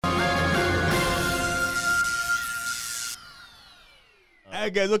Hi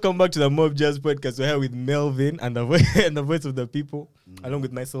guys, welcome back to the Mob Jazz Podcast. We're here with Melvin and the, and the voice of the people, along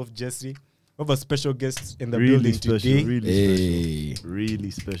with myself, Jesse. We have a special guest in the building today. Really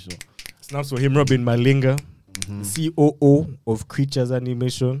special. Snaps for him, Robin Malinga, COO of Creatures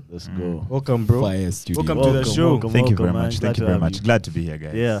Animation. Let's go. Welcome, bro. Welcome to the show. Thank you very man. much. Glad Thank you to very have much. you. Glad to be here,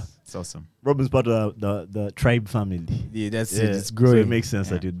 guys. Yeah. It's awesome. Robin's part of the tribe family. Yeah, that's Yeah. it. It's So growing. it makes sense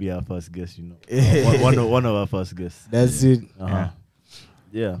that you'd be our first guest, you know. one of our first guests. That's it. Uh-huh.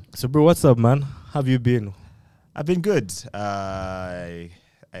 Yeah. So, bro, what's up, man? How have you been? I've been good. It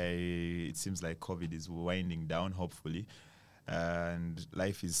seems like COVID is winding down, hopefully, and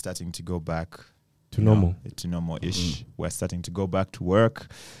life is starting to go back To normal. To normal-ish. We're starting to go back to work,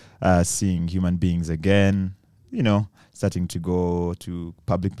 seeing human beings again. You know, starting to go to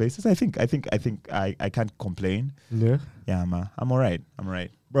public places. I think I can't complain. Yeah. Yeah, I'm all right.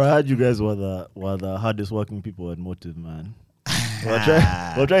 Bro, I heard you guys were the hardest working people at Motive, man.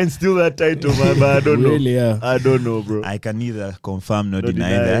 I'll try and steal that title, man, but I don't know. Really, yeah. I don't know, bro. I can neither confirm nor Don't deny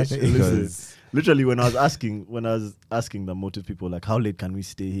deny that it. because Literally, when I was asking the Motive people, like, how late can we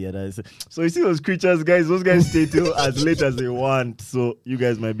stay here? And I said, so you see those creatures, guys, those guys stay till as late as they want. So you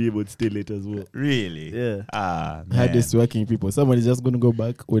guys might be able to stay late as well. really, Yeah. man. Hardest working people. Somebody's just going to go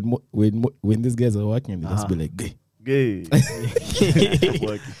back when these guys are working. They just be like, "Gay." Gay.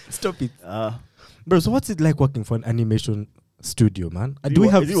 Stop it. Bro, so what's it like working for an animation studio, man? Is Do we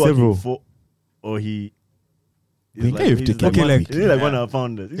he have is he working several? for, or he? Think I have to keep one, like- is he like one of our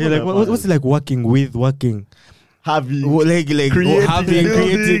founders? He's Yeah, one like of our what's it founders. like working? Having Like creating, having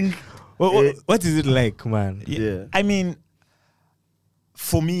building. What is it like, man? Yeah. I mean,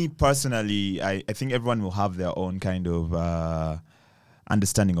 for me personally, I think everyone will have their own kind of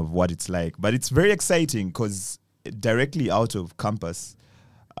understanding of what it's like. But it's very exciting because directly out of campus,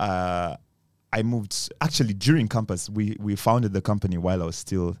 I moved. Actually, during campus, we founded the company while I was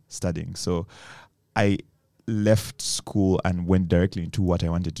still studying. So I left school and went directly into what I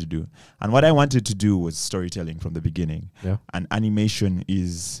wanted to do. And what I wanted to do was storytelling from the beginning. Yeah. And animation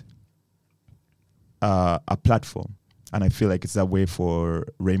is a platform. And I feel like it's that way for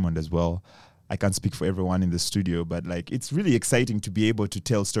Raymond as well. I can't speak for everyone in the studio, but like it's really exciting to be able to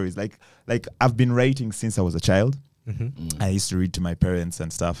tell stories. Like I've been writing since I was a child. I used to read to my parents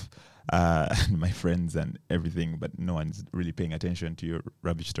and stuff, and my friends and everything, but no one's really paying attention to your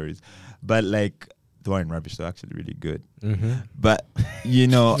rubbish stories. But like they weren't rubbish, they're actually really good. But you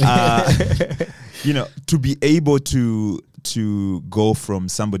know, to be able to go from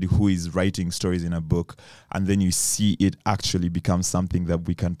somebody who is writing stories in a book and then you see it actually become something that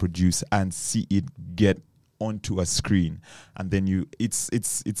we can produce and see it get onto a screen, and then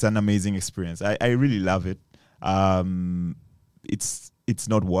it's an amazing experience. I really love it. It's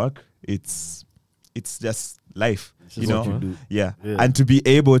not work, it's just life, It's just what you do. Yeah. Yeah. And to be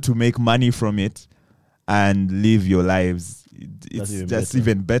able to make money from it and live your lives, it's even just better.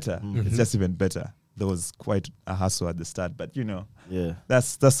 even better. It's just even better. There was quite a hustle at the start, but you know, Yeah.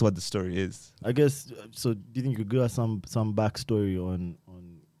 that's what the story is. I guess. So, do you think you could give us some backstory on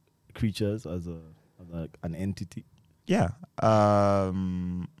Creatures as an entity? Yeah.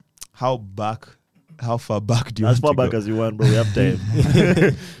 How far back do you As want far to back go? as you want, bro. We have time.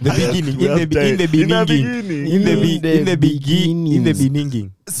 The beginning, in the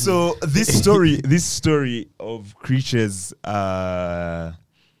beginning. So this story of Creatures,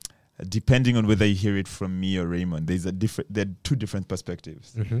 depending on whether you hear it from me or Raymond, there are two different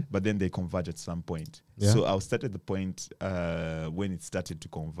perspectives, but then they converge at some point. Yeah. So I'll start at the point when it started to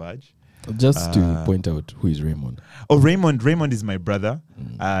converge. Just to point out who is Raymond. Oh, Raymond is my brother.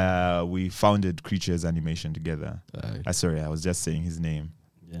 We founded Creatures Animation together. Sorry, I was just saying his name,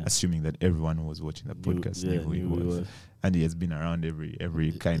 Yeah. assuming that everyone who was watching the podcast knew who he knew was. was. And he has been around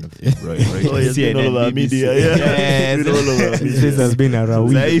every kind of thing. Right? Oh, he has been all over CNN, media. BBC. Yeah. Yes. Been all over This media. place has been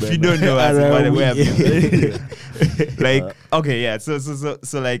around. Like, if you don't know us, Around where have you? we- Like, okay, yeah. So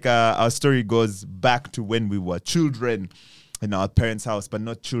like our story goes back to when we were children in our parents' house, but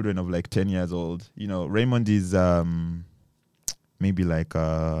not children of like 10 years old. You know, Raymond is maybe like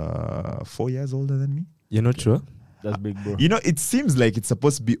 4 years older than me. You're not sure? That's big, bro. You know, it seems like it's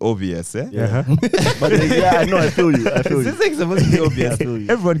supposed to be obvious, eh? Yeah. But yeah, I know. I feel you. It seems like it's supposed to be obvious. I feel you.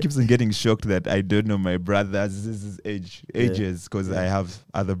 Everyone keeps on getting shocked that I don't know my brothers. This is ages because I have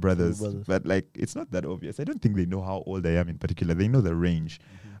other brothers. brothers. But like, it's not that obvious. I don't think they know how old I am in particular. They know the range.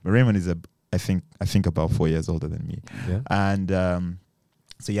 But Raymond is I think about 4 years older than me. Yeah. And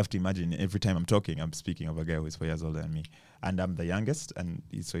so you have to imagine every time I'm talking, I'm speaking of a guy who is 4 years older than me, and I'm the youngest, and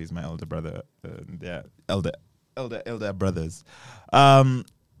so he's my older brother. They're elder brothers.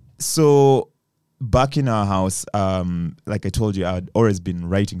 So back in our house, like I told you, I'd always been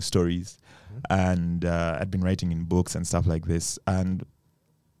writing stories, and I'd been writing in books and stuff like this. And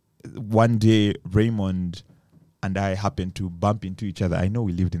one day, Raymond and I happened to bump into each other. I know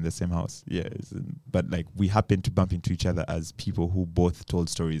we lived in the same house, yes, but like we happened to bump into each other as people who both told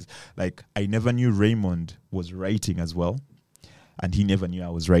stories. Like I never knew Raymond was writing as well, and he never knew I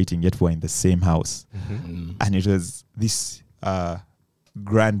was writing, yet we're in the same house. And it was this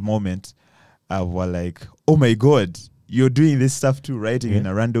grand moment. We're like, oh my God, you're doing this stuff too, writing in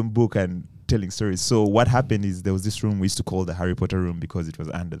a random book and telling stories. So what happened is there was this room we used to call the Harry Potter room because it was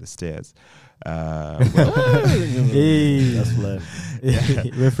under the stairs. Hey, That's life.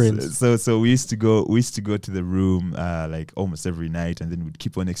 reference. So we used to go to the room like almost every night, and then we'd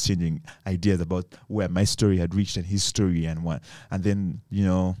keep on exchanging ideas about where my story had reached and his story and what. And then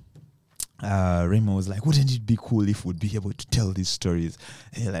Raymond was like, wouldn't it be cool if we'd be able to tell these stories?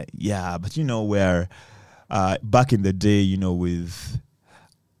 And you're like, yeah, but where back in the day, with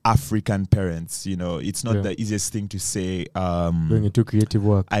African parents, it's not the easiest thing to say. Going into creative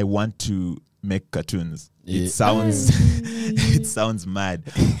work. I want to make cartoons. Yeah. It sounds it sounds mad.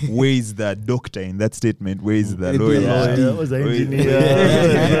 Where is the doctor in that statement? Where is the lawyer? That was an Where is-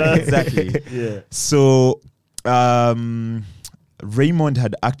 engineer. Exactly. Yeah. So Raymond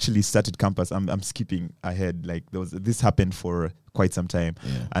had actually started campus. I'm skipping ahead. Like this happened for quite some time,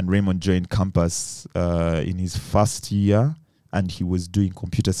 and Raymond joined campus in his first year, and he was doing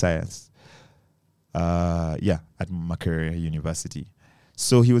computer science. At Makerere University.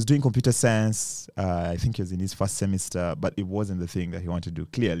 So he was doing computer science. I think he was in his first semester, but it wasn't the thing that he wanted to do,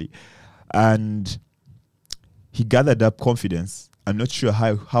 clearly. And he gathered up confidence. I'm not sure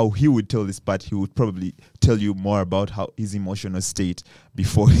how he would tell this, but he would probably tell you more about how his emotional state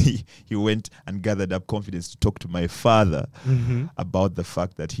before he went and gathered up confidence to talk to my father about the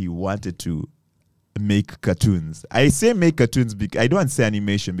fact that he wanted to make cartoons. I say make cartoons because I don't say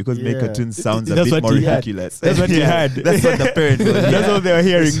animation because make cartoons sounds a That's bit what more he had. ridiculous. That's what he had. That's what the parents were. That's all they were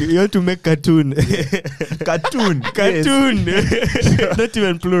hearing. You want to make cartoon. Cartoon. Cartoon. Not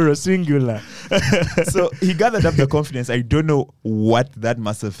even plural, singular. So he gathered up the confidence. I don't know what that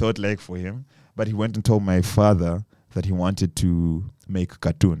must have felt like for him, but he went and told my father that he wanted to make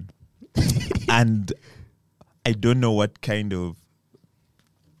cartoon. And I don't know what kind of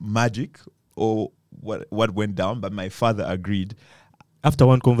magic or what went down, but my father agreed. After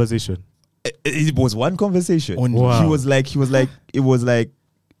one conversation. It was one conversation. Wow. He was like, it was like,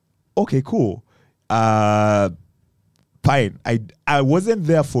 okay, cool. Fine. I wasn't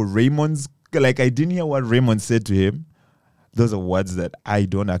there for Raymond's, like I didn't hear what Raymond said to him. Those are words that I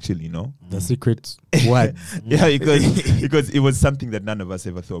don't actually know. The secret word. Yeah, because it was something that none of us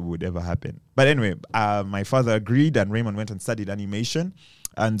ever thought would ever happen. But anyway, my father agreed, and Raymond went and studied animation.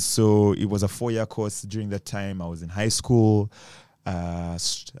 And so it was a 4-year course. During that time, I was in high school,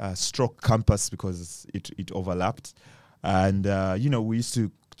 stroke campus because it overlapped. And, we used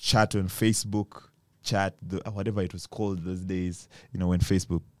to chat on Facebook, whatever it was called those days, when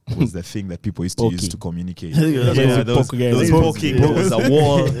Facebook was the thing that people used to use to communicate. Those poking, those a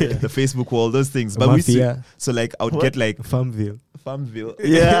wall, the Facebook wall, those things. But we used to, so like I would get like Farmville.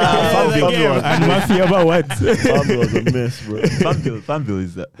 Yeah. Farmville. And Mafia about what? Farmville was a mess, bro. Farmville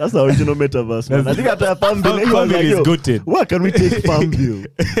is that. That's the original metaverse, man. I think after Farmville, he was Farmville like, is yo, goated. where can we take Farmville?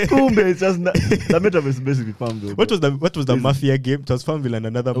 Kumbe, it's just the metaverse is basically Farmville. What was the Mafia game? It was Farmville and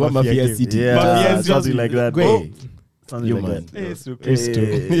another What Mafia Mafia game. City? Yeah, Mafia something City. like that. Great. Something You like man. that. Hey, so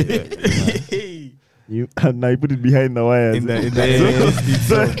And now you put it behind the wires. In the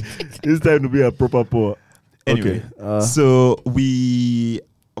so it's time to be a proper poor. Anyway, Okay. so we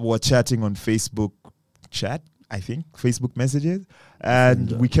were chatting on Facebook Facebook messages,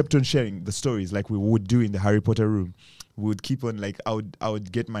 and we kept on sharing the stories like we would do in the Harry Potter room. We would keep on like I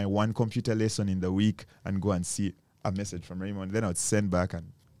would get my one computer lesson in the week and go and see a message from Raymond. Then I would send back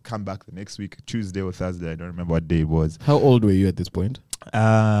and come back the next week, Tuesday or Thursday. I don't remember what day it was. How old were you at this point?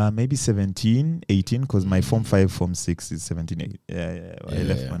 Maybe 17, 18, because my Form 5, Form 6 is 17. I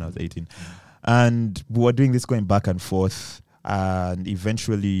left when I was 18. And we were doing this going back and forth. And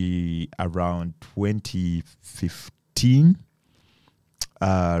eventually around 2015,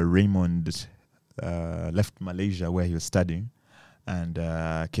 Raymond left Malaysia where he was studying and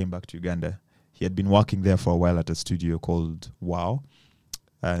came back to Uganda. He had been working there for a while at a studio called Wow.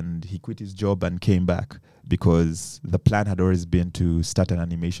 And he quit his job and came back because the plan had always been to start an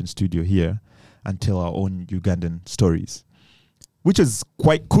animation studio here and tell our own Ugandan stories, which is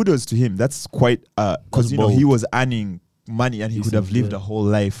quite kudos to him. That's quite, because he was earning money and he could have lived a whole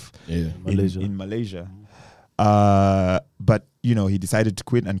life in Malaysia. But he decided to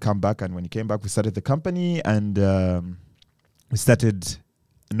quit and come back. And when he came back, we started the company, and we started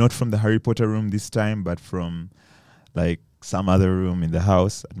not from the Harry Potter room this time, but from like some other room in the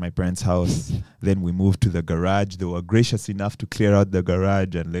house, at my parents' house. Then we moved to the garage. They were gracious enough to clear out the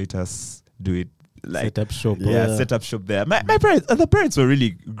garage and let us do it. Like Set up shop. set up shop there. My parents, the parents were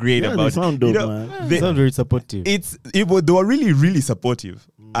really great Yeah, about they sound dope, man. They sound very supportive. they were really, really supportive.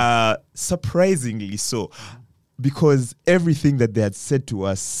 Surprisingly so, because everything that they had said to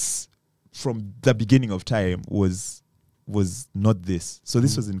us from the beginning of time was not this. So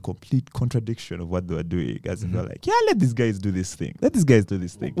this was in complete contradiction of what they were doing. As in, they were like, yeah, let these guys do this thing. Let these guys do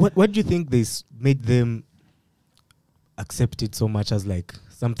this thing. What do you think made them accept it so much as like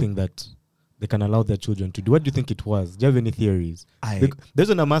something that they can allow their children to do? What do you think it was? Do you have any theories? The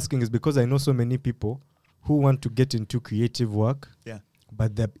reason I'm asking is because I know so many people who want to get into creative work. Yeah.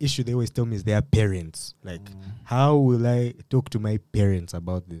 But the issue they always tell me is their parents. Like, how will I talk to my parents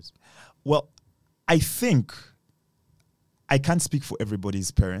about this? Well, I think I can't speak for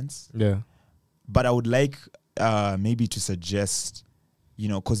everybody's parents. Yeah. But I would like maybe to suggest,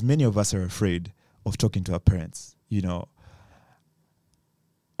 because many of us are afraid of talking to our parents,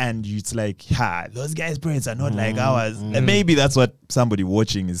 And it's like, those guys' parents are not like ours. And maybe that's what somebody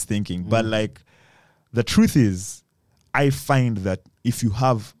watching is thinking. But like, the truth is, I find that if you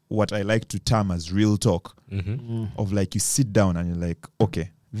have what I like to term as real talk, of like, you sit down and you're like,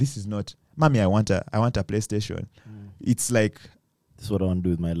 okay, this is not, mommy, I want a PlayStation. It's like, This is what I want to do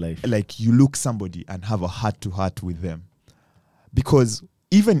with my life. like you look somebody and have a heart-to-heart with them. Because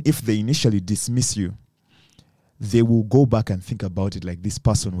even if they initially dismiss you, they will go back and think about it like this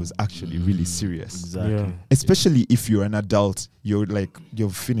person was actually really serious. Exactly. Yeah. Especially if you're an adult,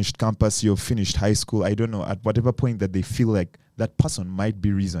 you've finished campus, you've finished high school, I don't know, at whatever point that they feel like that person might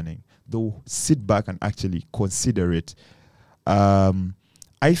be reasoning, they'll sit back and actually consider it.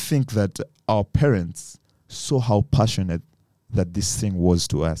 I think that our parents saw how passionate that this thing was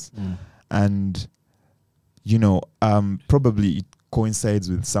to us. And, probably it coincides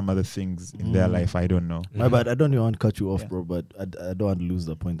with some other things in their life. I don't know. My bad. I don't even want to cut you off, Yeah. bro, but I don't want to lose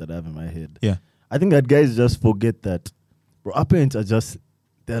the point that I have in my head. Yeah. I think that guys just forget that, bro, our parents are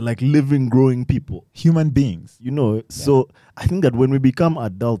they're like living, growing people. Human beings. So I think that when we become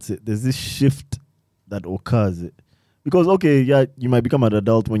adults, there's this shift that occurs. Because, okay, yeah, you might become an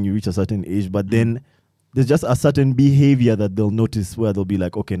adult when you reach a certain age, but then there's just a certain behavior that they'll notice where they'll be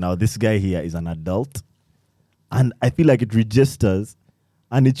like, okay, now this guy here is an adult. And I feel like it registers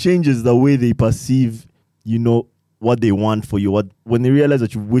and it changes the way they perceive, what they want for you. When they realize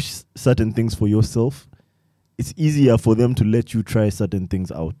that you wish certain things for yourself, it's easier for them to let you try certain things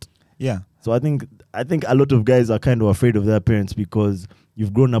out. Yeah. So I think a lot of guys are kind of afraid of their parents because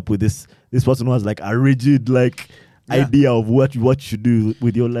you've grown up with this person who has like a rigid idea of what you should do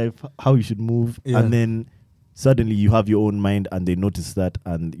with your life, how you should move, and then suddenly you have your own mind and they notice that,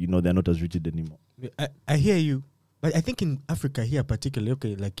 and they're not as rigid anymore. I hear you, but I think in Africa here particularly,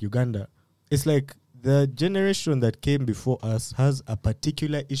 okay, like Uganda, it's like the generation that came before us has a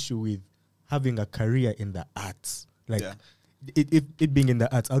particular issue with having a career in the arts. Like it being in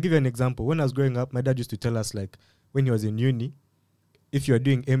the arts. I'll give you an example. When I was growing up, my dad used to tell us, like, when he was in uni, if you're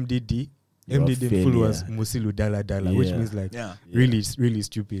doing MDD in full was Musilu Dala Dala, which means like really, really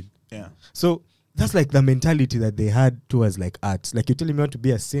stupid. Yeah. So that's like the mentality that they had towards like arts. Like, you telling me you want to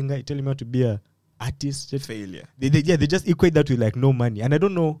be a singer, you telling me you want to be a artist. Failure. They just equate that with like no money. And I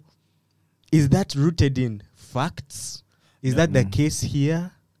don't know, is that rooted in facts? Is that the case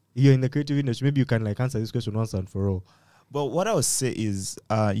here? You're in the creative industry. Maybe you can like answer this question once and for all. But what I would say is,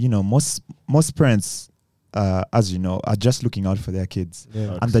 most parents, as you know, are just looking out for their kids.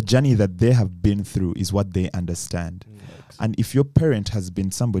 Yeah. And the journey that they have been through is what they understand. And if your parent has been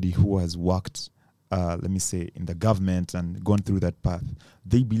somebody who has worked, let me say, in the government and gone through that path,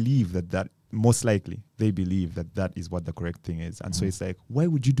 they believe that most likely, they believe that is what the correct thing is. And so it's like, why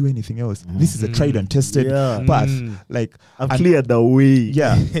would you do anything else? This is a tried and tested path. Like, I've cleared the way.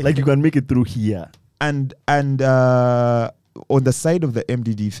 Yeah. Like, you can make it through here. And on the side of the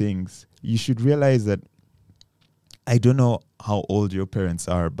MDD things, you should realize that, I don't know how old your parents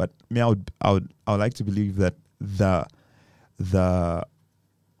are, but me, I would like to believe that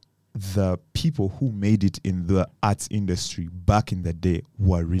the people who made it in the arts industry back in the day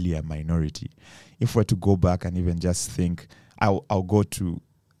were really a minority. If we're to go back and even just think, I'll go to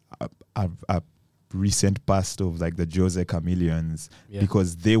a recent past of like the Jose Chameleons,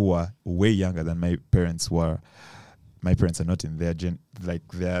 because they were way younger than my parents were. My parents are not in their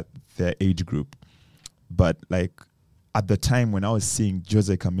their age group, but like at the time when I was seeing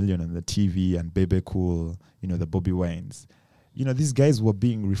Jose Chameleon on the TV and Bebe Cool, the Bobby Wines, these guys were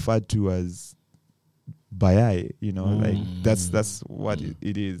being referred to as Bayai, like that's what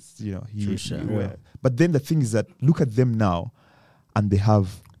it is, But then the thing is that look at them now, and they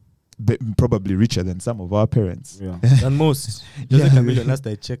have probably richer than some of our parents. Yeah. And most. Jose Chameleon, last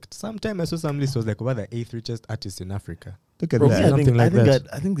I checked, sometime I saw some list was like about the 8th richest artist in Africa. Look at Probably that. something like that.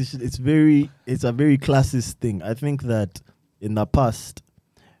 I think it's a very classist thing. I think that in the past,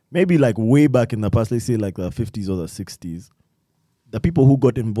 maybe like way back in the past, let's say like the 50s or the 60s, the people who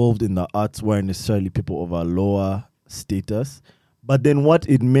got involved in the arts weren't necessarily people of a lower status. But then what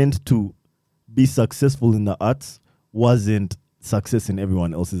it meant to be successful in the arts wasn't success in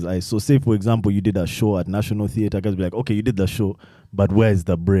everyone else's eyes. So say, for example, you did a show at National Theatre, guys be like, okay, you did the show, but where's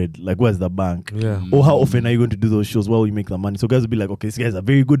the bread? Like, where's the bank? Yeah. Or how often are you going to do those shows? Where will you make the money? So guys will be like, okay, this guy's a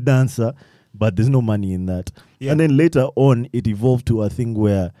very good dancer, but there's no money in that. Yeah. And then later on, it evolved to a thing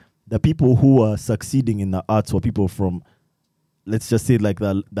where the people who are succeeding in the arts were people from, let's just say, like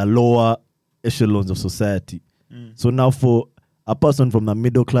the lower echelons of society. So now for a person from the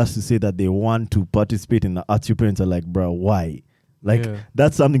middle class to say that they want to participate in the arts, your parents are like, bro, why? Like,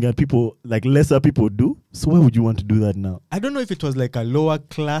 that's something that people, like lesser people do. So why would you want to do that now? I don't know if it was like a lower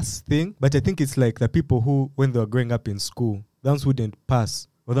class thing, but I think it's like the people who, when they were growing up in school, those who didn't pass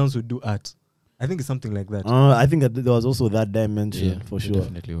or those who do art. I think it's something like that. I think that there was also that dimension for sure.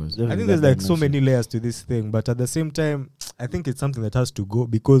 Definitely was. I think there's like so many layers to this thing, but at the same time, I think it's something that has to go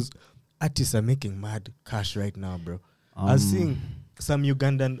because artists are making mad cash right now, bro. I was seeing some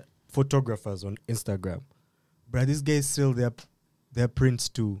Ugandan photographers on Instagram. Bro, these guys sell their prints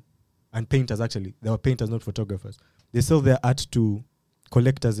to, and painters actually. They were painters, not photographers. They sell their art to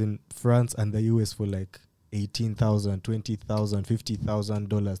collectors in France and the US for like $18,000, $20,000,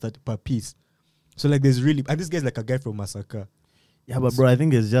 $50,000 that per piece. So like there's really, and this guy's like a guy from Masaka. Yeah, but bro, I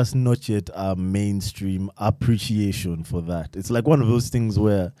think there's just not yet a mainstream appreciation for that. It's like one of those things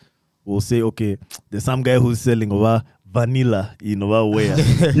where we'll say, okay, there's some guy who's selling over vanilla in over where,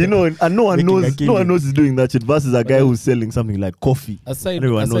 and no one knows he's doing that shit versus a guy who's selling something like coffee.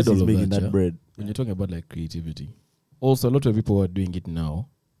 Everyone knows he's making that bread. When you're talking about like creativity, also a lot of people who are doing it now,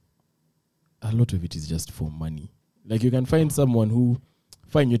 a lot of it is just for money. Like you can find someone who,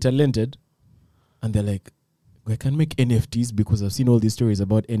 fine, you're talented, and they're like, I can make NFTs because I've seen all these stories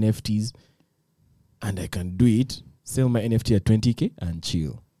about NFTs, and I can do it, sell my NFT at 20K and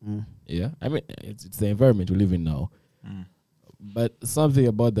chill. Yeah, I mean, it's the environment we live in now. But something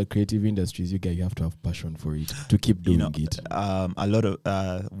about the creative industries, you have to have passion for it to keep doing it. A lot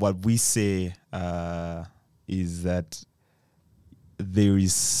of what we say is that there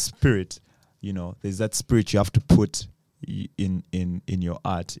is spirit. There's that spirit you have to put in your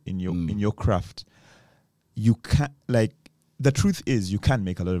art, in your craft. You can't, like, the truth is you can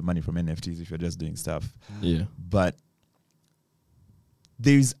make a lot of money from NFTs if you're just doing stuff. Yeah, but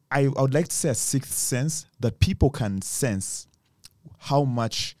there's, I would like to say, a sixth sense that people can sense how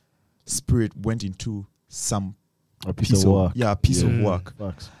much spirit went into some piece of work. Yeah, a piece of work.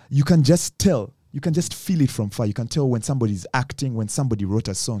 Facts. You can just tell. You can just feel it from far. You can tell when somebody's acting, when somebody wrote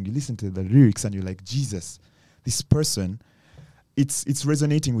a song. You listen to the lyrics and you're like, Jesus, this person, it's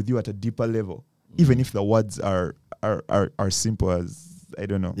resonating with you at a deeper level. Even if the words are simple as, I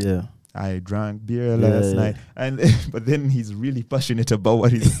don't know. Yeah. I drank beer last night, and but then he's really passionate about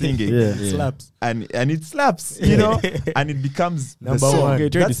what he's singing. It slaps, and it slaps, and it becomes number the song. one. Okay,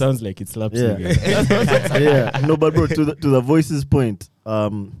 it really sounds like it slaps. Yeah. You guys. Yeah. No, but bro, to the voices point, I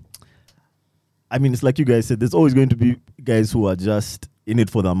mean, it's like you guys said, there's always going to be guys who are just in it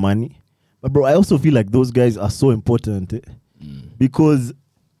for the money. But bro, I also feel like those guys are so important because,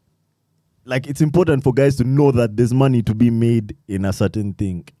 like, it's important for guys to know that there's money to be made in a certain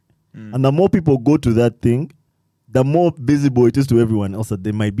thing. And the more people go to that thing, the more visible it is to everyone else that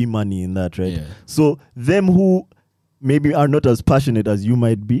there might be money in that, right? Yeah. So them who maybe are not as passionate as you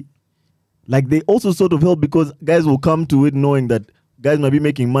might be, like, they also sort of help because guys will come to it knowing that guys might be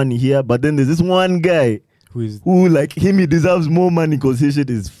making money here, but then there's this one guy who like him, he deserves more money because his shit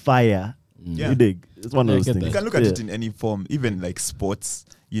is fire. Yeah. You dig? It's one of those things. You can look at it in any form, even like sports,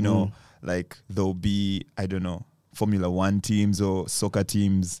 like there'll be, I don't know, Formula 1 teams or soccer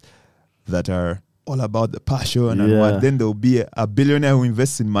teams that are all about the passion and what. Then there'll be a billionaire who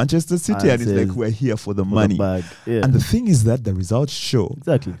invests in Manchester City and it's like, we're here for the money. And the thing is that the results show.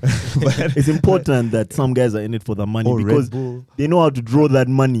 Exactly. It's important that some guys are in it for the money because they know how to draw that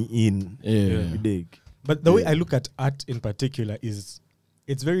money in. You dig? But the way I look at art in particular is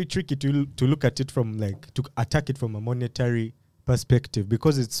it's very tricky to look at it from, like, to attack it from a monetary perspective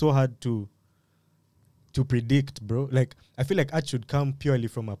because it's so hard to to predict, bro. Like, I feel like art should come purely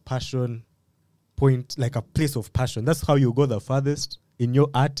from a passion point, like a place of passion. That's how you go the farthest in your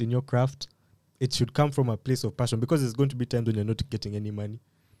art, in your craft. It should come from a place of passion, because there's going to be times when you're not getting any money.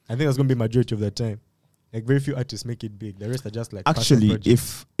 I think that's going to be majority of the time. Like, very few artists make it big. The rest are just like Actually, passion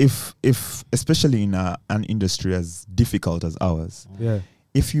projects. if especially in an industry as difficult as ours, Yeah.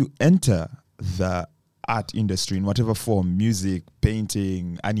 if you enter the art industry in whatever form, music,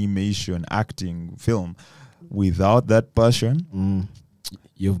 painting, animation, acting, film, without that passion,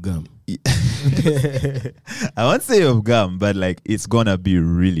 You've gone. I won't say you've gum, but like it's gonna be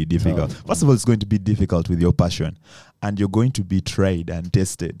really difficult. First of all, it's going to be difficult with your passion, and you're going to be tried and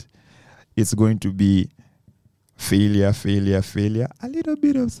tested. It's going to be failure, a little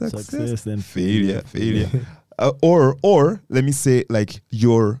bit of success, then failure. Or let me say, like,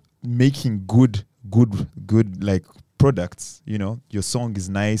 you're making good like products. You know, your song is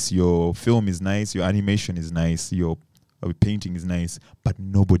nice, your film is nice, your animation is nice, your painting is nice, but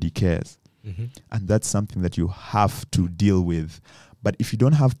nobody cares. Mm-hmm. And that's something that you have to deal with. But if you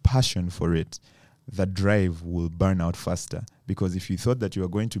don't have passion for it, the drive will burn out faster. Because if you thought that you're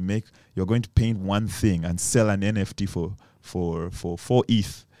going to paint one thing and sell an NFT for 4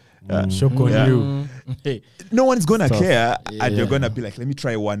 ETH, Shock on Yeah. you. Hey, no one's gonna Tough. care, and you're Yeah. gonna be like, let me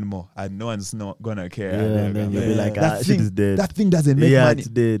try one more, and no one's not gonna care. Yeah, and then you'll be like, that shit is dead. That thing doesn't make Yeah, money. it's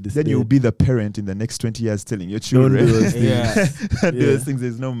dead. It's Then you'll dead. be the parent in the next 20 years telling your Don't children, do those things. yeah. don't do Yeah. those things.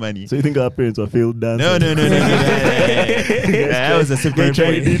 There's no money. So you think our parents were failed dancers? No. That was a separate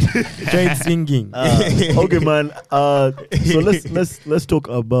point. Tried singing. Okay, man. So let's talk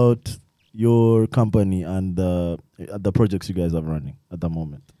about your company and the projects you guys are running at the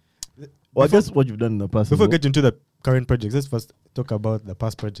moment. Well, I guess what you've done in the past. Before as we get into the current projects, let's first talk about the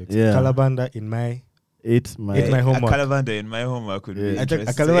past projects. Yeah. Calabanda in my... it's my It's my homework. A Calavanda in my homework would be Yeah. I took a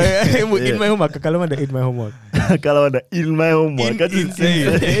interesting. Calabanda Yeah. in my homework. A Calabanda ate my homework. Calabanda in my homework. That is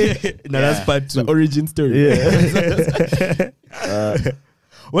insane. No, that's part two. The origin story. Yeah.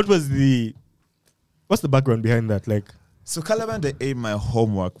 What's the background behind that? Like, So Calabanda A, my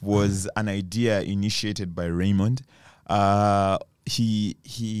homework, was an idea initiated by Raymond.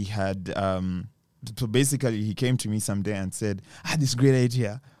 He had so basically he came to me someday and said, I had this great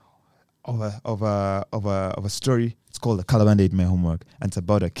idea of a story. It's called The Calabanda Ate My Homework, and it's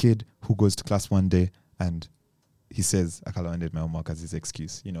about a kid who goes to class one day and he says, "A Calabanda ate my homework" as his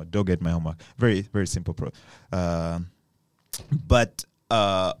excuse. You know, dog ate my homework. Very, very simple. But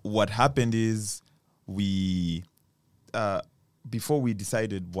what happened is we before we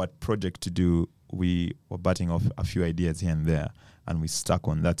decided what project to do, we were batting off a few ideas here and there, and we stuck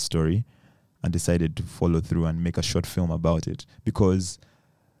on that story and decided to follow through and make a short film about it, because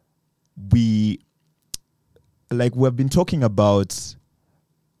we've been talking about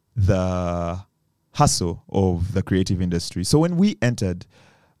the hustle of the creative industry. So when we entered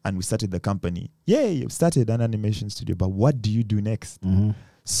and we started the company, yay, you've started an animation studio, but what do you do next? Mhm.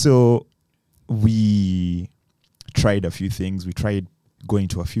 So we tried a few things. We tried going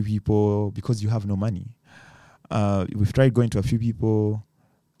to a few people, because you have no money. We've tried going to a few people,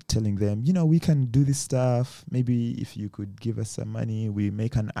 telling them, we can do this stuff. Maybe if you could give us some money, we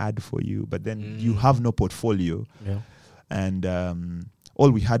make an ad for you. But then you have no portfolio. yeah. And all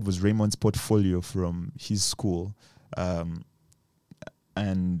we had was Raymond's portfolio from his school.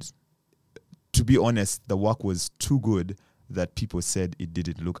 And to be honest, the work was too good that people said it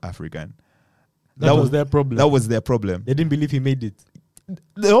didn't look African. That was their problem. That was their problem. They didn't believe he made it.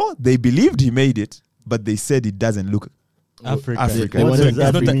 No, they believed he made it, but they said it doesn't look African. African. They want It's his not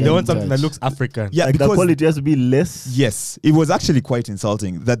that- African they want something that touch. looks African. Yeah, Like the because quality has to be less. yes, it was actually quite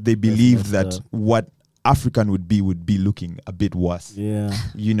insulting that they believed messed that up. what African would be looking a bit worse. Yeah.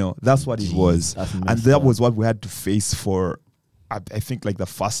 That's what it was. That's And messed that up. was what we had to face for, I think, like the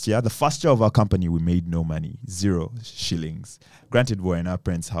first year. The first year of our company, we made no money, 0 shillings. Granted, we were in our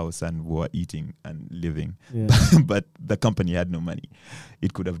parents' house and we were eating and living, Yeah. but the company had no money.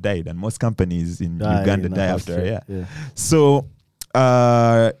 It could have died, and most companies in Die Uganda in a die fast after. track. Yeah. So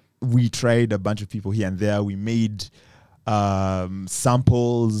we tried a bunch of people here and there. We made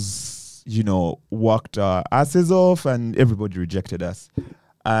samples, worked our asses off, and everybody rejected us.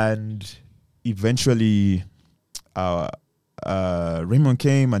 And eventually, Raymond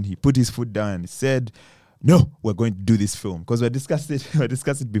came and he put his foot down and said, "No, we're going to do this film," because we discussed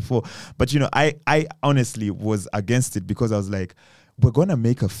it before. But I honestly was against it, because I was like, we're gonna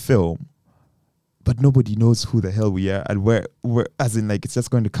make a film, but nobody knows who the hell we are, and we're as in, like, it's just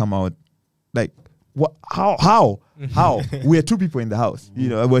going to come out like, what? How? We're 2 people in the house.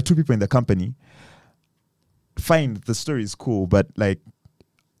 We're 2 people in the company. Fine, the story is cool, but like,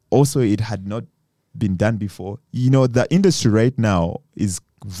 also it had not been done before. The industry right now is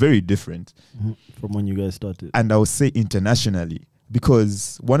very different. From when you guys started. And I would say internationally,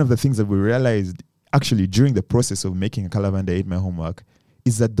 because one of the things that we realized actually during the process of making Kalabanda 8 My Homework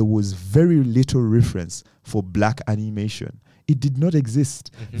is that there was very little reference for black animation. It did not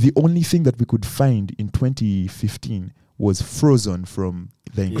exist. The only thing that we could find in 2015 was Frozen from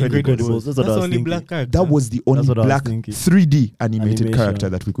The Incredibles. That's what I was only thinking. black character. That was the only what I was black thinking. 3D animated Animation. character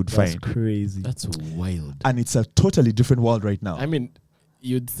that we could That's find. crazy. That's wild. And it's a totally different world right now. I mean,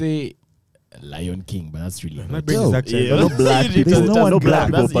 you'd say Lion King, but that's really My not. brain is actually There are no black people. There's no one black.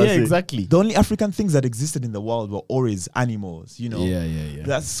 people per Yeah, se. exactly. The only African things that existed in the world were always animals, Yeah.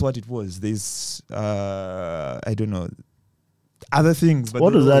 That's what it was. There's, I don't know, other things. But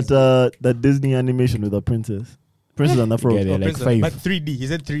What there was that Disney animation with the princess? Princess and the Frog. Yeah, like Princess, 5. but 3D. He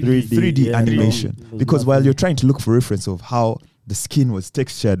said 3D. 3D yeah, animation. it was Because not while good. you're trying to look for reference of how the skin was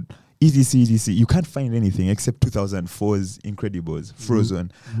textured, etc., you can't find anything except 2004's Incredibles,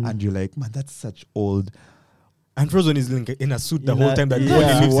 Frozen. And you're like, man, that's such old. And Frozen is in a suit the In whole a- time that yeah. only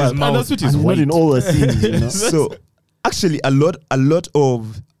leaves his And the mouth. suit And is not white. in all the scenes, So actually a lot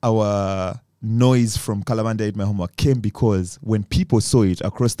of our noise from Kalabanda 8 My Homework came because when people saw it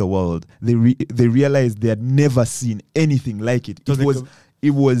across the world, they realized they had never seen anything like it.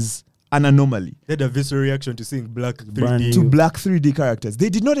 It was an anomaly. They had a visceral reaction to seeing black 3D. Brand new. To black 3D characters. They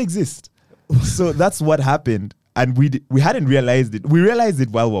did not exist. So that's what happened. And we hadn't realized it. We realized it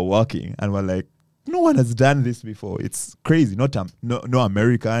while we're walking, and we're like, no one has done this before. It's crazy. No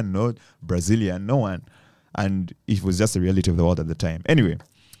American, no Brazilian, no one. And it was just the reality of the world at the time. Anyway,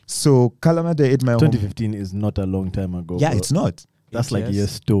 so Kalabanda 8 My Homework. 2015 is not a long time ago. Yeah, bro. it's not. That's like Yes.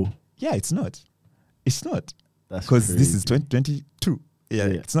 years two. Yeah, it's not. It's not. That's Because this is crazy. 2022. Yeah,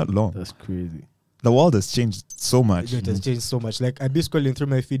 Yeah. it's not long. That's crazy. The world has changed so much. It has changed so much. Like, I'd be scrolling through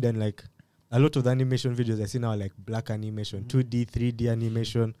my feed and like a lot of the animation videos I see now are like black animation, 2D, 3D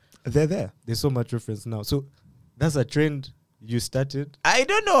animation. They're there. There's so much reference now. So that's a trend you started. I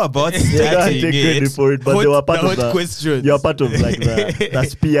don't know about You can't take credit for it, but they were part of the. questions. You're part of like the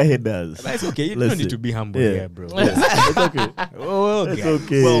spearheaders. But it's okay. You Let's don't need see. to be humble Yeah. here, bro. It's okay. Oh, It's okay.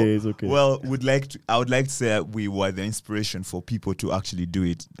 okay. Well- it's okay. Well, I would like to say that we were the inspiration for people to actually do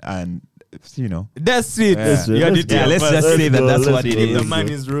it, and That's it. Yeah. You had it Yeah, to let's your just first. say that that's let's what it go, is. The let's man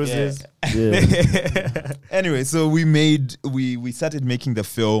go. is roses. Yeah. Anyway, so we started making the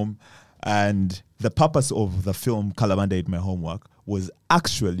film, and the purpose of the film Kalabanda 8 My Homework was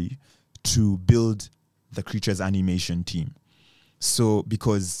actually to build the Creatures animation team. So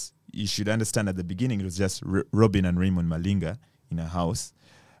because you should understand at the beginning it was just Robin and Raymond Malinga in a house,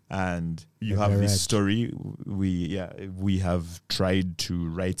 and you The have garage. this story. We have tried to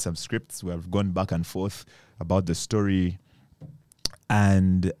write some scripts. We have gone back and forth about the story,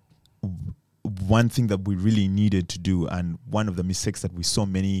 and one thing that we really needed to do, and one of the mistakes that we saw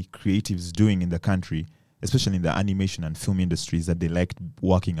many creatives doing in the country, especially in the animation and film industry, is that they liked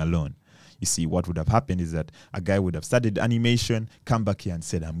working alone. You see, what would have happened is that a guy would have studied animation, come back here and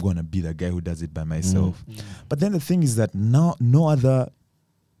said, I'm going to be the guy who does it by myself. But then the thing is that now no other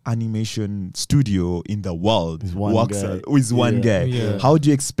animation studio in the world Is one works guy. with one Yeah. guy. Yeah. How do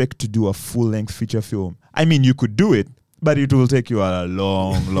you expect to do a full-length feature film? I mean, you could do it, but it will take you a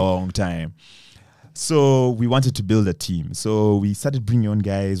long time. So we wanted to build a team. So we started bringing on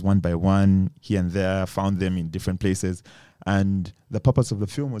guys one by one, here and there, found them in different places. And the purpose of the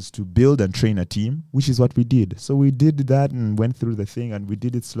film was to build and train a team, which is what we did. So we did that and went through the thing, and we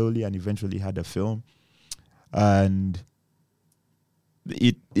did it slowly and eventually had a film. And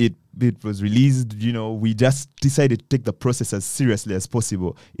it was released. We just decided to take the process as seriously as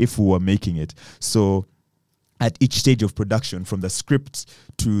possible if we were making it. So at each stage of production, from the script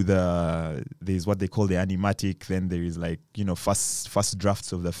to there's what they call the animatic, then there is first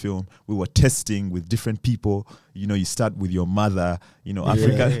drafts of the film. We were testing with different people. You start with your mother,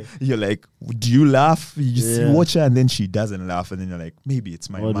 Africa. You're like, do you laugh? You watch her and then she doesn't laugh, and then you're like, maybe it's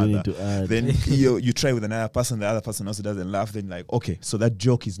my What do mother. we need to add? Then you try with another person, the other person also doesn't laugh. Then like, okay, so that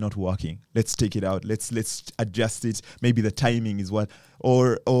joke is not working. Let's take it out. Let's adjust it. Maybe the timing is what,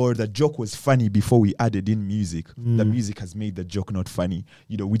 or the joke was funny before we added in music. The music has made the joke not funny.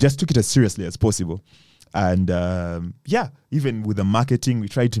 We just took it as seriously as possible. And even with the marketing, we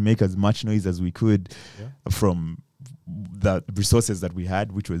tried to make as much noise as we could from the resources that we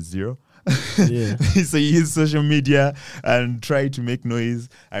had, which was zero. Yeah. So you use social media and try to make noise.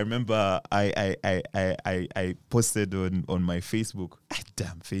 I remember I posted on my Facebook.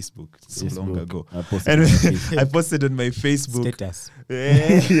 Damn, Facebook, so long ago. I posted And on Facebook. I posted on my Facebook. Status.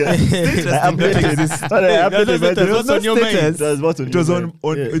 Yeah. Status I did not updated exist. But I updated my What's on your mind? It was what's on It was your on mind.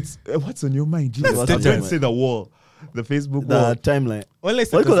 on Yeah. it's what's on your mind? Jesus. What's I on was your going to mind? say the wall, the Facebook wall. The timeline. Well, What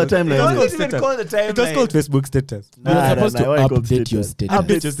do you call the timeline? Don't Yeah. even call the timeline. It was called Facebook status. You're supposed to why you call update your status? status.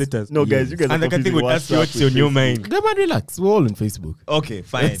 Update your status. No, guys, you guys are And like I think confusing would ask you WhatsApp what's with on your Facebook. mind. Come on, relax. We're all on Facebook. Okay,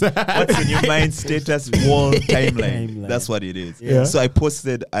 fine. What's in your mind? Status wall timeline. Timeline. That's what it is. Yeah. So I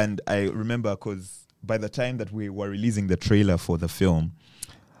posted, and I remember because by the time that we were releasing the trailer for the film,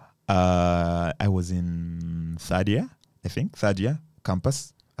 I was in third year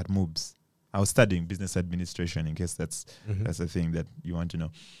campus at MUBS. I was studying business administration, in case that's the thing that you want to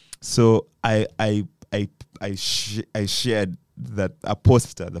know. So I shared that a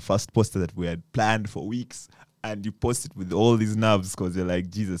poster, the first poster that we had planned for weeks, and you post it with all these nerves because you're like,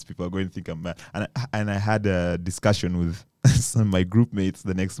 Jesus, people are going to think I'm mad. And I had a discussion with some of my group mates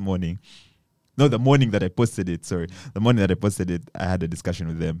the next morning. No, the morning that I posted it, sorry. The morning that I posted it, I had a discussion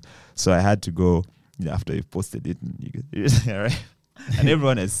with them. So I had to go, after you posted it, and right? And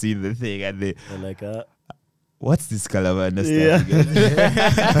everyone has seen the thing, and they're like, what's this Calabanda Yeah.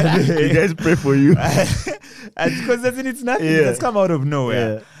 stuff again? you guys pray for you. And because it's nothing Yeah. that's come out of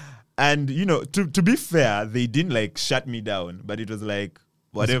nowhere. Yeah. And to be fair, they didn't like shut me down, but it was like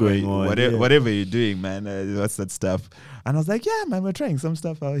whatever, going on? Yeah. whatever you're doing, man. What's that stuff? And I was like, yeah, man, we're trying some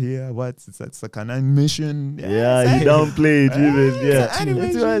stuff out here. It's like an animation. Yeah, you downplayed even. Yeah,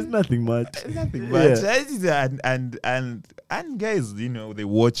 animation. it's nothing much. Nothing much. And guys, they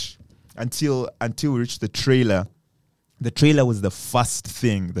watch until we reach the trailer. The trailer was the first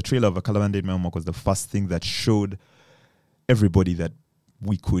thing. The trailer of A Calabanda in My Homework was the first thing that showed everybody that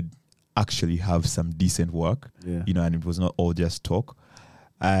we could actually have some decent work. Yeah. And it was not all just talk.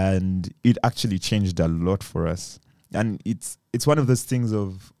 And it actually changed a lot for us. And it's one of those things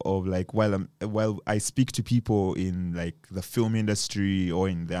of like while I speak to people in like the film industry or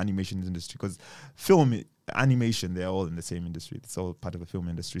in the animation industry, because film, animation, they're all in the same industry. It's all part of the film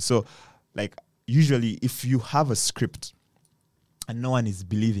industry. So like usually if you have a script and no one is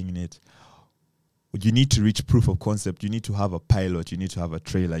believing in it, you need to reach proof of concept. You need to have a pilot. You need to have a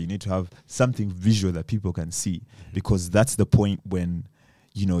trailer. You need to have something visual that people can see, because that's the point when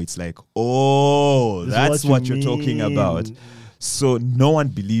it's like, oh, This is that's what what you you're talking mean. about. So no one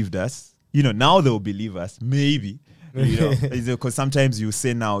believed us. Now they'll believe us, maybe. Because sometimes you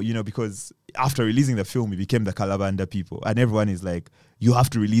say now, because after releasing the film, we became the Calabanda people, and everyone is like, you have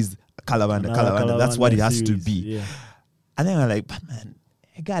to release Calabanda. That's what it has to be. Yeah. And then I'm like, but man,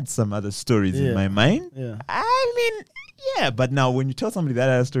 I got some other stories in Yeah. my mind. Yeah. I mean, yeah, but now when you tell somebody that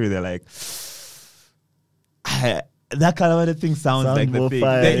other story, they're like, that Calabanda thing sounds Sound like the more thing.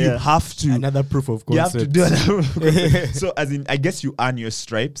 fire, Then you yeah. have to. Another proof of You have concept. to do another. So as in, I guess you earn your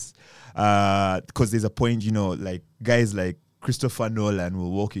stripes, because there's a point, like guys like Christopher Nolan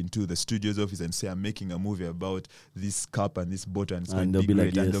will walk into the studio's office and say, I'm making a movie about this cup and this boat, and it's going And to they'll be be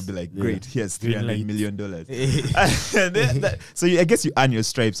like, great. And yes. they'll be like, Yeah. great, here's Green $300 light. million. So I guess you earn your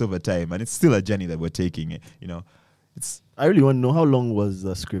stripes over time, and it's still a journey that we're taking. It's I really want to know, how long was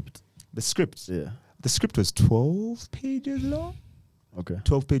the script? the script. Yeah. The script was 12 pages long. Okay.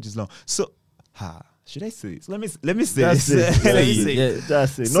 12 pages long. So, should I say this? Let me say Just this. say it. Let me Just say say it. it.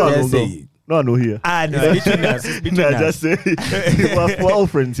 Just say it. So- No, I Yeah, don't say know. it. No, I know here. No, It's between us. It's between Nah, us. just say it. We're all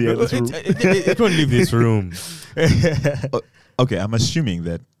friends here in this room. It won't leave this room. Okay, I'm assuming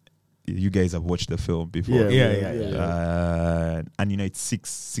that you guys have watched the film before. Yeah. And it's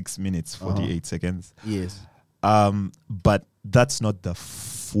 6 minutes 48 seconds. Yes. But that's not the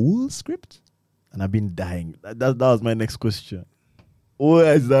full script. And I've been dying. That was my next question.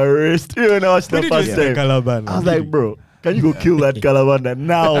 Where is the rest? When I watched the When did you first see time, Calabanda? I was like, bro, can you go kill that Calabanda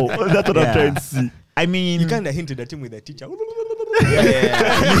now? That's what I'm trying to see. I mean, You kind of hinted at him with a teacher.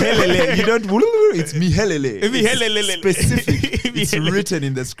 Mihelele. You don't. It's Mihelele. Mihelele. It's specific. It's written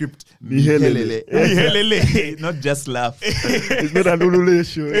in the script. Mihelele. Mihelele. Not just laugh. It's not an Ulule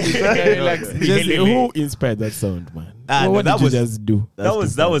show. Just, who inspired that sound, man? No, what that did you was- just do?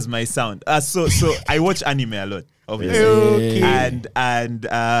 That was my sound. So I watch anime a lot, obviously. Okay. And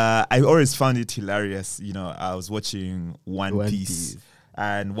I always found it hilarious. I was watching One Piece.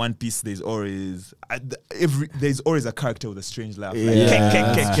 And One Piece, there's always a character with a strange laugh. Like,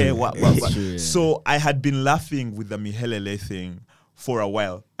 Yeah. "Ke, what." That's true, yeah. So I had been laughing with the Mihelele thing for a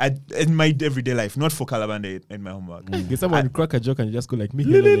while in my everyday life, not for Calabanda in my homework. Get someone crack a joke and you just go like me.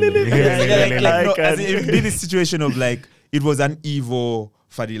 Like, I no, can- as in, it would be this situation of like, it was an evil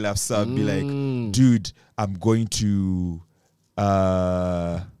Funny laughs up, be like, dude, I'm going to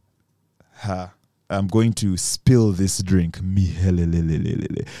I'm going to spill this drink.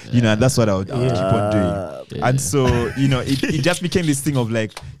 You know, and that's what I would keep on doing. And so, you know, it just became this thing of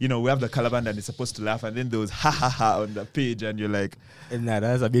like, you know, we have the Calabanda and it's supposed to laugh, and then there was ha ha ha on the page, and you're like, nah,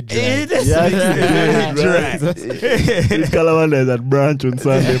 that's a bit dry. it is Yeah, dry. This Calabanda is at brunch on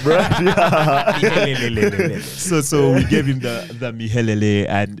Sunday, bro. So we gave him the mihelele,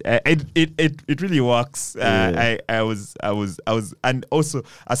 and it really works. I was, and also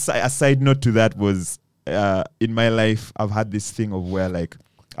a side note to that was, in my life I've had this thing of where like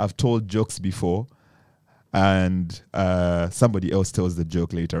I've told jokes before, and somebody else tells the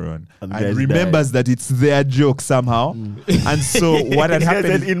joke later on and remembers that it's their joke somehow. And so what had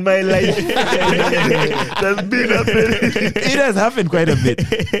happened in my life, that's been happening. it has happened quite a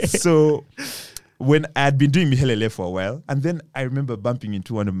bit. So when I had been doing Mihelele for a while, and then I remember bumping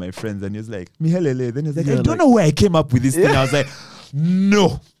into one of my friends, and he was like, Mihelele. Then he was like, I don't know where I came up with this thing. I was like,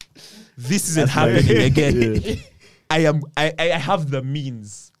 no, this isn't happening again. Yeah. I have the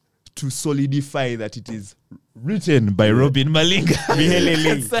means to solidify that it is written by Robin Malinga.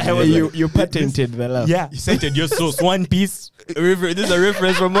 So I was like, You patented the laugh. yeah. You cited your source, One Piece. This is a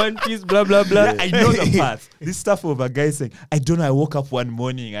reference from One Piece, blah, blah, blah. I know the path. This stuff of a guy saying, I don't know, I woke up one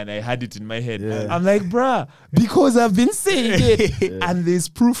morning and I had it in my head. Yeah. I'm like, bruh, because I've been saying it. And there's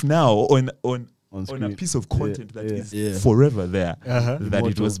proof now on a screen. piece of content that is Yeah. forever there that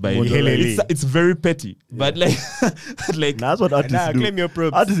it was by it's very petty. But like like Nah, that's what artists Nah, do. claim your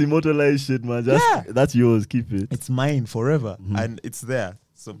props. Artists immortalize shit, man. Just that's yours. Keep it. it's mine forever and it's there.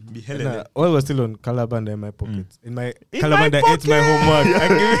 So Mihelele. Nah, all was still on Calabanda in my pocket. In my In Calabanda my ate my homework.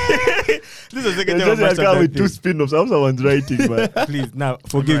 This is the second time I've Just like mastered with that two thing. spin-offs. Someone's writing, man. Please, now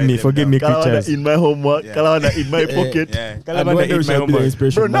forgive write me, them forgive down. me, Calabanda creatures. in my homework. Yeah. Calabanda in my pocket. Yeah. And Calabanda why ate don't my you have the homework.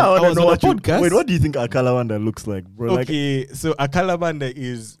 inspiration? Bro, now I I want to was know on a what you... podcast. Wait, what do you think a Calabanda looks like, bro? Okay, so a Calabanda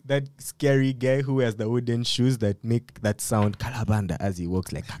is that scary guy who has the wooden shoes that make that sound Calabanda as he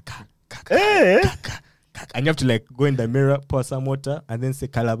walks, like kaka, kaka, Eh? kaka, kaka. And you have to like go in the mirror, pour some water, and then say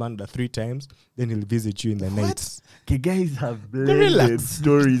Calabanda 3 times. Then he'll visit you in the night. Okay, guys have Relax. blended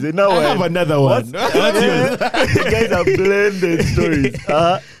stories. And now I have another one. You guys have blended stories.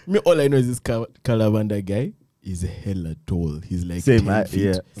 Me, all I know is this Calabanda guy is hella tall. He's like Same, 10 feet.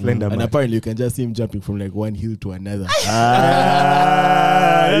 yeah. Slender And man. apparently you can just see him jumping from like one hill to another.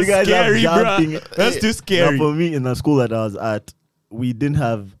 You That's guys scary, are bruh. jumping. That's too scary. Now, for me, in the school that I was at, we didn't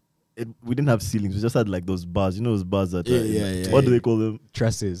have ceilings. We just had like those bars. You know those bars that what do they call them?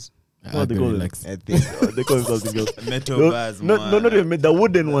 Trusses. What do they call them? Relax. I think. They call them something else. Metal No, bars, no, man. not even the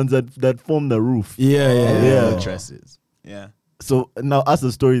wooden ones that form the roof. Yeah. Trusses. Yeah. So now, as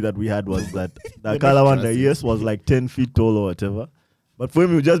the story that we had was that the Calabanda, yes, was like 10 feet tall or whatever. But for him,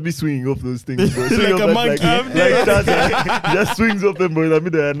 he would just be swinging off those things, bro. Swinging Like off a that, monkey. like that, just swings off them, bro, in the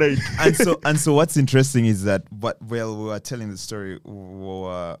middle of the night. and so what's interesting is that we were telling the story,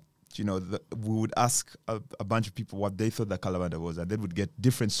 we would ask a bunch of people what they thought the Calabanda was, and they would get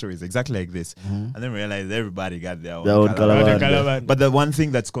different stories exactly like this, and then realize everybody got their own Calabanda. Calabanda. But the one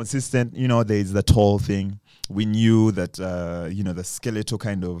thing that's consistent, there is the tall thing. We knew that the skeletal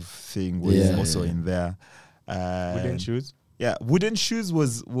kind of thing was also in there. Wooden shoes. Yeah, wooden shoes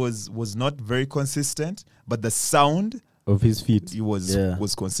was not very consistent, but the sound Of his feet. it was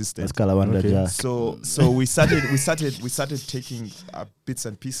consistent. That's Calabanda Okay. Jack. So we started taking bits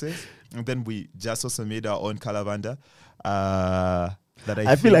and pieces, and then we just also made our own Calabanda. That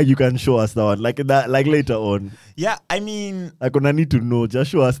I feel like you can show us that one, like later on. yeah, I mean, Like when I need to know,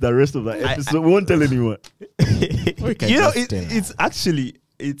 just show us the rest of the episode. We won't tell anyone. it's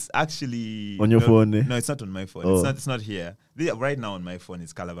actually On your phone, eh? No, it's not on my phone. Oh. It's not here. Right now on my phone,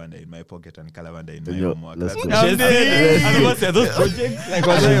 it's Calabanda in my pocket and Calabanda in my Yo, homework. let's That's go. what- I'm dead. And what's those projects? Like,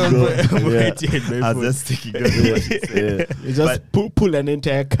 was I on Yeah. I was just thinking. of it. Yeah. You just pull an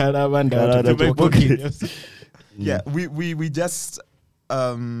entire Calabanda out of Calabanda your to pocket. pocket. Yeah, we just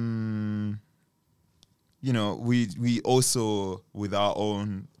we also with our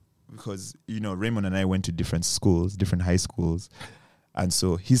own, because Raymond and I went to different schools, different high schools, and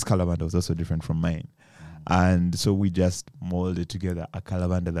so his Calabanda was also different from mine, and so we just molded together a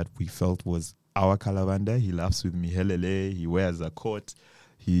Calabanda that we felt was our Calabanda. He laughs with Mihelele, he wears a coat,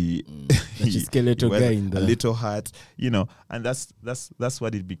 he That's a skeletal wears guy in a the little hat, and that's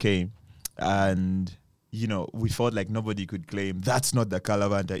what it became. And we felt like nobody could claim that's not the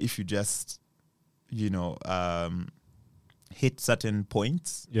Calabanda if you just hit certain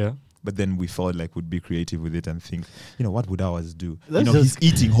points. Yeah. But then we felt like we'd be creative with it and think, what would ours do? That's He's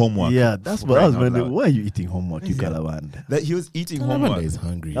eting homework. Yeah, that's what I was Crying out wondering. loud. Why are you eating homework, you Yeah. Calaband? That he was eating Kalamanda homework. is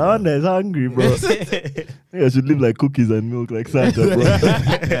hungry. Calaband is hungry, bro. I think I should live like cookies and milk like Santa, bro.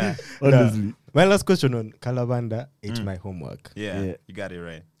 Yeah. Honestly. My last question on Calabanda, ate my homework. Yeah, Yeah. you got it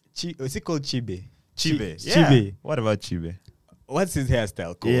right. Is it called Chibe? Chibe. Chibe. What about Chibe? What's his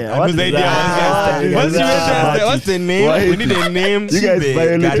hairstyle called? Yeah, I what have no is idea that? what's his What is hairstyle. that? What's the name? Why We is need a name. You guys Chibe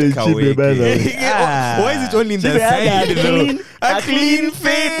violated got Chibe, by the way. Why is it only in the Chibe had side? a clean, A clean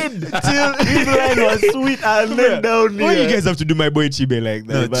fade. Till his line was sweet and then down Why here. you guys have to do my boy Chibe like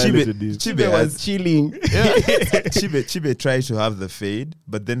No, that? Chibe was has- chilling. Chibe tried to have the fade,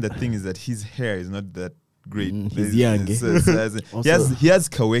 but then the thing is that his hair is not that great. He's young, eh? He has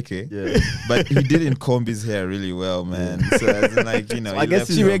kaweke, Yeah. but he didn't comb his hair really well, man. So as in, like, I guess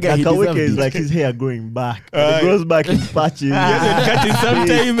he his left- Chibe guy, he Kaweke deserved is it. like his hair going back. It goes back in patches. Cutting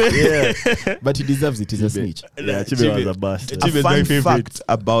sometime. Yeah. But he deserves it. He's a snitch. Yeah, Chibe was a bust. Chibe is a my fun favorite. fact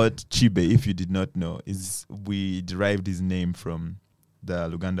about Chibe, if you did not know, is we derived his name from the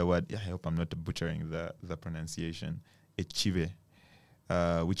Luganda word. Yeah, I hope I'm not butchering the pronunciation. Chibe,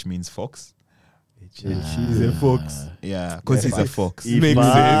 which means fox. She's a fox. Yeah, because he's a fox. Makes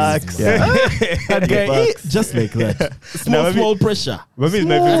sense. Yeah. That guy, Bucks. just like that. Now, Small pressure. Mami is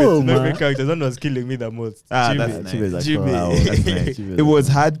my Small, favorite. My man. favorite character. That one was killing me the most. Ah, Chibe. that's nice. Chibe is like, Chibe. wow. That's nice. Chibe is It was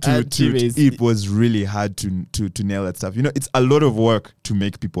like- hard to Chibe is- it was really hard to nail that stuff. It's a lot of work to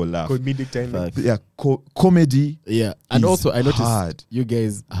make people laugh. Comedic timing. Facts. Yeah, comedy. Yeah. And is also, I noticed hard. you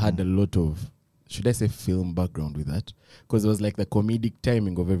guys had a lot of, should I say, film background with that? Because it was like the comedic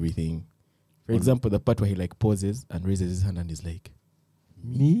timing of everything. For example, the part where he like pauses and raises his hand and he's like,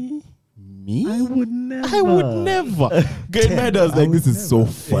 Me? me? I would never. I would never. Guy mad was like, this is so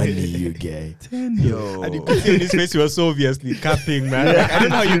funny, you guy. Yo. And you could see on his face, he was so obviously capping, man. Like, I don't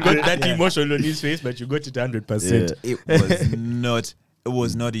know how you got that emotion on his face, but you got it 100%. It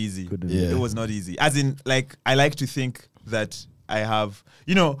was not easy. Yeah. It was not easy. As in, like, I like to think that I have,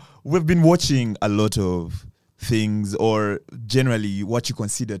 we've been watching a lot of things, or generally what you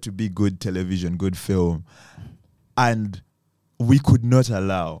consider to be good television, good film, and we could not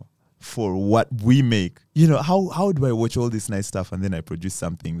allow for what we make. How do I watch all this nice stuff and then I produce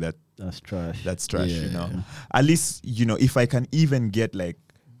something That's trash. that's trash? Yeah. At least if I can even get like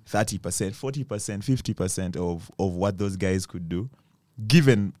 30%, 40%, 50% of what those guys could do,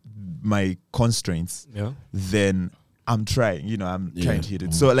 given my constraints, Yeah. then I'm trying, I'm Yeah. trying to hit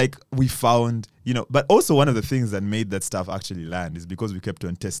it. So like we found, but also one of the things that made that stuff actually land is because we kept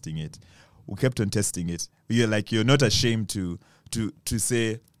on testing it. You're not ashamed to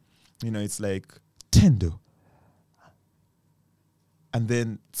say, it's like Tendo. And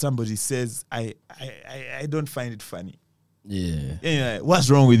then somebody says, I don't find it funny. Yeah. Yeah, what's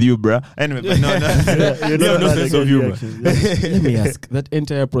wrong with you, bruh? Anyway, but no. You know, no how sense they of get humor. reactions. Yeah. Let me ask that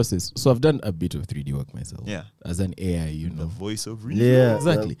entire process. So I've done a bit of 3D work myself. Yeah. As an AI, The voice of reason. Yeah.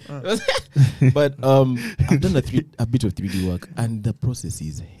 Exactly. But I've done a bit of 3D work, and the process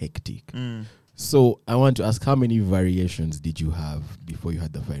is hectic. Mm. So I want to ask, how many variations did you have before you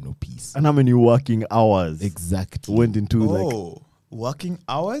had the final piece? And how many working hours Exactly. went into Working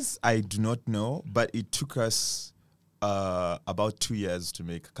hours? I do not know, but it took us about 2 years to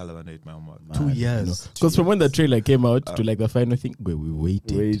make Calabanda Eat My Homework. 2 years. Because from when the trailer came out to like the final thing, we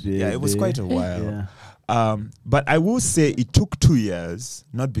waited. Yeah, it was quite a while. Yeah. But I will say it took 2 years,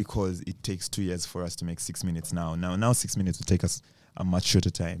 not because it takes 2 years for us to make 6 minutes now. Now 6 minutes will take us a much shorter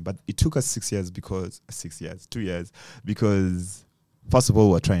time. But it took us 2 years, because first of all,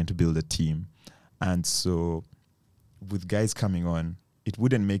 we're trying to build a team. And so with guys coming on, it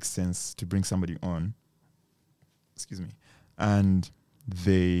wouldn't make sense to bring somebody on, and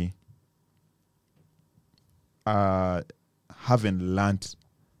they haven't learned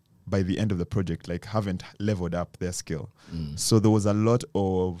by the end of the project, like haven't leveled up their skill. So there was a lot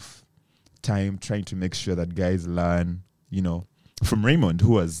of time trying to make sure that guys learn, from Raymond,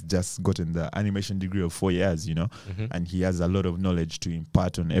 who has just gotten the animation degree of 4 years, and he has a lot of knowledge to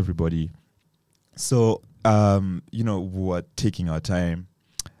impart on everybody. So, we were taking our time,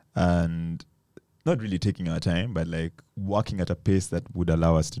 and not really taking our time, but like working at a pace that would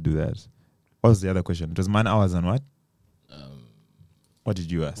allow us to do that. What was the other question? It was man hours and what? What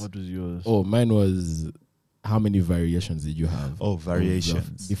did you ask? What was yours? Oh, mine was, how many variations did you have? Oh, of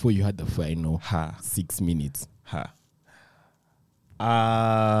variations. before you had the final Ha. 6 minutes. Ha.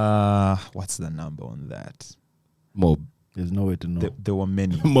 What's the number on that? Mob. There's no way to know. There were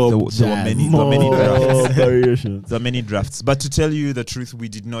many. Mob There were jazz. many. There were many More drafts. variations. There are many drafts. But to tell you the truth, we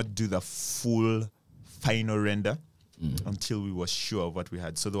did not do the full final render. until we were sure of what we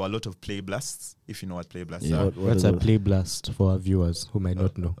had. So there were a lot of play blasts, if you know what play blasts Yeah. are. What What's are a those? play blast for our viewers who might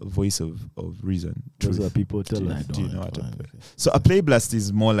not know? A voice of reason. Those truth. are people tell Do us. you know what a play? So a play blast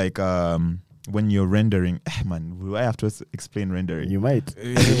is more like when you're rendering. Man, will I have to explain rendering? You might.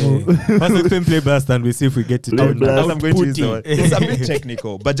 Let's explain play blast and we see if we get it Play down. blast. I'm going to use the word. Outputting. It's a bit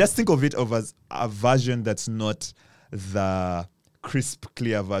technical, but just think of it as a version that's not the crisp,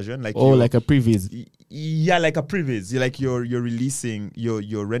 clear version. Like Or you're- like a previous. yeah, like a previs. You're releasing,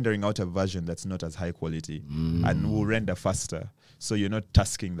 you're rendering out a version that's not as high quality and will render faster. So you're not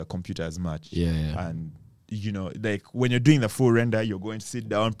tasking the computer as much. Yeah. And you know, like when you're doing the full render, you're going to sit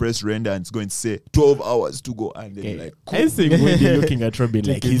down, press render, and it's going to say 12 hours to go. And then you're like, I think Wendy looking at Robin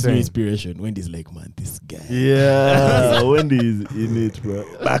like Taking his new time. inspiration. Wendy's like, man, this guy. Yeah, Wendy is in it, bro.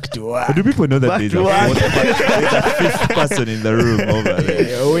 Back to work. but do people know that Back there's to a, work. there's a fifth person in the room over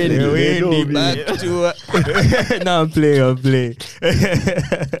there? Wendy, They know Wendy, me. back to work. Now I'm playing.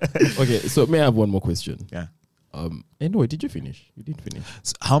 Okay, so may I have one more question? Yeah. Anyway, did you finish? You didn't finish.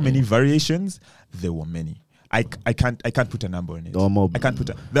 So how many variations? There were many. I can't put a number on it. I can't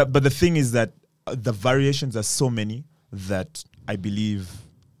put but the thing is that the variations are so many that I believe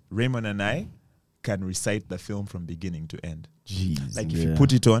Raymond and I can recite the film from beginning to end. Jeez. Like if you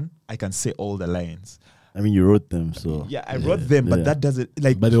put it on, I can say all the lines. I mean, you wrote them, so. Yeah, I wrote them, but Yeah. that doesn't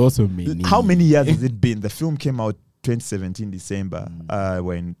like. But there were also many. How many years has it been? The film came out 2017 December.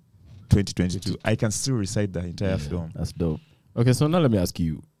 We're in 2022. I can still recite the entire film. That's dope. Okay, so now let me ask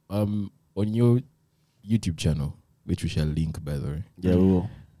you. On your YouTube channel, which we shall link by the way, Yeah, we will.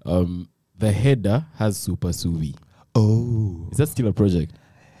 the header has Super Suvi. Oh, Is that still a project?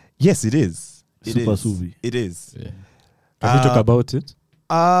 yes, it is. It Super is. Suvi. It is. Yeah. Can we talk about it?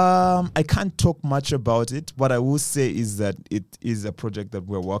 I can't talk much about it. What I will say is that it is a project that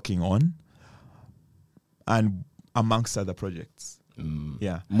we're working on, and amongst other projects.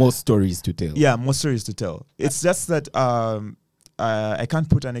 Yeah. More stories to tell. Yeah, more stories to tell. It's just that I can't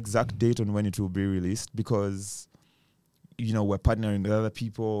put an exact date on when it will be released because, you know, we're partnering with other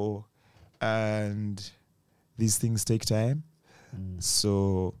people and these things take time.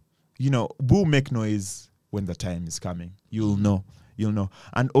 So, you know, we'll make noise when the time is coming. You'll know.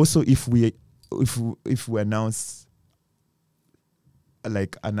 And also if we announce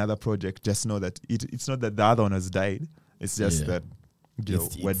like another project, just know that it's not that the other one has died. It's just that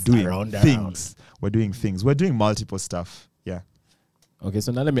we're doing things. We're doing things. We're doing multiple stuff. Yeah. Okay,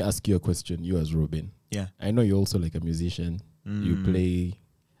 so now let me ask you a question. You as Robin. Yeah. I know you're also like a musician. You play.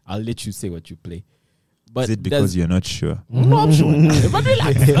 I'll let you say what you play. But Is it because you're not sure? No, I'm sure. But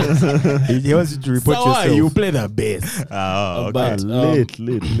relax. He wants you to report Sawa, yourself. you play the bass. Oh, But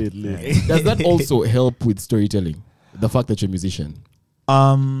Late. does that also help with storytelling? The fact that you're a musician.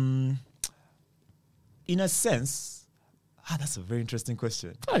 in a sense, that's a very interesting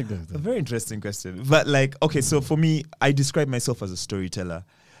question. A very interesting question. But like, okay, so for me, I describe myself as a storyteller.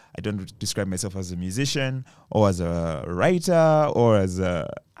 I don't describe myself as a musician or as a writer or as a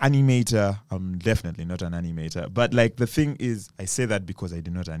animator. I'm definitely not an animator. But like the thing is, I say that because I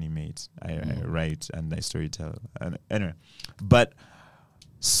do not animate. I write and I storytell. And anyway, but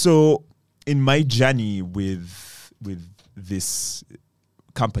so in my journey with this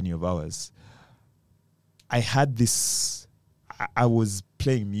company of ours, I had this. I was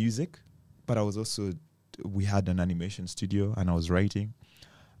playing music, but I was also, we had an animation studio and I was writing.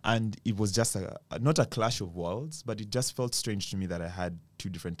 And it was just not a clash of worlds, but it just felt strange to me that I had two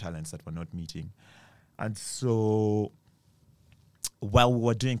different talents that were not meeting. And so while we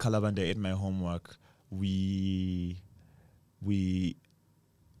were doing Calabanda, I ate my homework, we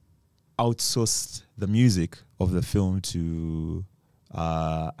outsourced the music of the film to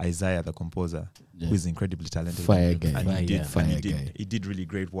Isaiah, the composer, who is incredibly talented. Fire guy. And he did really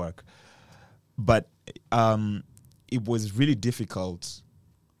great work. But it was really difficult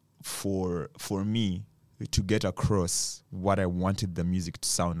for me to get across what I wanted the music to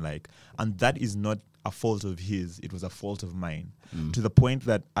sound like. And that is not a fault of his, it was a fault of mine. To the point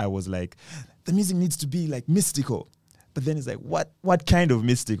that I was like, the music needs to be like mystical. But then it's like, what kind of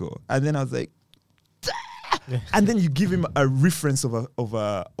mystical? And then I was like, and then you give him a reference of something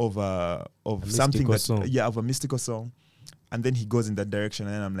mystical that song. of a mystical song. And then he goes in that direction,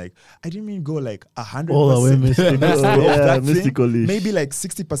 and I'm like, I didn't mean go like 100%. All the way mystical. of Yeah, that thing. mystical-ish. Maybe like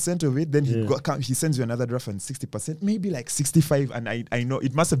 60% of it. Then Yeah. he sends you another draft and 60%, maybe like 65. And I know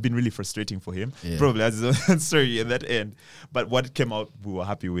it must have been really frustrating for him. Yeah. Probably as a story at that end. But what came out, we were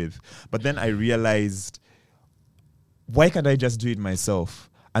happy with. But then I realized, why can't I just do it myself?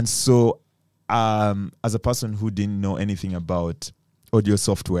 And so, as a person who didn't know anything about audio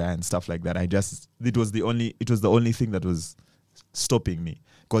software and stuff like that. It was the only thing that was stopping me,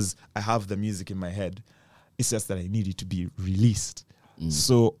 because I have the music in my head. It's just that I needed to be released.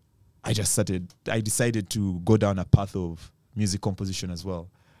 So I decided to go down a path of music composition as well.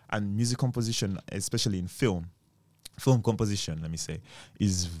 And music composition, especially in film composition, let me say,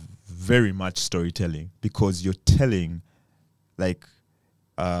 is very much storytelling, because you're telling the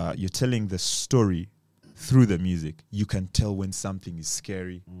story through the music. You can tell when something is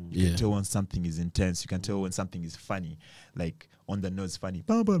scary. You can tell when something is intense. You can tell when something is funny, like on the nose funny.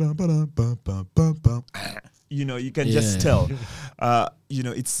 You know, you can just tell. You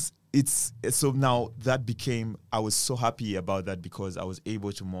know, it's so now that became, I was so happy about that, because I was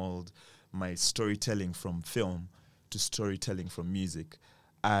able to mold my storytelling from film to storytelling from music.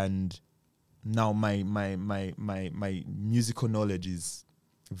 And now my musical knowledge is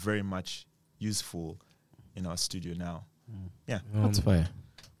very much useful in our studio now. Yeah. That's fire.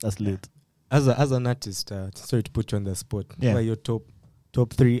 That's lit. As an artist, sorry to put you on the spot. Yeah. Who are your top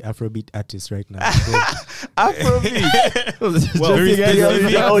 3 Afrobeat artists right now? Afrobeat. Well, very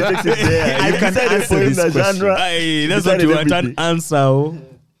specific. I can answer this question. That's what you want an answer.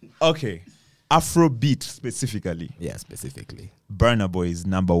 Okay. Afrobeat specifically. Yeah, specifically. Burna Boy is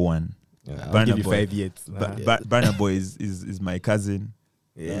number 1. I'll Burna give you Boy. 5 years. Burna Boy is my cousin.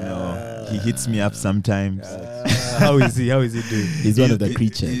 You know, he hits me up sometimes. How is he doing? He's one of the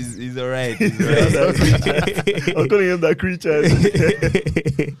creatures. He's all right. I'm calling him the creature.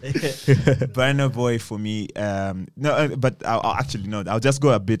 Burna Boy for me. But I'll just go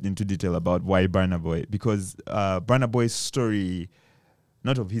a bit into detail about why Burna Boy, because Burna Boy's story,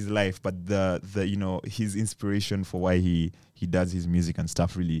 not of his life, but the you know, his inspiration for why he does his music and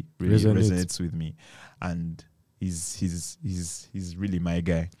stuff really resonates with me, and he's really my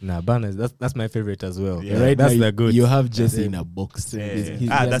guy. Nah, Burna, that's my favorite as well. Yeah. Right That's now, the good. You have Jesse in a box.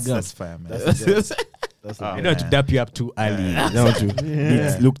 Yeah. That's fire, man. I don't want to dap you up too early. I don't want to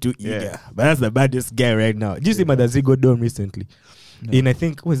Yeah. look too eager. But that's the baddest guy right now. Did you see him at the Ziggo Dome recently? No. In, I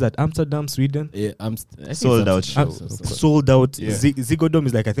think, what is that, Amsterdam, Sweden? Yeah, I think Sold out it's show. Sold out. Yeah. Ziggo Dome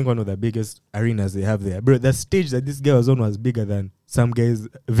is like, I think, one of the biggest arenas they have there. Bro, the stage that this guy was on was bigger than some guys'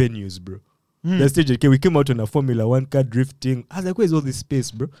 venues, bro. The stage, okay, we came out on a Formula 1 car drifting. I was like, where's all this space,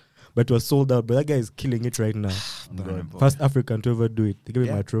 bro? But it was sold out. But that guy is killing it right now. Burna Boy. First African to ever do it. They gave him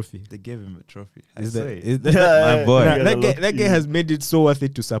Yeah. a trophy. They gave him a trophy. Is I that- say. is that- My boy. Nah, Yeah, that guy has made it so worth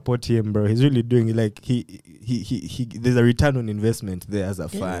it to support him, bro. He's really doing it. Like he there's a return on investment there as a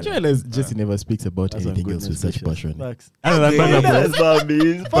fan. Jesse never speaks about That's anything on else with goodness such gracious. passion. Facts. I don't know, Burna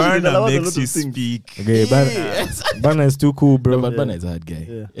Boy. Burna makes you speak. Okay, Burna is too cool, bro. No, but Yeah. Burna is a hard guy.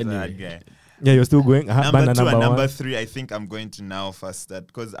 Yeah. Anyway. That guy. Yeah, you're still going. Number Burna 2 and number one. 3, I think I'm going to now first start,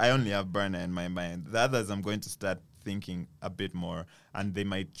 because I only have Burna in my mind. The others I'm going to start thinking a bit more, and they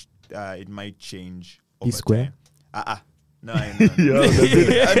might it might change over P-Square? time. No, I know. Yeah,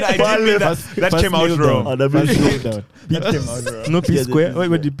 I didn't mean that came out wrong. Oh, that means- That came out wrong. No P Yeah, Square. the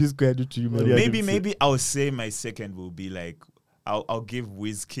What did P Square do to you, man? Yeah, Maybe I'll say my second will be like, I'll give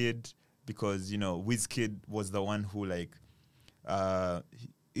Wizkid, because, you know, Wizkid was the one who, like,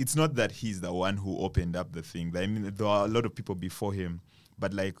 it's not that he's the one who opened up the thing. I mean, there are a lot of people before him,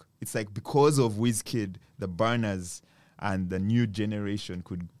 but like, it's like because of Wizkid, the Burnas and the new generation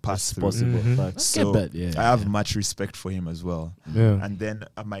could pass through. Possible. Mhm. Facts. So Get that, yeah, I have yeah. much respect for him as well. Yeah. And then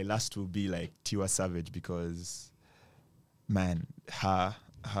my last will be like Tiwa Savage, because, man, her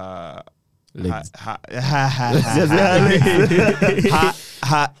Legs.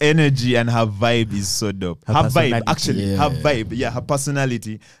 her energy and her vibe is so dope. Her Her vibe, personality. actually, Yeah. her vibe, yeah, her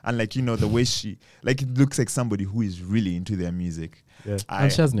personality, and like, you know, the way she, like, it looks like somebody who is really into their music. Yeah. And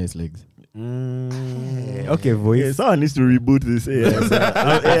she has nice legs. Okay, Yeah, voice. someone needs to reboot this.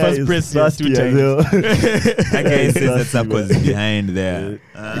 First press here 2 times. That guy says that Sapos is behind there.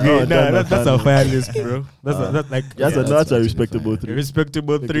 Okay, that's a fire list, bro. That's like That's Yeah, a that's that's a actually respectable fine. three.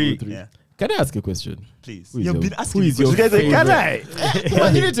 respectable 3. Yeah, Can I ask a question? please. Who is You've your- been asking who is me your You guys say, questions. can I?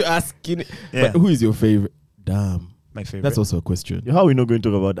 Well, you need to ask. Yeah. But who is your favorite? Damn. My favorite. That's also a question. How are we not going to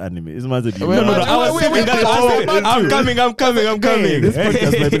talk about anime? It's massive. No, no, I was wait, saving wait, that. wait, I'm coming. This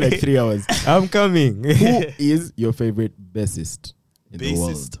podcast might be like 3 hours. I'm coming. Who is your favorite bassist in the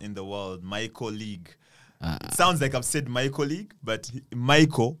world? bassist in the world, my colleague. Ah, It sounds like I've said my colleague, but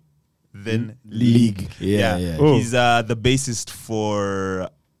Michael, then League. Yeah, yeah. Oh. He's the bassist for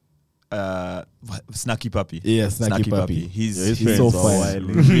Snacky Puppy. Yeah, Snacky Puppy. He's His so friends were fire.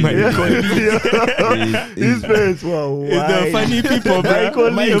 wilding. He's- His parents were The funny people,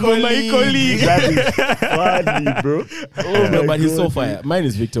 bro. Michael Lee. That is funny, bro. Oh, no, my but he's so God. fire. Mine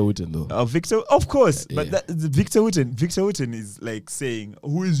is Victor Wooten though. Victor, of course, but Yeah. Victor Wooten is like saying,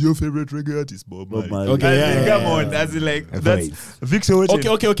 "Who is your favorite reggae artist, Bob Bob Marley?" Marley. Okay, I yeah, mean, yeah, come yeah, on, yeah. as in like A that's voice. Victor Wooten.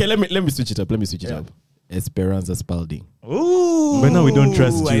 Okay. Let me switch it up. Esperanza Spalding. Ooh, But now we don't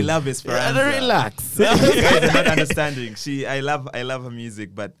trust I you. love Esperanza. Yeah, relax. You guys are not understanding. I love her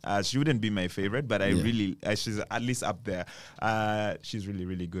music, but she wouldn't be my favorite. But she's at least up there. She's really,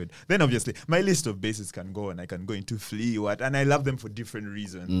 really good. Then obviously, my list of bases can go, and I can go into Flea, and I love them for different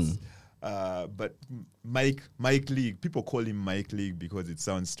reasons. But Mike League, people call him Mike League because it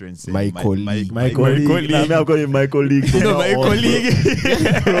sounds strange. saying Michael League. Michael Lee. Nah, me, I'm calling him Michael Lee. No, Michael Lee.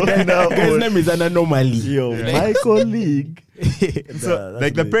 Guy's name is an anomaly. Yo, Michael Lee. So,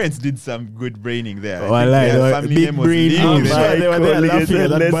 like the parents did some good braining there. Oh, I I think lied. their family Big name was brain. Lee. I'm Then- sure they were there Michael Lee. laughing at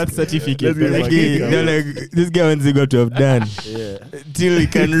that Let's- birth certificate. let's Like, get they're like, this guy wants to go to have done Yeah. till he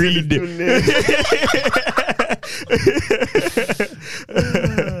can read.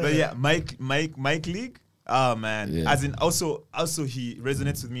 But yeah, Mike League. Oh man, Yeah. as in also he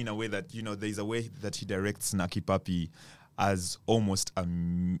resonates with me in a way that there's a way that he directs Snacky Puppy as almost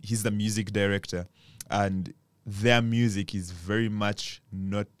he's the music director, and their music is very much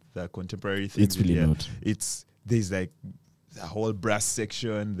not the contemporary thing. It's really not. There's like the whole brass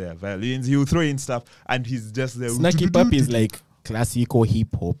section, the violins. He'll throw in stuff, and he's just there. Snacky Puppy is like classical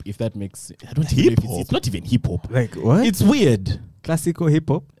hip hop, if that makes. I don't even know if Hip-hop? it's not even hip hop. Like what? It's weird. classical hip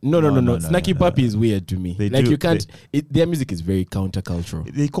hop. No. No. Snacky Puppy is weird to me. They Like do- you can't. Their music is very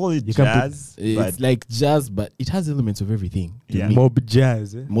countercultural. They call it You can put- jazz, It's but like jazz, but it has elements of everything. to Yeah. me. Mob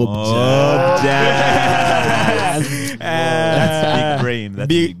jazz. Eh? Mob Oh, jazz. jazz. That's big brain. That's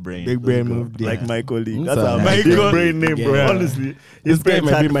big brain. Big brain move. Like Michael Lee. Mm, That's so- a Michael- big brain name, bro. Yeah. Honestly, This his guy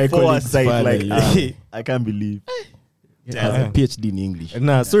parents might be had my colleague's foresight. father, Like, yeah. I can't believe. Has a PhD in English.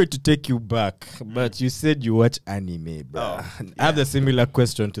 Nah, sorry to take you back, but you said you watch anime, bro. I have the similar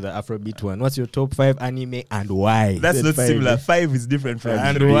question to the Afrobeat one. What's your top 5 anime and why? That's Said not five, similar. eh? 5 is different from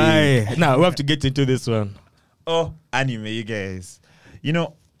And 3. why? Now we have to get into this one. Oh, anime, you guys.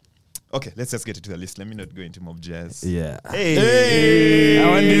 Okay, let's just get into the list. Let me not go into mob jazz. Yeah. Hey, I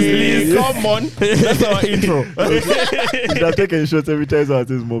want this list. Come on. That's our intro. He's not taking shots every time someone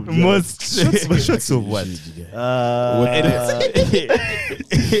says mob. Most shots of what?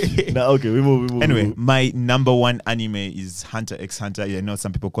 Nah, okay, we move. Anyway, my number 1 anime is Hunter x Hunter. I know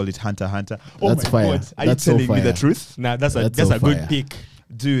some people call it Hunter x Hunter. Oh That's my fire. God. Are That's you so telling me the fire. truth? Nah, that's That's a so good fire. pick.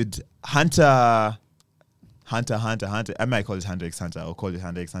 Dude, Hunter. I might call it Hunter x Hunter or call it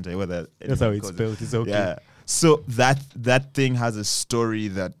Hunter x Hunter. Whether That's how anyone it's calls it. spelled. It's okay. Yeah. So that thing has a story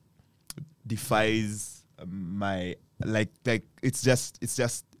that defies my like it's just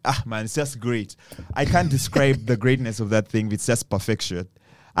man, it's just great. I can't describe the greatness of that thing. It's just perfection.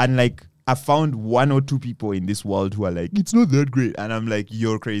 And like I found 1 or 2 people in this world who are like, it's not that great, and I'm like,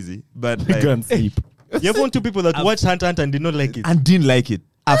 you're crazy. But like, Can't sleep. You have 1 2 people that watched Hunter x Hunter and did not like it. and didn't like it.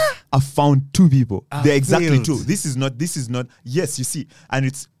 I found 2 people. They're exactly failed. 2. This is not. Yes, you see, and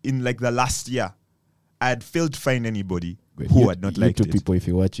it's in like the last year. I had failed to find anybody who had not liked 2 it. people, if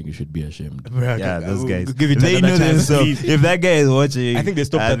you're watching, you should be ashamed. Bruh, Yeah, okay, those we'll guys. Give it They another know chance, themselves. please. If that guy is watching, I think they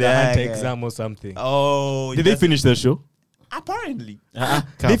stopped at the that Hunter guy- exam or something. Oh, Did they finish the show? Apparently.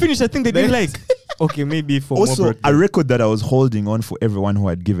 They finished. I think they didn't like. Okay, maybe for more Also, a broadcast. record that I was holding on for everyone who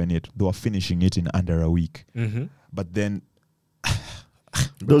had given it, they were finishing it in under a week. Mhm. But then,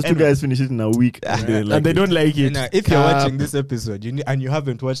 Those 2 guys finish it in a week. And they And they don't like it. And, if you're watching this episode, and you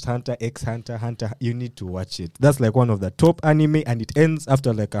haven't watched Hunter x Hunter, you need to watch it. That's like one of the top anime, and it ends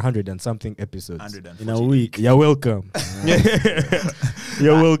after like 100 and something episodes. in a week. You're welcome.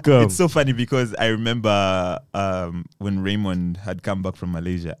 You're welcome. It's so funny because I remember when Raymond had come back from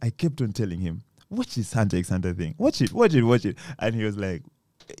Malaysia, I kept on telling him, watch this Hunter x Hunter thing. Watch it. And he was like,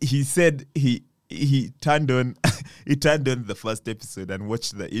 he said he turned on the first episode and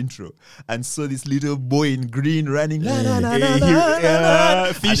watched the intro and saw this little boy in green running fishing.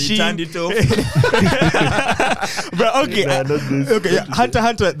 and he turned it off. But okay, Nah, not this. okay. Yeah, Hunter x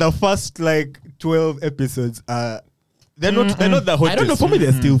Hunter, the first like 12 episodes they're not the hottest. I don't know. For me,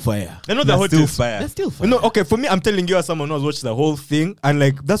 they're still fire. They're not the That's still hottest. fire. They're still fire. No, okay. For me, I'm telling you as someone who has watched the whole thing, and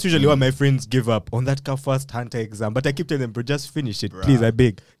like that's usually why my friends give up on that first Hunter exam. But I keep telling them, bro, just finish it, Bruh. please. I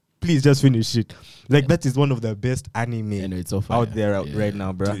beg, please just finish it. Like that is one of the best anime I know it's so fire. out there Yeah. right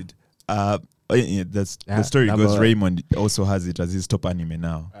now, bro. Dude, the Yeah, story number goes one. Raymond also has it as his top anime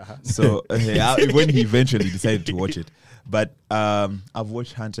now. So when he eventually decided to watch it, But I've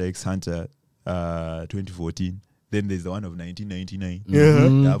watched Hunter x Hunter 2014. Then there's the one of 1999.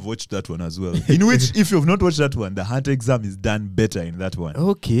 Yeah. I've watched that one as well. In which, if you've not watched that one, the Hunter exam is done better in that one.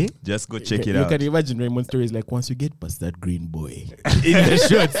 Okay. Just go check it You out. can imagine Raymond's story is like once you get past that green boy. In the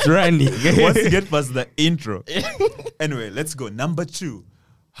shorts running. Once you get past the intro. Anyway, let's go. Number 2.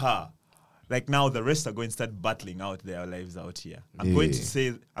 Like now the rest are going to start battling out their lives out here. I'm going to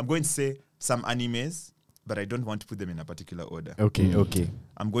say some animes, but I don't want to put them in a particular order. Okay.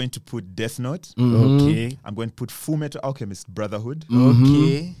 I'm going to put Death Note. Okay. I'm going to put Full Metal Alchemist Brotherhood.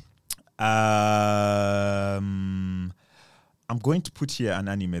 Okay. I'm going to put here an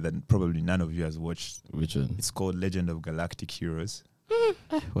anime that probably none of you has watched. Which one? It's called Legend of Galactic Heroes.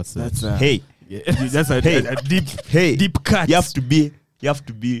 What's that? That's Hey, that's a deep deep cut. you have to be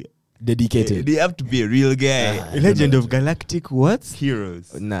Dedicated. you have to be a real guy. Legend of Galactic what?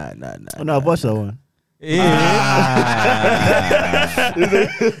 Heroes. Nah. Oh, no, I've watched that one.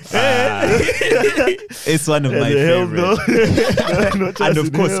 It's one of my The hell, favorites. no. And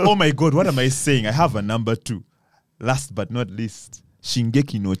of course, oh my god, what am I saying? I have a number 2. Last but not least,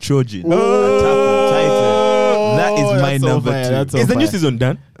 Shingeki no Chojin. Attack on Titan. That is my that's so number fire, 2. that's so Is the new fire. season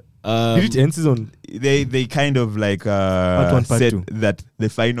done? Did it end season? They kind of like Part 1, part said 2. that the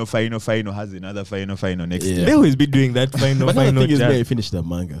final has another final next Yeah. year. They always be doing that final But the thing is, jazz. where I finished the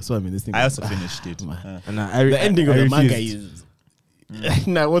manga. So I mean, this thing. I also finished it. The ending of the manga is.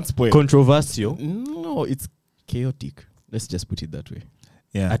 Nah, I won't spoil. controversial. No, it's chaotic. Let's just put it that way.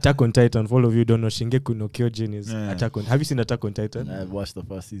 Yeah. Attack on Titan. For all of you who don't know, Shingeki no Kyojin is Yeah. Attack on. Have you seen Attack on Titan? I've watched the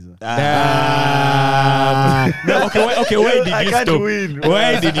first season. No, okay. Why did I you can't stop? win.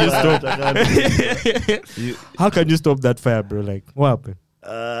 Why did you I stop? can't win. How can you stop that fire, bro? Like, what happened?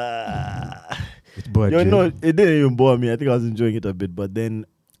 It bored Yo, you. no, it didn't even bore me. I think I was enjoying it a bit, but then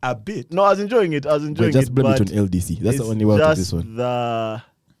A bit. no, I was enjoying it. But just blame it on LDC. That's the it's only way out of just this one. I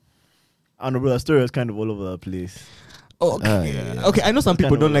don't know, bro. The story was kind of all over the place. Yeah. Okay, I know some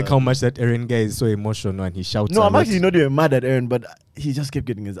people Kind of don't like a- how much that Eren guy is so emotional and he shouts. No, a I'm lot. actually not even mad at Aaron, but he just kept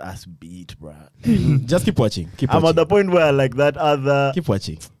getting his ass beat, bro. Just keep watching. Keep I'm watching. at the point where like that other Keep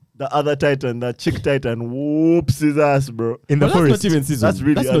watching. the other Titan, that chick Titan, whoops his ass, bro. in the But that's forest. not even season. That's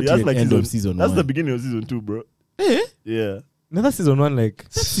really that's early. not That's even like end of season That's one. the beginning of season 2, bro. Eh? Yeah. No, that's season 1, like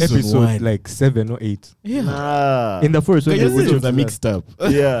season episode 1. like 7 or 8. Yeah. Nah. In the forest, when Your they were seasons are mixed up.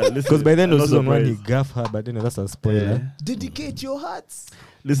 Yeah, because by the end of I'm not season 1 he surprised. gaff her, but then that's a spoiler. Yeah. Dedicate your hearts.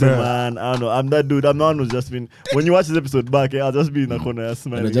 Listen, Bruh. man, I don't know. I'm that dude. I'm the one who's just been. When you watch this episode back, I'll just be in the corner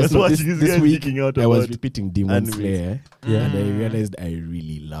smiling. And Just know watching this guy week, geeking out I was about. repeating Demon animes. Slayer. Yeah. And I realized I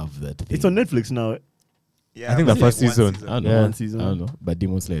really love that thing. It's on Netflix now. Yeah, I think but the first like one season. I don't know. Yeah. One season. I don't know. But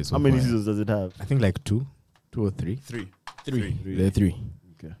Demon Slayer is so How many fire. seasons does it have? I think like 2 or 3. 3. There are 3.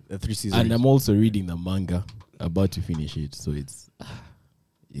 The 3 seasons. And I'm also reading the manga. About to finish it. So it's...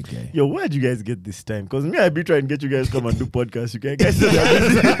 you guys. Yo, where'd you guys get this time? Because me, I be trying to get you guys to come and do podcasts. You guys say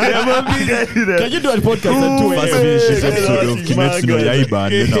Can you do a podcast at 2 First a.m.? finish this Yeah, episode of that's Kimetsu no manga.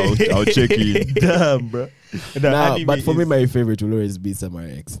 Yaiba and then I'll check in. Damn, bro. Nah, anime but for me, is- my favorite will always be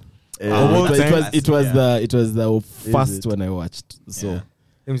Samurai X. all it time? was the first it? one I watched. So Yeah.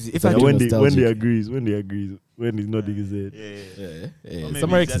 Let me see. If So I Yeah, do do, when nostalgic. he agrees, when he's nodding his head. yeah. Or maybe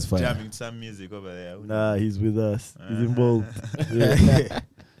Samurai X just is fire. jamming some music over there. Nah, he's with us. He's involved. Yeah.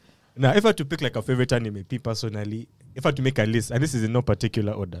 now, if I had to pick like a favorite anime, me personally, if I had to make a list, and this is in no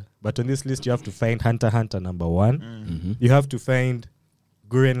particular order, but on this list you have to find Hunter x Hunter number 1. Mm-hmm. You have to find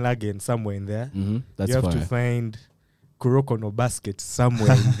Gurren Lagann somewhere in there. Mm-hmm. That's you have fire. to find Kuroko no Basket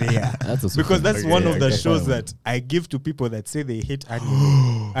somewhere in there. That's also Because fire. that's one of the Okay, shows fire. that I give to people that say they hate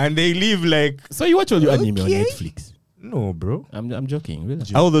anime and they live like, So you watch all your anime on Okay. Netflix? no, bro. I'm joking. Really?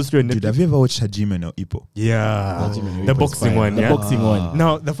 All those three on Dude, Netflix. have you ever watched Hajime no Ippo? Yeah, Hajime no the Ippo is boxing fire. one. The Yeah. boxing one.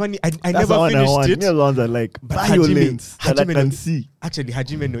 Now the funny, I That's the never one I finished want. it. Me, the ones that like But violence that I Hajime can no- see. Actually,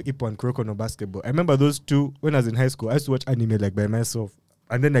 Hajime no Ippo and Kuroko no Basketball. I remember those two when I was in high school. I used to watch anime like by myself,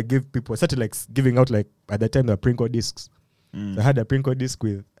 and then I gave people. I started like giving out like at the time the Prinko discs. Mm. So I had a Prinko disc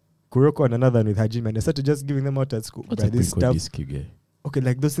with Kuroko and another one with Hajime, and I started just giving them out at school. What's By a this Prinko stuff, disc you get? okay,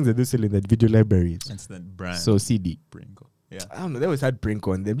 like those things that they sell in the video libraries. That's the brand. So CD. Prinko. Yeah. I don't know. They always had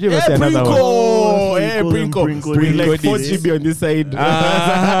Prinko on them. Did you ever see another one? Oh, Hey, you call them Prinko. Prinko With like discs. 4 GB on this side.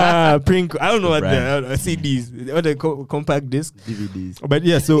 Ah, Prinko. I don't know what Brand. the CDs, what the compact disc. DVDs. But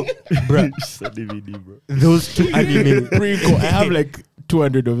yeah, so bruh, It's a DVD, bro. those two anime. Prinko. I have like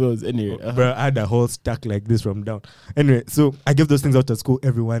 200 of those anyway. Bro, I had a whole stack like this from down. Anyway, so I gave those things out at school.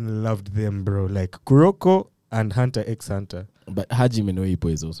 Everyone loved them, bro. Like Kuroko and Hunter x Hunter. But Hajime no Ippo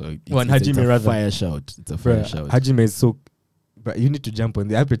is also One it's Hajime a rather. fire shout. It's a fire Bro, shout. Hajime is so But you need to jump on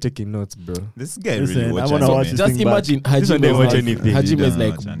the. I'll be taking notes, bro. This guy Listen, really I watches wanna anime. watch this Just thing back. imagine This one don't watch anything. You Hajime is don't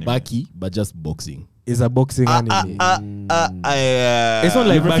like watch anime. Baki, but just boxing. It's a boxing anime. It's not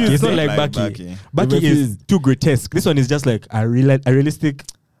like I Baki. refuse It's not to like Baki. Baki is refuse. too grotesque. This one is just like a realistic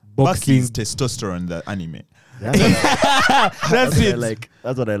boxing. Baki's testosterone, the anime. That's That's what I it. like.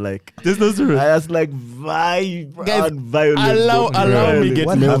 That's what I like. Testosterone. I was like violent. Guys, violent. Allow bro. me get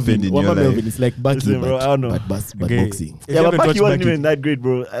What Melvin. happened in What your about life? Melvin? It's like Baki, Listen, bro, I don't know. but Okay. boxing. If Yeah, you but haven't Baki watched wasn't Baki- even that great,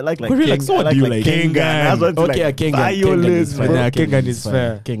 bro. I like But really, like, so what do you like? Kengan. Kengan. I was want to Okay, like Kengan. violent, Kengan is bro. fire. Nah, Kengan is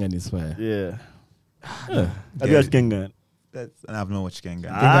fair. Kengan is fire. Yeah. Huh. Have you watched Kengan? And I've not watched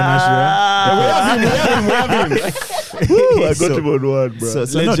Kengan. Woo, I got So- him on one, bro.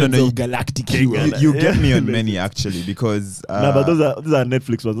 So no, Legends you, of Galactic you, Hero. you get me on Yeah. many actually because Nah, but those are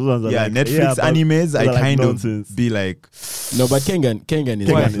Netflix ones. Those ones are yeah, like, Netflix but animes. I they're like kind nonsense. of be like, No, but Kengan is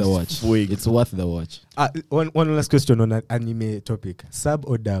Kengan worth is the watch. swig. It's worth the watch. One last question on an anime topic: sub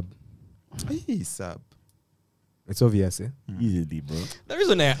or dub? hey, sub. It's obvious, eh? Easily, bro. The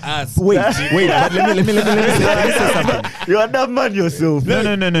reason I asked. Wait, But let me say something. You are that man yourself. No.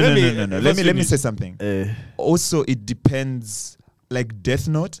 let me- Let me finish. say something. Also, it depends. Like Death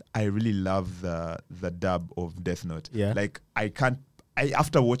Note, I really love the dub of Death Note. Yeah. Like I can't.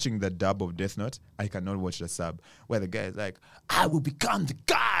 After watching the dub of Death Note, I cannot watch the sub where the guy is like, "I will become the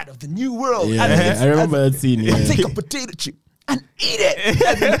god of the new world." Yeah, and I remember that scene. I Yeah. take a potato chip and eat it.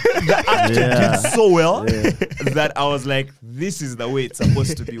 And then the actor did so well that I was like, "This is the way it's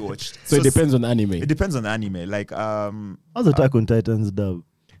supposed to be watched." So it depends on anime. It depends on the anime. Like How's Attack on Titan's dub?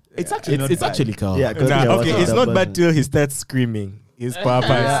 it's actually not It's bad. actually calm. Yeah, 'cause Nah, yeah, okay, what's it's that not button? bad till he starts screaming. His purpose.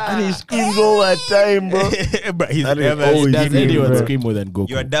 And he screams all the time, bro. But he's And never. it's always Does screaming, anyone bro. scream more than Goku?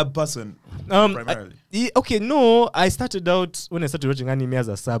 You're a dub person primarily. Okay, no, I started out when I started watching anime as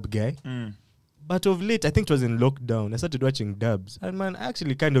a sub guy. But of late, I think it was in lockdown, I started watching dubs. And man, I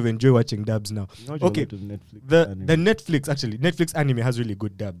actually kind of enjoy watching dubs now. Okay, the Netflix anime has really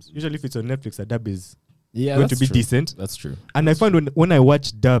good dubs. Usually if it's on Netflix, a dub is Yeah, going to that's be true. decent. That's true. And I find when I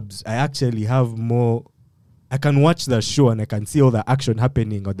watch dubs, I actually have more. I can watch the show and I can see all the action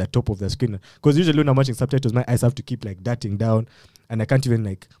happening on the top of the screen. Because usually when I'm watching subtitles, my eyes have to keep like darting down, and I can't even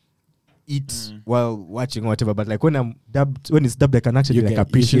like eat while watching or whatever. But like when it's dubbed, I can actually You like can-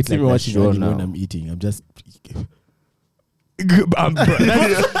 appreciate you should see like me the watching show anime now. when I'm eating. I'm just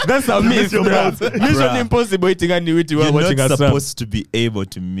That's a myth, bro. Mission Bruh. Impossible eating and eating while You're watching not a sub. supposed to be able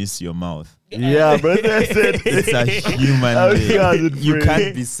to miss your mouth. Yeah, bro. That's it. It's a human I was thing. trying You to can't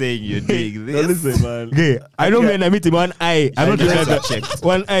pray. be saying you're doing Now this. listen, man. Okay, I know when I'm eating one eye. I'm not looking at the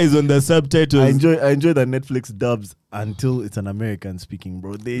one eye is on the subtitles. I enjoy the Netflix dubs until it's an American speaking,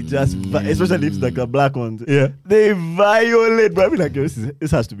 bro. They just, especially if it's like the black ones, Yeah. they violate, bro. I mean, like, yo,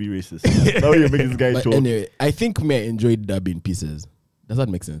 this has to be racist. That way you make this guy But talk. anyway, I think me I enjoyed dub in pieces. Does that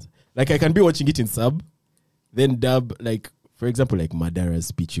make sense? Like I can be watching it in sub, then dub. Like for example, like Madara's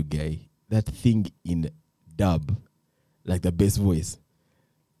speech, you guy. That thing in dub, like the bass voice.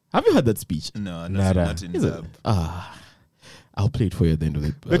 Have you heard that speech? No, Nada. not in Is it? dub. I'll play it for you at the end of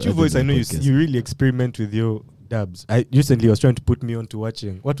it. But your voice, I know you really experiment with your dubs. I recently was trying to put me on to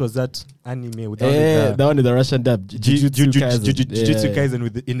watching. What was that anime with all that one is the Russian dub. Jujutsu Kaisen. Kaisen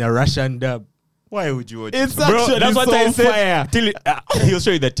with in a Russian dub. Why would you watch It's it? Bro, actually that's what so I said. fire. He'll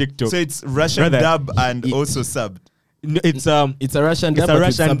show you the TikTok. So it's Russian Brother, dub and it- also subbed. No, it's It's a Russian it's dub. a but with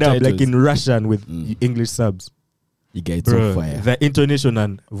Russian dub, like subtitles. in Russian with English subs. You guys Bro, so fire. the intonation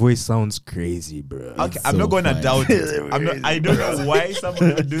and voice sounds crazy, bro. Okay, It's I'm so not gonna fire. doubt it. I don't know why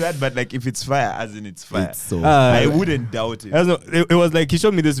someone would do that, but like if it's fire, as in it's fire, It's so I wouldn't doubt it. It was like he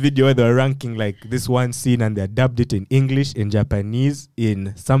showed me this video where they were ranking like this one scene and they dubbed it in English, in Japanese,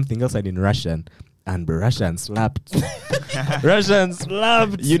 in something else, and in Russian. And bro, Russian slapped. Russian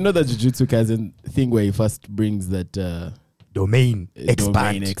slapped. You know the Jujutsu Kaisen thing where he first brings that Domain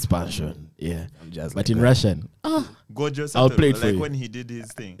domain expansion. Yeah. Just But like in that. Russian, Gojo I'll Satoru, play it for like you. when he did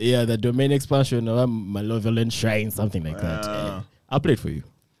his thing. yeah, the domain expansion of Malevolent Shrine, something like that. Wow. Yeah. I'll play it for you.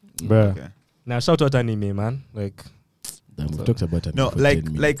 Bro. Okay. Now shout out anime, man. Like Damn, we've talked about it. No, for like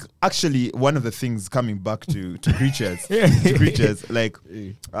 10 minutes. actually one of the things coming back to creatures, like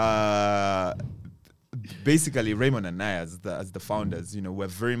basically Raymond and I as the founders, you know, we're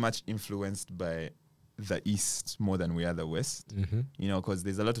very much influenced by the East more than we are the West. You know, because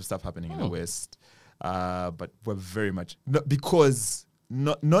there's a lot of stuff happening in the West, but we're very much because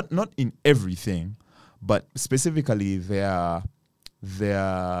not in everything, but specifically their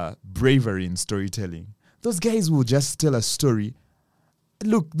bravery in storytelling. Those guys will just tell a story.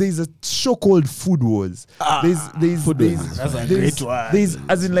 Look, there's a show called Food Wars. There's Food Wars. That's a there's- great one. There's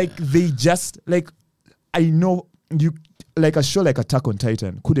as in like they just like I know you. like a show like Attack on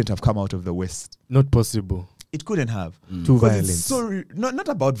Titan couldn't have come out of the West. Not possible. It couldn't have. Too 'Cause violent. it's so not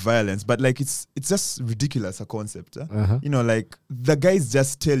about violence, but like it's just ridiculous a concept. Huh? Uh-huh. You know, like the guys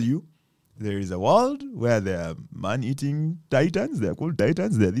just tell you there is a world where there are man-eating titans. They're called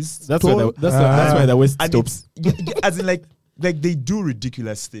titans. They're this. That's tall, why that's why the West and stops. as in like they do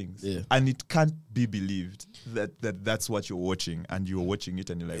ridiculous things, Yeah. and it can't be believed that's what you're watching, and you're watching it,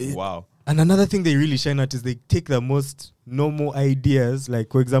 and you're like, wow. And another thing they really shine at is they take the most normal ideas,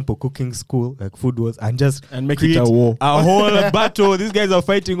 like for example, cooking school, like food wars, and just And make create it a war. a whole battle. These guys are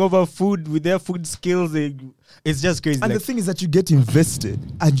fighting over food with their food skills. It's just crazy. And Like, the thing is that you get invested,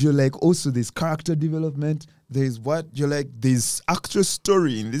 and you're like, also there's character development. There's what you're like. There's actual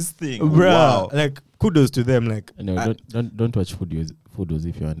story in this thing. bruh, Wow. like kudos to them. Like, No, don't watch Food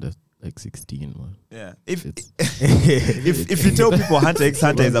if you're under like 16, man. Yeah. If It's- if you tell people Hunter x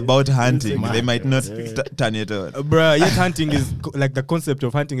Hunter is about hunting, mad, they might not yeah. turn it on. bruh, yet hunting is like the concept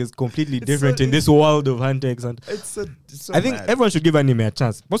of hunting is completely It's different so- in this world of hunting. And It's so I think mad. everyone should give anime a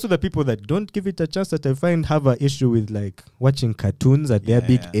chance. Most of the people that don't give it a chance that I find have an issue with like watching cartoons at their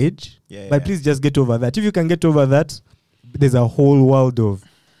big Yeah. age. Yeah, But yeah. please just get over that. If you can get over that, there's a whole world of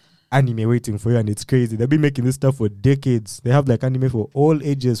anime waiting for you, and it's crazy. They've been making this stuff for decades. They have like anime for all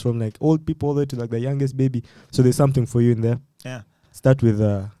ages, from like old people all the way to like the youngest baby. So there's something for you in there. Yeah. Start with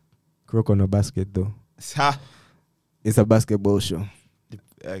Kuroko no Basket though. Ha. It's a basketball show.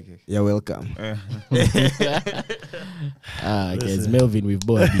 Okay. You're welcome. Guys, Listen. Melvin, we've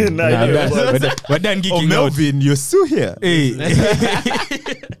bored you. Nah, yeah, We're done Oh, geeking out. Melvin, you're still here. Hey.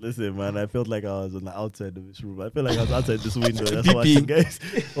 Listen, man, I felt like I was on the outside of this room. I felt like I was outside this window. That's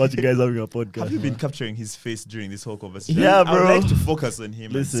Pee-pee. watching guys having a podcast. Have you been capturing his face during this whole conversation? Yeah, I would bro. like to focus on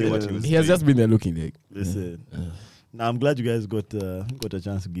him and see what he was He has doing. just been there looking like. Listen. Now I'm glad you guys got a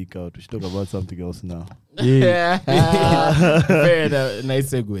chance to geek out. We should talk about something else now. Yeah. Fair enough. Nice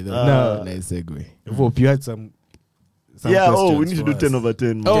segue though. No. Nice segue. Hope you had some Yeah. Oh, we questions need to for do 10 us. over 10.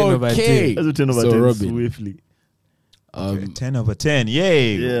 Man. Oh, 10 over Okay. 10. Let's do 10 over So, 10 Robin. swiftly. Okay, 10 over 10.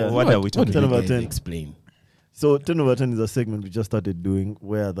 Yay. Yeah. What are we talking 10 about? over 10. Explain. So 10 over 10 is a segment we just started doing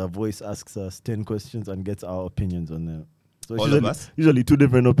where the voice asks us 10 questions and gets our opinions on them. So it's All of us? usually 2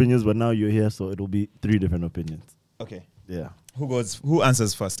 different opinions, but now you're here, so it'll be 3 different opinions. Okay. Yeah. Who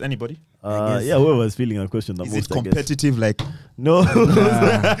answers first? Anybody? guess. Yeah, whoever's feeling a question the Is most, it I guess. competitive? Like, No,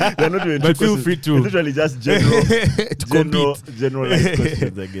 they're not even But two feel questions. free to- It's literally just general, compete. generalized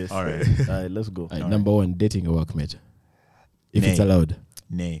questions, I guess. all right. All right, let's go. Alright, number 1, dating a workmate. If it's Nay. allowed.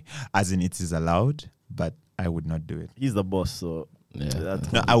 Nay. As in, it is allowed, but I would not do it. He's the boss, so Yeah.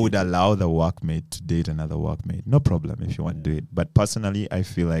 that's No, I would allow the workmate to date another workmate. No problem if you want to do it. But personally, I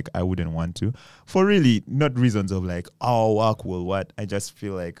feel like I wouldn't want to. For really not reasons of like, our work will what. I just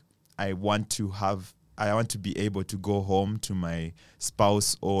feel like I want to be able to go home to my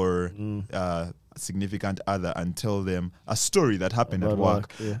spouse or significant other and tell them a story that happened at About work.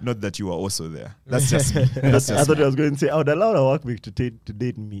 work, yeah. Not that you were also there. That's just me. That's I just thought me. I was going to say I would allow a workmate to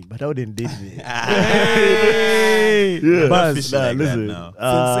date me, but I wouldn't date me. Hey! Yeah, Buzz. Official like that listen.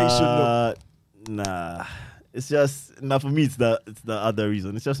 now. Nah. It's just for me. It's the other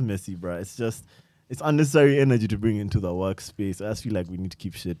reason. It's just messy, bro. It's unnecessary energy to bring into the workspace. I just feel like we need to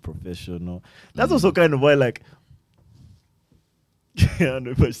keep shit professional. That's also kind of why, like, I don't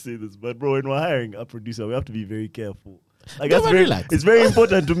know if I should say this, but bro, when we're hiring a producer, we have to be very careful. Like, No, that's but very, relax. it's very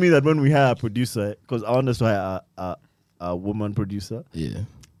important to me that when we hire a producer, because I want us to hire a woman producer, Yeah.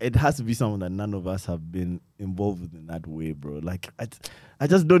 it has to be someone that none of us have been involved with in that way, bro. Like, I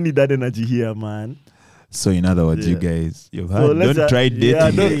just don't need that energy here, man. So in other words, you Yeah. guys, you've So heard, let's, don't try dating yeah,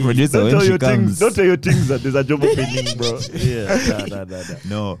 a producer don't when tell she your things. comes. Don't tell your things that there's a job opening, bro. Yeah, nah.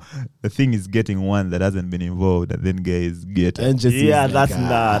 No, the thing is getting one that hasn't been involved, and then guys get And just Yeah, is that's like,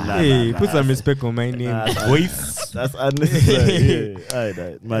 nah. Hey, put some respect on my name. Nah, Voice. That's unnecessary. Yeah.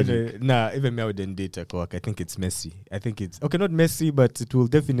 Alright, magic. Nah, even me, I wouldn't date a co-worker. I think it's messy. I think it's okay, not messy, but it will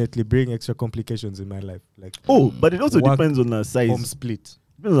definitely bring extra complications in my life, like Oh, but it also Work- depends on the size. home split.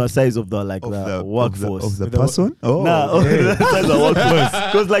 Depends on the size of the workforce. of the Of the- person. Oh, Nah, the size of the workforce.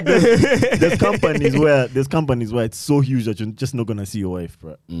 Because like there's companies where it's so huge that you're just not gonna see your wife,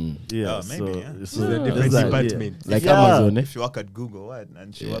 bro. Yeah, Oh, maybe, yeah. so It's a different there's that, department. yeah. Like Yeah. Amazon, eh? if you work at Google, what?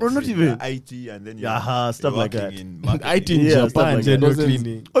 And she Yeah. works Bro, not in even. IT, and then Yeah, stuff you're like working that. in marketing. IT in Yeah, stuff Japan, like General that.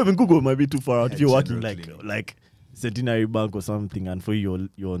 cleaning. Or even Google might be too far out. Yeah, If you're working general like cleaning. Centenary Bank or something, and for you,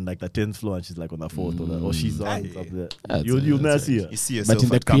 you're on like the 10th floor, and she's like on the 4th, or she's on up there. That's You'll right, never that's see right. her. You see yourself But in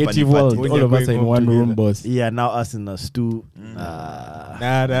the at company creative world, parties. When all you're of us are going in home one room, together. boss. Yeah, now us in a stew.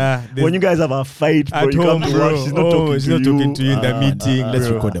 Nah. When you guys have a fight, bro, at you home, come to bro. work, she's not talking she's to not talking to you in the Ah, meeting. Let's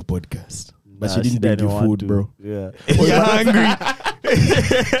bro. record a podcast. But she didn't bring you want food, to. bro. Yeah. You're hungry.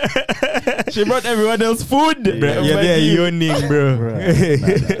 She brought everyone else food. Yeah. You're there yawning, bro.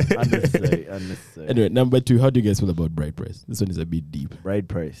 Unnecessary. Anyway, number 2, how do you guys feel about bride price? This one is a bit deep. Bride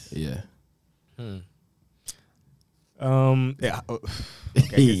price. Yeah. Yeah. I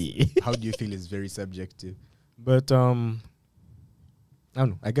guess how do you feel is very subjective, but I don't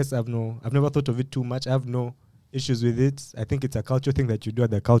know. I guess I've never thought of it too much. I have no issues with it. I think it's a culture thing that you do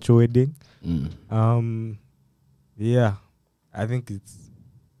at the culture wedding. Yeah, I think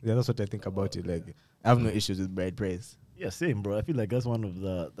that's what I think about it. Like, I have no issues with bride price. Yeah, same, bro. I feel like that's one of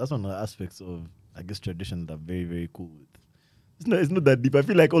the aspects of, I guess, tradition that I'm very, very cool with. It's not that deep. I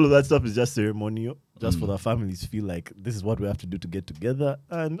feel like all of that stuff is just ceremonial, just for the families to feel like this is what we have to do to get together,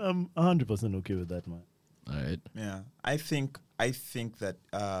 and I'm 100% okay with that, man. All right. Yeah, I think that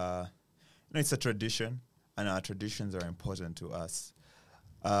it's a tradition, and our traditions are important to us.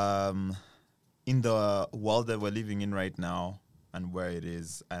 In the world that we're living in right now, and where it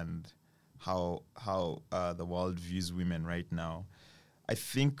is, and how the world views women right now, I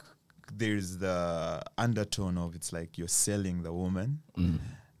think there's the undertone of it's like you're selling the woman,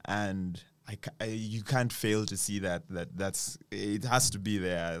 and you can't fail to see that's it has to be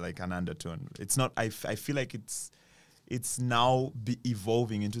there, like an undertone. It's not. I feel like it's now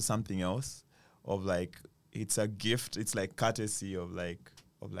evolving into something else, of like it's a gift. It's like courtesy of like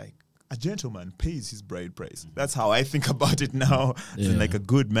a gentleman pays his bride price. That's how I think about it now. Yeah. Like a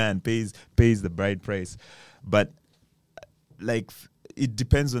good man pays the bride price, but like it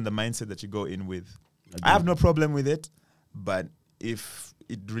depends on the mindset that you go in with. I have no problem with it, but if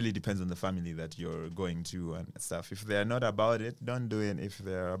it really depends on the family that you're going to and stuff. If they're not about it, don't do it. If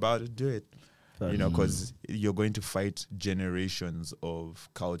they're about it, do it. You know, because you're going to fight generations of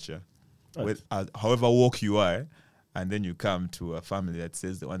culture. With however woke you are, and then you come to a family that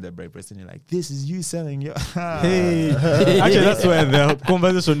says they want their bride price, and you're like, this is you selling your... Hey, actually, that's where the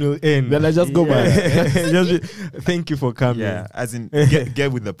conversation will end. Then I just go back. Thank you for coming. Yeah, as in,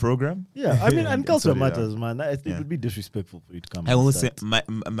 get with the program. Yeah, I mean, and culture sort it out. matters, man. It would be disrespectful for you to come. I and will say start.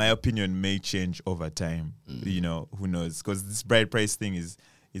 my opinion may change over time. You know, who knows? Because this bride price thing is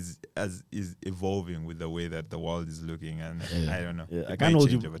evolving with the way that the world is looking, and I don't know. Yeah, It I may can't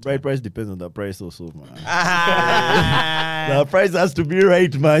hold you. change over Bride time. price depends on the price also, man. The price has to be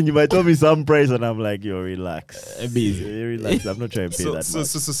right, man. You might tell me some price, and I'm like, yo, relax. Busy. Relax. I'm not trying to pay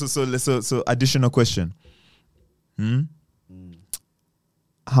that much. So additional question.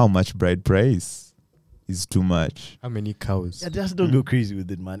 How much bride price is too much? How many cows? Yeah, just don't go crazy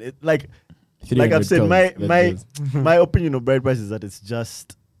with it, man. It like 300 I've said, cows, my opinion of bride price is that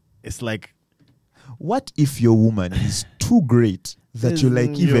it's like What if your woman is too great that you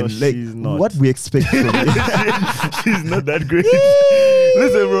like even like she's not. what we expect from you? she's not that great.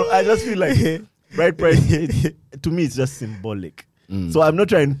 Listen, bro, I just feel like bride price to me it's just symbolic. So I'm not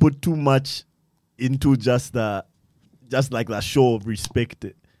trying to put too much into just like the show of respect.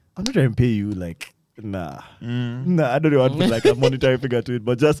 I'm not trying to pay you like nah. I don't want to put like a monetary figure to it,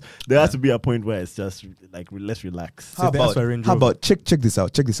 but just there has to be a point where it's just like let's relax. How about check this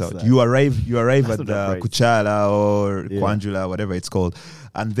out? Check this out. Like- You arrive That's at not the that price. Kuchala or Yeah. Kwanjula, whatever it's called,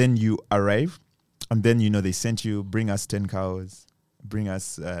 and then you arrive, and then they sent you, bring us 10 cows, bring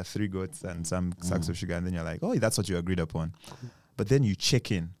us 3 goats and some sacks of sugar, and then you're like, oh, that's what you agreed upon. But then you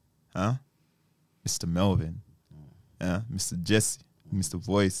check in, Mr. Melvin, Mr. Jesse, Mr.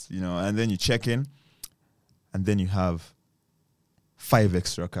 Voice, and then you check in, and then you have 5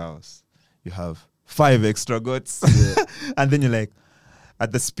 extra cows. You have 5 extra goats. And then you're like,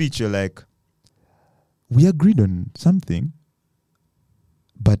 at the speech, you're like, we agreed on something,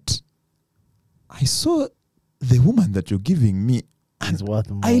 but I saw the woman that you're giving me, It's worth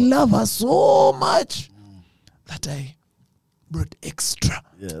more. I love her so much that I brought extra.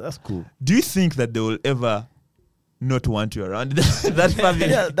 Yeah, that's cool. Do you think that they will ever not want you around that family?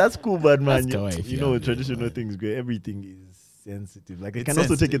 Yeah, that's cool, but man, That's how I you feel, know, yeah, traditional man. things great. Everything is sensitive. Like, they It's can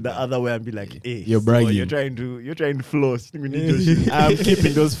also take sensitive, it the man. other way and be like, hey, You're so bragging. You're trying to floss. We need your shit. I'm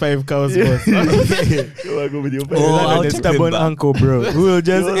keeping those 5 cows, boss. Go and go with your Oh, I'll our take stubborn them back. uncle, bro. We will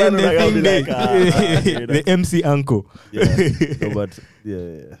just You'll end the like, I'll thing be there. like, The MC uncle. Yeah, no, but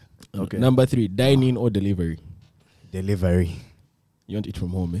yeah. Okay. Number 3, dine-in or delivery? Delivery. You want it from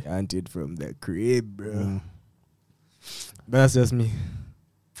home, eh? Can't eat from the crib, bro. But that's just me.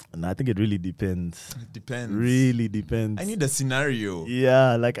 And I think it really depends. It depends. Really depends. I need a scenario.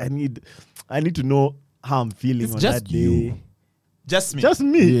 Yeah, like I need to know how I'm feeling It's on just that day. you. Just me. Just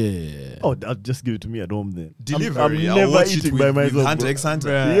me. Yeah. Oh, I'll just give it to me at home then. Delivery. I'm I'll never watch it eating with, by with myself. Hunter bro. X Hunter.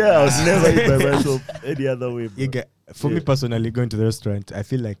 Yeah, I'll never eat by myself any other way. Bro. For me personally, going to the restaurant, I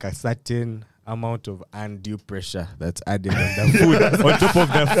feel like a certain amount of undue pressure that's added on the food on top of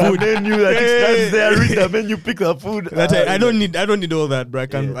the food. menu that stands there, read the menu, pick the food. That I don't need all that, bro.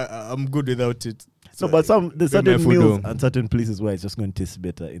 I'm good without it. No, but there's Bring my certain food meals home. and certain places where it's just going to taste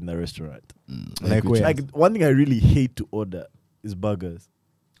better in the restaurant. Like which- where? Like one thing I really hate to order is burgers.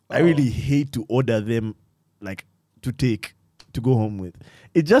 I really hate to order them, like to go home with.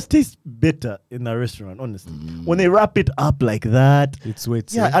 It just tastes better in a restaurant, honestly. When they wrap it up like that, It's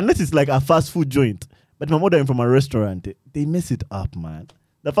wait. yeah, unless it's like a fast food joint. But if I'm ordering from a restaurant, they mess it up, man.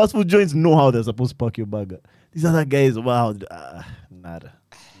 The fast food joints know how they're supposed to pack your burger. These other guys, wow, nada.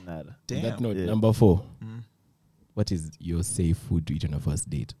 Damn. That note, Yeah. number 4. Mm. What is your safe food to eat on a first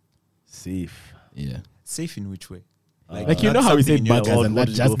date? Safe. Yeah. Safe in which way? Like, you not know how we something say in your burgers mouth, and what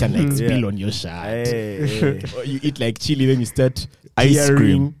that is just can like go- spill Yeah. on your shirt. Hey. Or you eat like chili, then you start Ice tearing.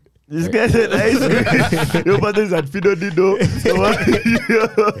 cream. This guy said ice cream. Your brother is at Fido Dido.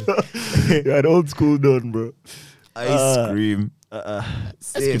 You're an old school don, bro. Ice cream.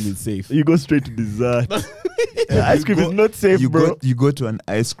 Ice cream is safe. You go straight to dessert. Ice cream is not safe, You bro. go to an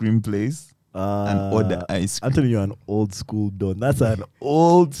ice cream place and order ice I'm cream. telling you, an old school don. That's an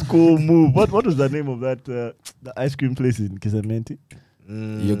old school move. What was the name of that the ice cream place in Kisementi?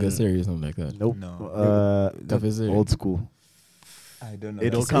 Yoga series, something like that. Nope. No. Cafe Series. Old school. I don't know.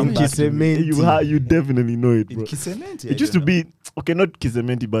 It'll That's come in back to me. Kisementi. You definitely know it, in bro. Kisementi. It used to be okay, not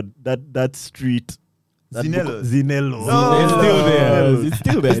Kisementi, but that street. that Zinello's. Zinello. Oh. It's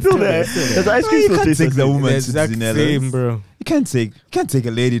still there. It's still there. It's still there. There's ice cream You still can't tastes take the the same. woman The to exact Zinello's. same, bro. You can't take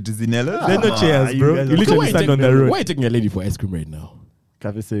a lady to Zinello's. They're not chairs, you bro. guys You are- literally Why stand on taking the road. Why are you taking a lady for ice cream right now?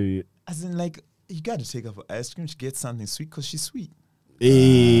 Cafe Series. As in, like, you got to take her for ice cream. She gets something sweet because she's sweet.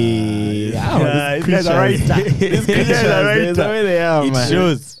 Hey, Yeah, these guys are right. These guys are right. they are, It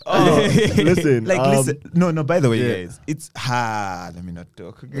shows. Oh, listen. Like, listen. No, by the way, yeah. guys, it's hard. Let me not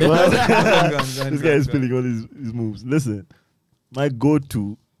talk. This guy is spilling all his moves. Listen, my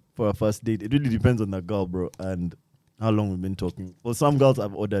go-to for a first date, it really depends on the girl, bro, and how long we've been talking. For some girls,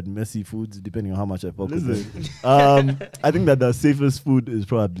 I've ordered messy foods, depending on how much I fuck with them. I think that the safest food is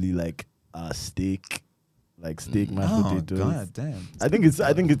probably like steak, mashed potatoes. God damn. I think it's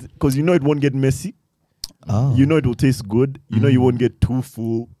because you know it won't get messy. Oh. You know it will taste good. You know you won't get too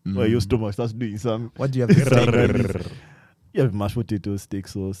full where your Mm. stomach starts doing some. What do you have to say? You have mashed potatoes, steak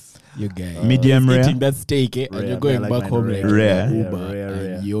sauce. You guys. Medium rare? Eating that steak, and Rare, you're going I like back mine home rare. like Rare. Uber, Yeah,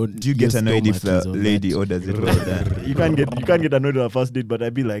 rare. and your- Do you get your annoyed if stomach the is on lady that. orders it well done? You can't get annoyed on a first date, but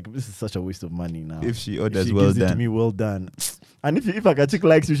I'd be like, this is such a waste of money now. If she If orders she well gives it to done. me, well done. And if a chick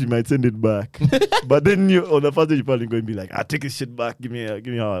likes you, she might send it back. But then on the first day, you're probably going to be like, take this shit back. Give me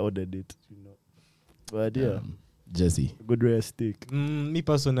how I ordered it. You know. But yeah, Jesse. good rare steak. Me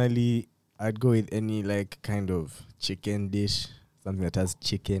personally, I'd go with any like kind of chicken dish, something that has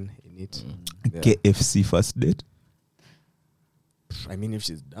chicken in it. Yeah. KFC first date? I mean, if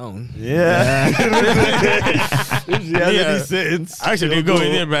she's down. Yeah. If she has Yeah. any sense. Actually, she'll go with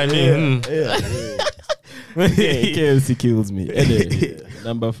it, but I mean, KFC kills me. Anyway,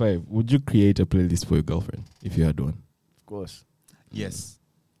 number 5. Would you create a playlist for your girlfriend if you had one? Of course. Yes.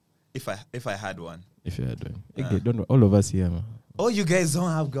 If I had one. If you had one. Okay, don't know. All of us here, man. Oh, you guys don't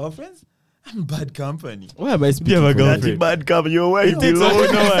have girlfriends? I'm bad company. Why am I speaking have a for girlfriend? Dirty bad come your way. takes one.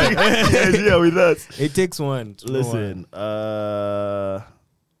 Yes, yeah, with us. It takes one. to know Listen,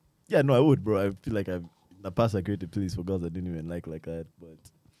 yeah, no, I would, bro. I feel like in the past I created playlists for girls I didn't even like that, but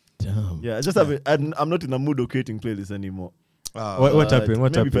Damn. yeah, I just have it. I'm not in the mood of creating playlists anymore. What But happened?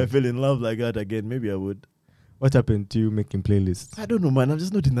 What maybe if I happened? fell in love like that again, maybe I would. What happened to you making playlists? I don't know, man. I'm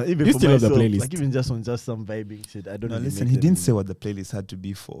just not in that. Even You for still have the myself, playlist? like even just on some vibing shit. I don't No, really listen, make he them didn't in- say what the playlist had to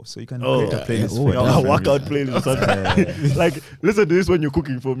be for. So you can Oh, create a playlist oh, for that's a your very workout playlist or something. Like, listen to this when you're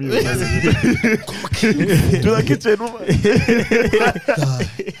cooking for me. To the kitchen, woman.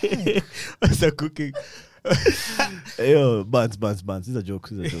 What's the cooking? Hey, yo, buns. These are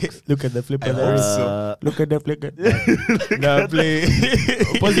jokes. Look at the flip I of the hope wrist. so. Look at the flip. Now play.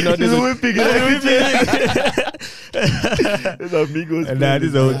 Posing out He's this- whipping These are amigos. Nah,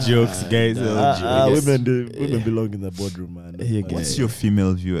 these are all jokes, guys. These are all jokes. Women belong in the boardroom, man. Hey, Man. What's your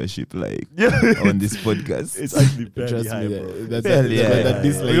female viewership like Yeah. on this podcast? It's actually fairly Trust high, me, bro. that's Hell that, yeah. that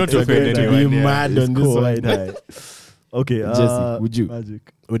dislike We don't is offend going to anyone, be yeah. mad It's on this quite one. high. Okay, Jesse, would you?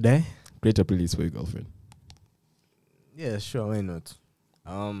 Magic. Would I? Create a playlist for your girlfriend. Yeah, sure. Why not?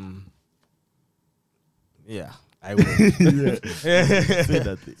 Yeah, I will. Say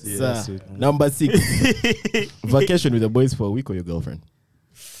that thing. Yeah, Sir, number 6. Vacation with the boys for a week or your girlfriend?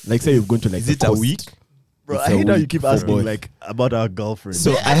 Like, say you've gone to like Is the it a coast. week? Bro, It's I a hate how you week keep for asking both. like about our girlfriend.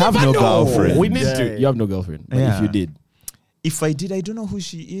 So I have no girlfriend. We need Yeah. to. You have no girlfriend. But if Yeah. you did, if I did, I don't know who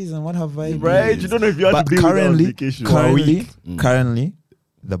she is and what her vibe Right? is. You don't know if you have But to be with her on currently, vacation. currently,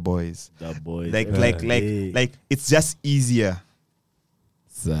 the boys. The boys. Like it's just easier.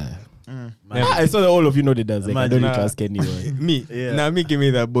 So, Man. I saw that all of you know the dance. Like, I don't need to Imagine. ask anyone. Me, Yeah. now me give me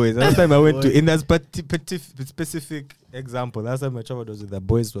the boys. Last time I went to in that specific example. Last time I traveled was with the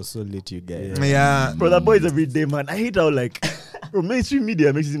boys. Was so lit, you guys. Yeah. Bro, that boy is every day, man. I hate how like bro, mainstream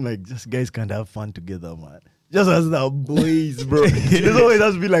media makes it seem like just guys can't have fun together, man. Just as the boys, bro. There's always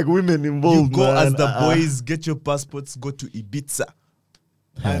has to be like women You involved. go man. as the boys, get your passports, go to Ibiza.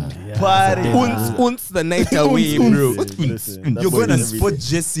 And party. Unts the night away, bro. Listen, that You're boy gonna is every spot day.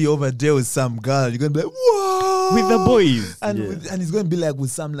 Jesse over there with some girl. You're gonna be like, whoa, With the boys. and Yeah. and he's gonna be like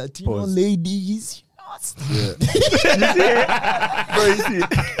with some Latino Pause. ladies. Bro, you see,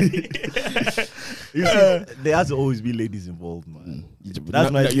 there has to always be ladies involved, man.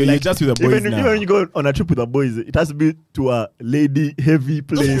 That's why you're just with the boys even now. when you go on a trip with the boys, it has to be to a lady heavy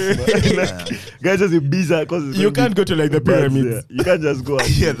place. Man. Like, guys just Ibiza because You can't go to like the pyramids. You can't just go. And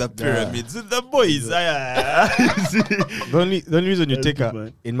Yeah, the pyramids with the boys. The only reason you That's take good, a,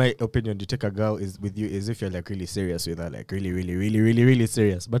 man. in my opinion, you take a girl is with you is if you're like really serious with her, like really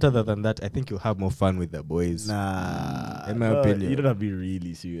serious. But other than that, I think you'll have more fun with the boys. Nah, In my no, opinion. you don't have to be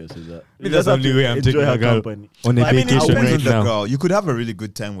really serious with that. Me, that's the only way I'm enjoy taking her a girl company. on a I mean, it vacation depends right on the now. girl. You could have a really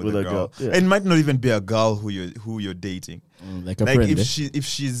good time with a girl. Yeah. It might not even be a girl who you're dating. Like a Like friend. if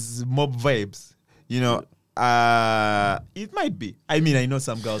she's mob vibes, you know, it might be. I mean, I know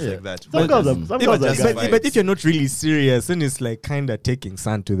some girls Yeah. like that. Some but- girls are Even guys. just But, vibes. but if you're not really serious, then it's like kind of taking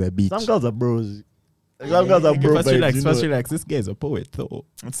sun to the beach. Some girls are bros. Some girls are bro First vibes, relax, you first know. relax. This guy's a poet, though.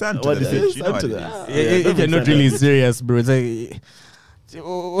 It's time to What the is it? edge, you know what Time it to is. the- If you're not really serious, bro, it's like,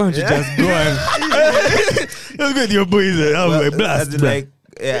 why don't you just go and just go with your boys and have a blast, As in, bro. like,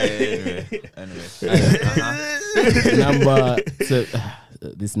 anyway. Number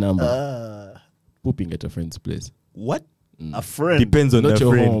this number pooping at a friend's place. What? A friend. Depends on Not the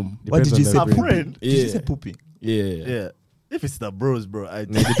your friend. home. What Depends did you on say? the A friend. Did you Yeah. say pooping? Yeah. Yeah. If it's the bros, bro, I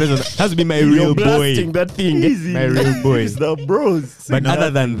It depends on. Has to be my You're real boy. blasting that thing. easy. My real boy. It's the bros. But See, other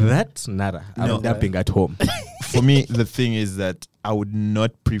than that, nada. No. I'm dumping at home. For me, the thing is that I would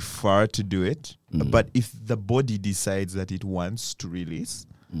not prefer to do it. But if the body decides that it wants to release,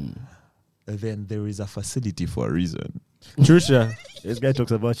 then there is a facility for a reason. Trusha, this guy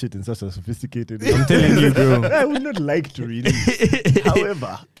talks about shit in such a sophisticated I'm telling you, bro. I would not like to read it.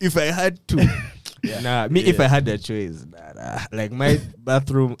 However, If I had to. If I had a choice, like my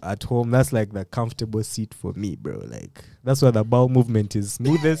bathroom at home, that's like the comfortable seat for me, bro. Like that's where the bowel movement is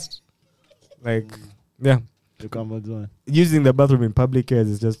smoothest. Like, yeah, the comfort zone. using the bathroom in public areas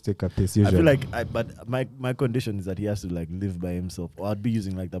is just take a piss. I Usually. feel like, but my condition is that he has to like live by himself, or I'd be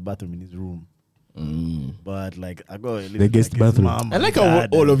using like the bathroom in his room. But like I go The guest bathroom. I like how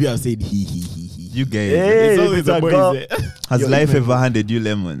all of you are saying he. You guys, Hey, It's if always it's a a boy girl- there. has Yo, life even- ever handed you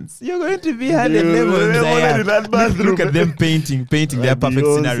lemons? You're going to be handed Yo, lemons. lemon Aya. in that bathroom. Look at them painting their Like perfect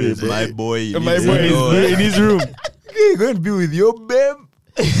Beyonce, scenarios. bro. My boy, My lives boy is alone. in his room. You're going to be with your babe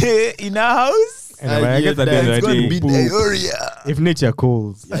in a house. Anyway, I guess at the end of It's the going to day, be diarrhea. if nature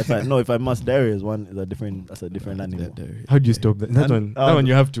calls, if I must diarrhea is one is a different animal. how do you stop that? That one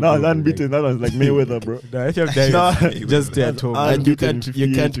you have to. No, go, it's unbeaten. That one's like Mayweather, bro. Nah, if you have diarrhea, No. just stay at home. And And you Unbeaten can't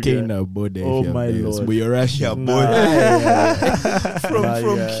 58 cane together. a body. Oh if you my have diarrhea. Lord. But you're rushing. Yeah, Nah, boy. From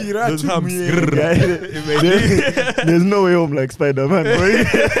From Kira Those to hams. Muye. There's no way home like Spider-Man, bro.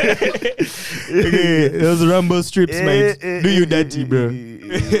 Okay, those Rambo strips, mate. Do you dirty, bro?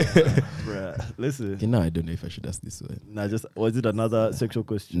 Bruh, listen. Okay, now I don't know if I should ask this one. Nah, just was it another sexual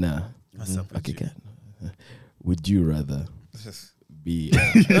question? Nah. What's up with Okay, you? can. Would you rather be?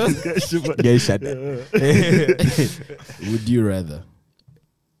 Get shut up. Would you rather,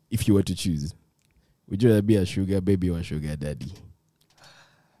 if you were to choose, would you rather be a sugar baby or a sugar daddy?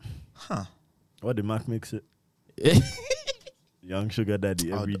 Huh. What the Mark makes it? Young sugar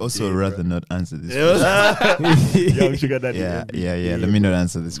daddy. I every would also day, rather bruh. not answer this question. Young sugar daddy. Yeah. every day, Let me not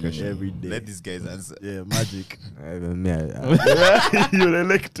answer this question. Every day. Let these guys answer. Yeah, magic. Let You'll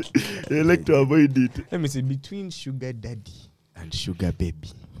elect to avoid it. me see, between sugar daddy and sugar baby.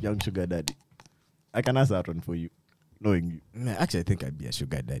 Young sugar daddy. I can answer that one for you, knowing you. Nah, actually, I think I'd be a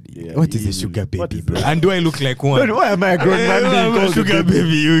sugar daddy. Yeah, What is a easily. sugar What baby, is bro? that? And do I look like one? Why am I a grown man being I'm a called sugar baby,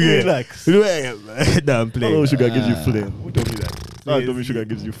 you get. Relax. Do I am? Nah, I'm playing. Hello, sugar gives you flame. Who told me that? No, told me sugar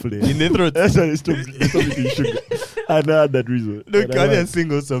gives you flame. In the throat. That's why they stopped eating sugar. I know that reason. Look, And I can you went,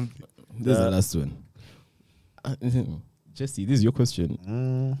 sing or something? This is the last one. Jesse, this is your question.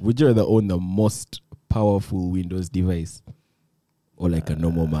 mm, Would you rather own the most powerful Windows device or like a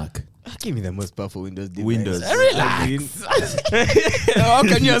normal Mac? Give me the most powerful Windows device. Windows. Relax. How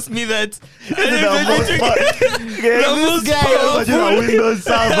can you ask me that? This guy Windows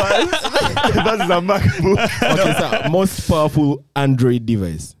server versus a MacBook. Okay, so most powerful Android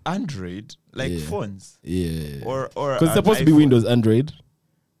device. Android, like Yeah. phones, Yeah. or Because it's an supposed to be iPhone. Windows Android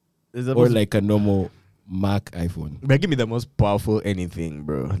Is or like a normal Mac iPhone. But give me the most powerful anything,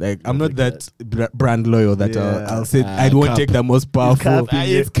 bro. Like I'm Don't not think that brand loyal that Yeah. I'll say Ah, I won't cap. take the most powerful.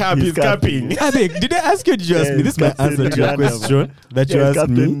 capping. It's cap. He's It's capping. I think, did I ask you? Or did you ask Yeah, me? This is my Captain answer to your Random. question that you asked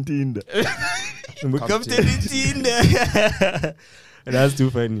me. Tinder. Captain Tinder. That's too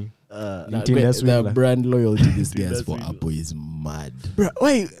funny. Nah, Tinder the swindler. brand loyalty this guy has Tinder for swindler. Apple is mad. Bro,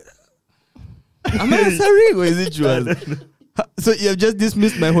 wait. Am I answering or is it yours? So you have just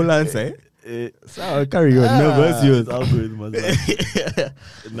dismissed my whole answer. So I'll carry on. No, what's yours? Algorithm as well.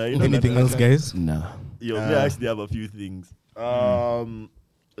 Nah, you know Anything that- else, guys? Nah. Yo, me actually have a few things. So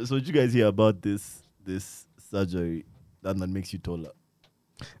did you guys hear about this surgery that makes you taller?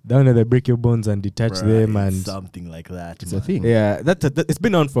 Down there, they break your bones and detach them, It's and something like that. It's a man. thing. yeah, that it's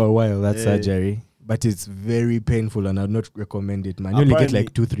been on for a while. That Yeah. surgery, but it's very painful, and I'd not recommend it, man. You only get Apparently-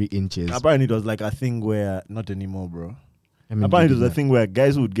 like 2-3 inches. Apparently, it was like a thing where not anymore, bro. I mean, Apparently, it you was a do thing where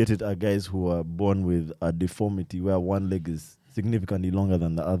guys who would get it are guys who are born with a deformity where one leg is significantly longer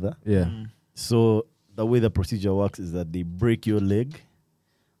than the other. that. Yeah. So the way the procedure works is that they break your leg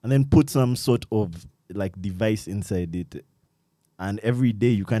and then put some sort of like device inside it. And every day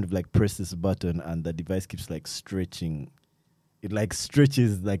you kind of like press this button and the device keeps like stretching. It like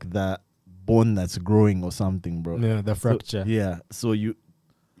stretches like the bone that's growing or something, bro. Yeah, the fracture. So, yeah. So you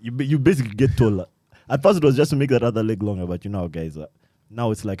basically get taller. At first it was just to make that other leg longer, but you know how guys are.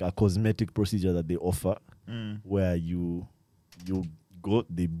 Now it's like a cosmetic procedure that they offer where you go,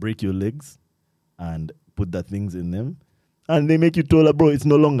 they break your legs and put the things in them. And they make you taller, bro. It's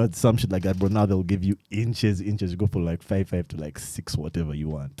no longer some shit like that, bro. Now they'll give you inches. You go from like 5'5" to like 6, whatever you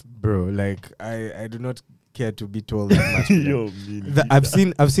want. Bro, like I do not care to be told that much. Yo, I've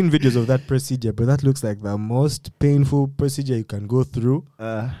seen videos of that procedure, but that looks like the most painful procedure you can go through,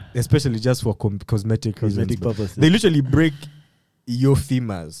 especially just for cosmetic reasons. cosmetic bro. purposes. They literally break your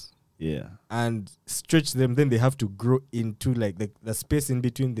femurs Yeah. and stretch them. Then they have to grow into like the space in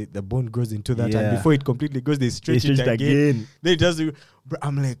between. The bone grows into that, Yeah. and before it completely goes, they stretch it again. They just do. Bro,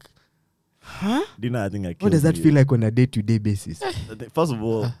 I'm like, huh? Do you know, I think I What killed does that me. feel like on a day-to-day basis? First of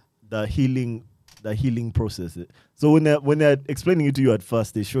all, the healing process. So when they're explaining it to you at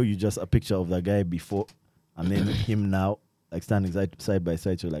first, they show you just a picture of the guy before and then him now, like standing side by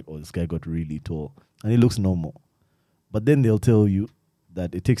side. So you're like, oh, this guy got really tall. And he looks normal. But then they'll tell you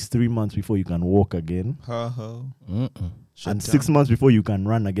that it takes 3 months before you can walk again. And 6 months before you can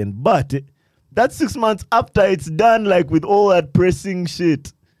run again. But that's 6 months after it's done, like with all that pressing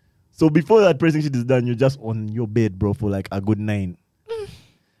shit. So before that pressing shit is done, you're just on your bed, bro, for like a good 9.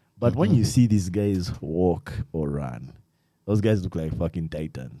 But when you see these guys walk or run, those guys look like fucking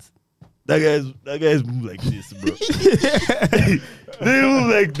titans. That guys move like this, bro. They move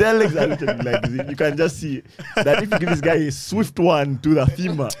like their legs are literally like this. You can just see that if you give this guy a swift one to the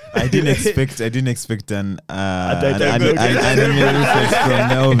femur. I didn't expect an Titan. anime reference from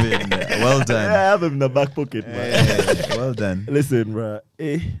Melvin. Well I done. have him in the back pocket, man. Yeah, well done. Listen, bro.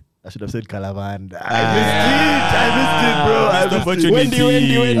 I should have said Calavan. Ah. I missed it, bro. I missed it.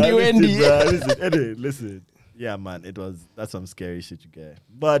 Wendy. Listen, anyway, listen. Yeah, man, that's some scary shit, you guys.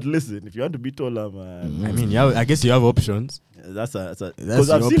 But listen, if you want to be taller, man, I mean, yeah, I guess you have options. that's because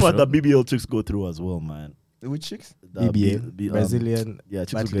I've your seen what the option. BBL chicks go through as well, man. Which chicks? The BBL, Brazilian. yeah,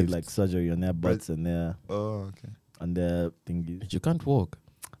 chicks butt who get lifts. like surgery on their butts and their Oh, okay. thingies. But you can't walk.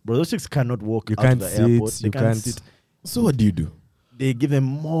 Bro, those chicks cannot walk You out can't to the airport. sit. They You can't can't. sit. So what do you do? They give them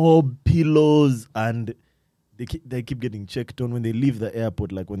more pillows and they keep getting checked on when they leave the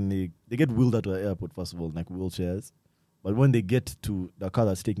airport. Like when they get wheeled out to the airport, first of all, like wheelchairs. But when they get to the car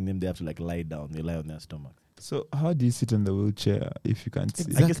that's taking them, they have to like lie down. They lie on their stomach. So how do you sit in the wheelchair if you can't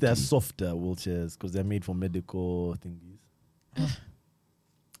sit? I guess they're softer wheelchairs because they're made for medical thingies.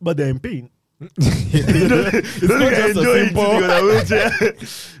 But they're in pain. They don't enjoy it on a wheelchair.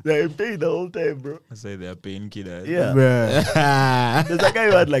 They're in pain the whole time, bro. I say they're painkillers. Yeah. Bruh. There's a guy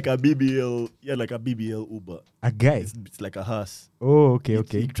who had like a BBL. He had like a BBL Uber. A guy. It's like a hearse. Oh, okay, He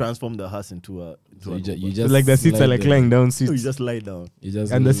okay. transformed the hearse into a. So an you Uber. just So like the seats are slide like them. lying down So you seats, just lie down. You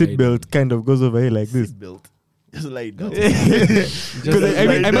just and the lie seat down. belt kind of goes over here like this. Seat belt. Just lie down. Because I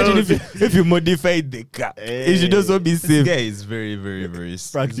lie imagine down. if you modified the car, it should also be This safe. guy is very, very, very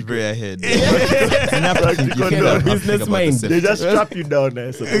Practical. very ahead. Practical You no. cannot Business think about mind. the They safety. just strap you down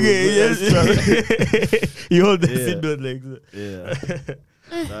there. So Okay, yes. You hold the Yeah. seat belt like that. Yeah.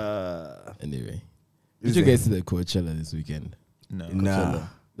 Anyway, Is did you there- guys see the Coachella this weekend? No. Nah.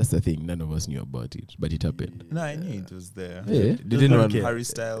 That's the thing. None of us knew about it, but it happened. No, I knew it was there. Yeah. Didn't Harry know. Harry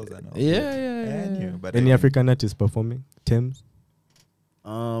Styles and all. Yeah. I knew, but Any I African artists performing? Thames?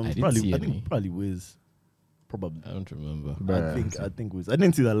 didn't Probably, see I any. think probably Wiz. Probably. I don't remember. I think Wiz. I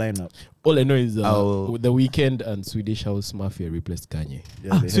didn't see the lineup. All I know is I'll- The Weeknd and Swedish House Mafia replaced Kanye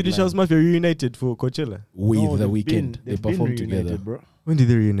Yeah, they Swedish headline. House Mafia reunited for Coachella. with No, The they've Weeknd. been- They they've been performed reunited, together. bro. When did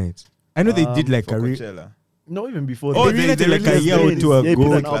they reunite? I know they did like for a Coachella. No, even before. Oh, they reunited like a released year or the- two Yeah, he put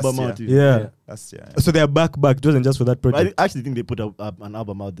ago. an album last out. year. Yeah. Last year. So they're back. It wasn't just for that But project. I actually think they put an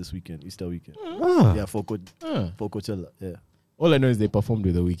album out this weekend, Easter weekend. Ah. Yeah, for Ah. Coachella. Yeah. All I know is they performed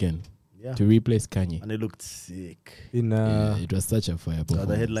with The Weeknd Yeah. to replace Kanye. And it looked sick. In Yeah, it was such a fire The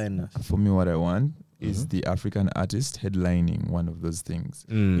performance. headliner. For me, what I want is Mhm. the African artist headlining one of those things.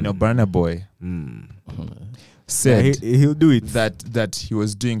 Mm. You know, Burna Boy Mm. said Yeah, he'll do it. that he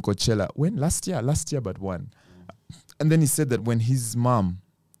was doing Coachella when last year, but one. And then he said that when his mom,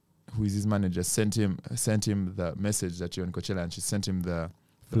 who is his manager, sent him the message that you're on Coachella, and she sent him the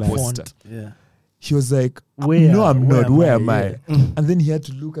Fly. poster. Yeah. He was like, Where? "No, I'm Where not. am Where I? am I?" Yeah. And then he had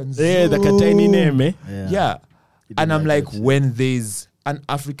to look and Yeah, the zoom. tiny name, eh? Yeah. He And didn't I'm like, that shit. when there's an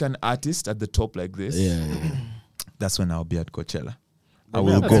African artist at the top like this, Yeah. that's when I'll be at Coachella. I I'm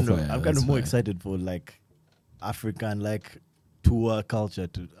will kind go. of- fire, I'm kind that's of more fire. excited for like African like tour culture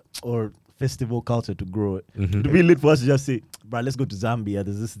or festival culture to grow. Mhm. To be lit for us to just say, "Bro, let's go to Zambia.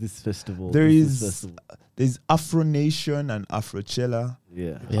 There's this festival. There there's this is festival." there's Afro Nation and Afrochella.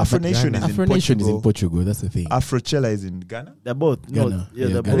 Yeah. Afro but Nation is in Afro Nation is in Portugal. Portugal. That's the thing. Afrochella is in Ghana. They're both. No, Ghana. yeah, Yeah,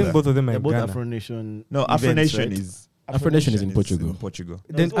 they're I Ghana. both. think both of them are They're in both Ghana. Afro Nation. No, Afro events, Nation right? is Afro Nation is in Portugal.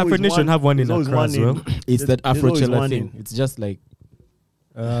 There's Then always Afro Nation one- have one in there's always Accra as one in- well. It's that there's always Afrochella one thing. in- It's just like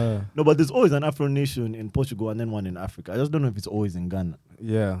No, but there's always an Afro Nation in Portugal and then one in Africa. I just don't know if it's always in Ghana.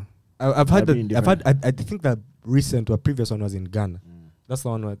 Yeah. I've had Might be the, I've had different. I think the recent or previous one was in Ghana. That's the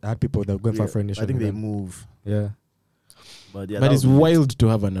one where I had people that were going for Yeah, Afro Nation. I think in they Ghana. move. Yeah. But yeah, but that it's would be lit. wild to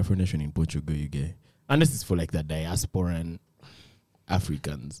have an Afro Nation in Portugal, you get. Unless it's for like the diasporan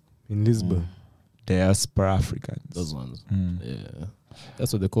Africans. In Lisbon. diaspora Africans. Those ones. Mm. Yeah.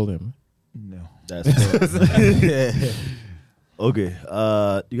 That's what they call them. No. That's okay.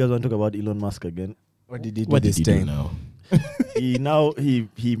 You guys want to talk about Elon Musk again? What did he do What this did he do time? now?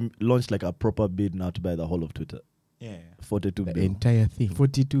 he launched like a proper bid now to buy the whole of Twitter. Yeah. 42 The billion. entire thing.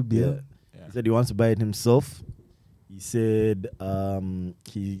 42 Yeah. billion. He said he wants to buy it himself. He said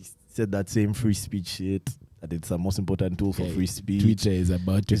that same free speech shit, that it's the most important tool for Okay, free speech. Twitter is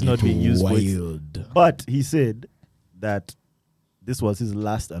about to It's get not being used for its- wild. But he said that this was his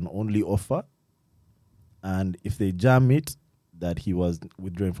last and only offer, and if they jam it, that he was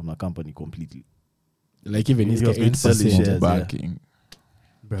withdrawing from the company completely. Like even He his was going to sell his 8%. shares. Yeah. Backing.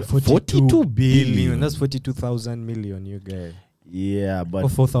 Bruh, 42 billion. billion. That's 42,000 million, you guys. Yeah, but Or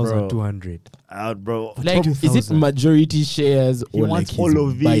 4,200. bro, Like, is it 42,000. majority shares he or like wants he's all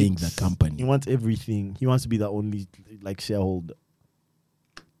of buying it. the company? He wants everything. He wants to be the only like shareholder.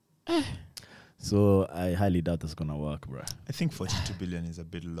 So I highly doubt that's gonna work, bro. I think 42 billion is a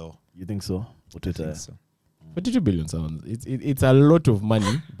bit low. You think so? For I Twitter, think so. 42 billion sounds. It's a lot of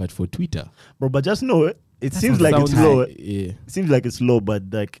money, but for Twitter, bro. But just know it. It That seems like it's sounds low. Yeah. It seems like it's low, but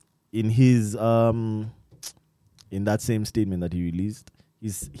like in his in that same statement that he released,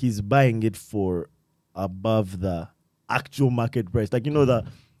 he's buying it for above the actual market price. Like, you know,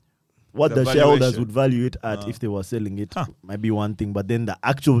 what The the shareholders valuation. would value it at if they were selling it Huh. might be one thing, but then the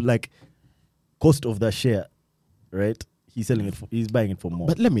actual like cost of the share, right? He's buying it for more.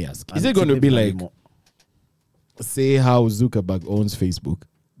 But let me ask: And is it going to be significantly like, more. say, how Zuckerberg owns Facebook,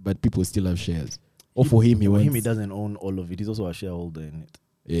 but people still have shares, or for him, For wants, him, he doesn't own all of it. He's also a shareholder in it.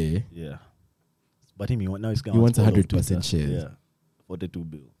 Yeah. Yeah. But him, now he's He wants all of 100% Twitter. shares. Yeah. 42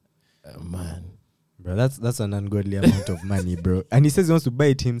 billion. Man. Bro, that's an ungodly amount of money, bro. And he says he wants to buy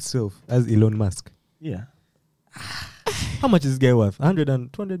it himself as Elon Musk. Yeah. How much is this guy worth? 100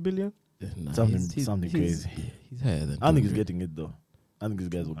 and 200 billion? Nah, Something crazy. He's higher than. I don't think he's 200. getting it though. I think these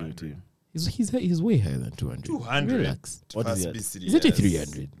guys will give it to him. He's way higher than 200. 200? Relax. What is First it? be Is it a serious.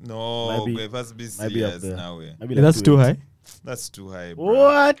 300? No, Might be- first be might be up serious there. now. Eh. Maybe That's too 280. high? That's too high, bro.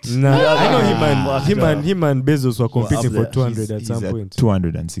 What? Nah, I know Fuck him and Bezos were competing up for there. 200 at some point.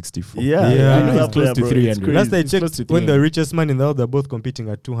 264. Yeah, Yeah. he's I know up he's close there, to bro. 300. It's crazy. Last I It's close checked, to when the 300. richest man in the world, they're both competing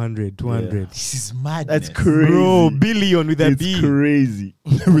at 200, 200. This is madness. That's crazy. Bro, billion with a It's B. crazy.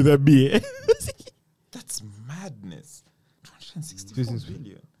 with a B. That's madness. 264 Business.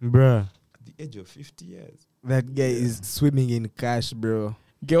 billion Bruh, at the age of 50 years. that guy is swimming in cash, bro.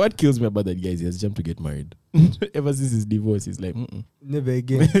 Okay, what kills me about that guy is he has jumped to get married. Ever since his divorce, he's like, mm-mm. Never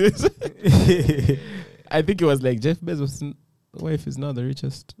again. I think it was like Jeff Bezos' wife is now the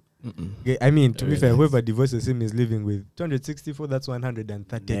richest. Mm-mm. Okay, I mean, to be fair, Relax. whoever divorces him is living with 264. That's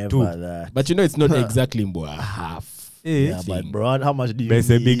 132. Never that. But you know, it's not exactly mbwa, half. Eh? Yeah, but bro, how much do you But it's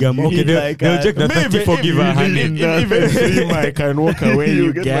a need? big amount. You Okay, need they'll, they'll check that maybe 34 if give you her really 100. need Even Freema, I can walk away, You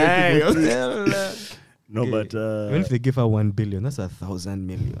you get guys. No, but Even if they give her 1 billion, that's 1,000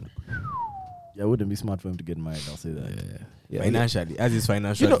 million. yeah, it wouldn't be smart for him to get married. I'll say that. Yeah. Financially, as his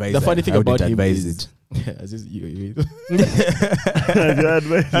financial You know, advisor. the funny thing I wouldn't about him advise is, it. as his, you,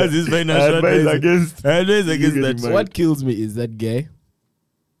 As his financial advisor. against. Advise You against getting that. married. what kills me is that guy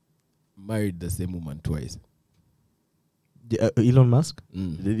married the same woman twice. Elon Musk?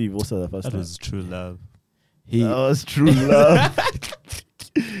 Did he divorce her the first That time? was true love. He, That was true love.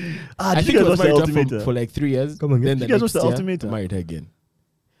 I did think you he guys was watch the married to her Ultimator? for like 3 years. Come on, Then did the you guys watch next the year, Ultimator? married her again.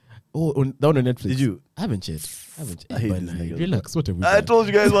 Oh, down on Netflix. Did you? I haven't yet. I haven't I yet. hate But these like, niggas, relax. What have we I done? told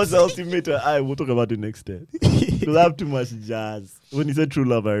you guys watch the Ultimator. We'll talk about it next time. Because I have too much jazz. When he said true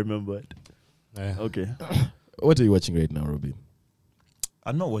love, I remembered. Okay. What are you watching right now, Robin?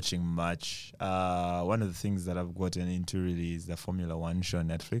 I'm not watching much. One of the things that I've gotten into really is the Formula One show on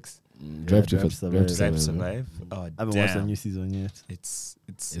Netflix. Drive to Drive Survive. Drive to Survive. Oh, I haven't watched the damn. new season yet. It's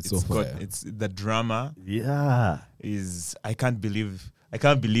so fire. it's the drama Yeah. is I can't believe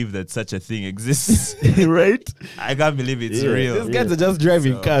that such a thing exists. Right? I can't believe it's Yeah. real. These guys are just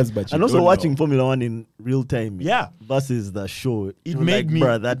driving So- cars, but you And also don't watching know. Formula One in real time. Yeah. Versus the show. It You're made like, me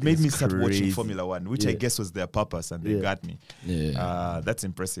bruh, that it made is me start watching crazy. Formula One, which I Yeah. guess was their purpose, and they Yeah. got me. Yeah. That's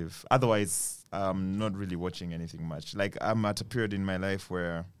impressive. Otherwise, I'm not really watching anything much. Like I'm at a period in my life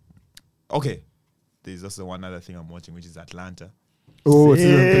where, okay, there's also one other thing I'm watching, which is Atlanta. Oh,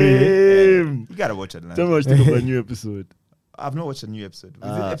 season 3. Same. You gotta watch Tell me Atlanta. what you think of a new episode. I've not watched a new episode. Is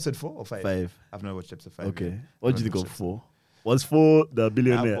it episode 4 or 5? 5. I've not watched episode 5. Okay. yet. What do you I've think not of watched 4? Was 4 the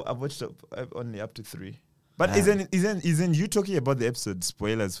billionaire? I've watched only up to 3. But isn't you talking about the episode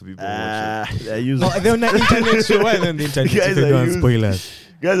spoilers for people who watch it? I use Oh, they're on the internet show. Why on the internet? Guys If they are don't used. spoilers.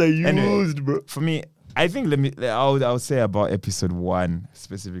 guys are Anyway. used, bro. For me, I think I'll say about episode 1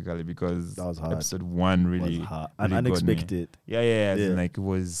 specifically because That was hard. episode 1 really, Was hard. really And got me. unexpected. Yeah. As in, Yeah. like it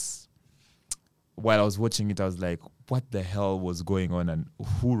was. While I was watching it, I was like, "What the hell was going on? And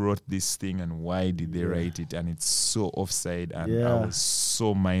who wrote this thing? And why did they Yeah. write it? And it's so offside." And Yeah. I was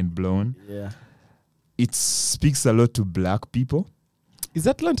so mind blown. Yeah. It speaks a lot to black people. Is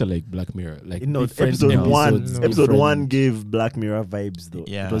Atlanta like Black Mirror? Like You know, different episode episodes, 1 no. episode different- 1 gave Black Mirror vibes though.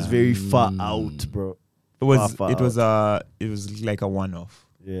 Yeah. It was very far Mm. out, bro. It was Far it was like a one-off.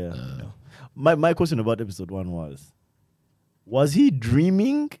 Yeah. Uh, My question about episode 1 was he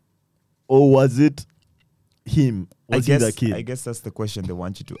dreaming or was it him? Was he the kid? I guess that's the question they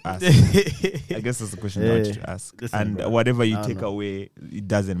want you to ask. I guess that's the question they want you to ask. Listen, And bro, whatever you I don't take know. away, it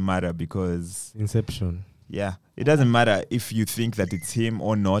doesn't matter because Inception. yeah, it doesn't matter if you think that it's him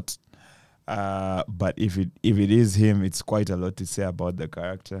or not. But if it is him, it's quite a lot to say about the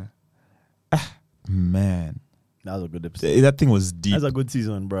character. Man, That was a good episode. that thing was deep. That's a good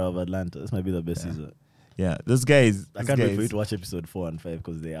season, bro, of Atlanta. This might be the best season. Yeah, those guys. I can't wait for you to watch episode 4 and 5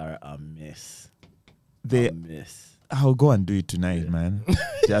 because they are a mess. A mess. I'll go and do it tonight, Yeah. man.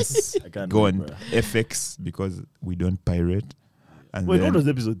 Just I can't go wait, on bro. FX because we don't pirate. And Wait, then, what was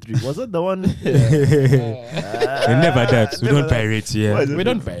episode 3? Was that the one? And never that. We don't pirate Why here. is it we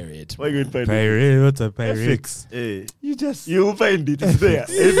don't different? pirate. Why you going to find it? Pirate? What's a pirate? FX. Hey, You just you'll find it. It's there.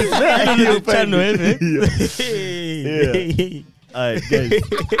 If it's there, You know you'll the find channel, it. eh? Alright, guys.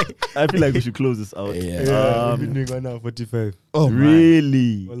 I feel like we should close this out. Yeah. Yeah, we've been doing 1 hour 45. oh my.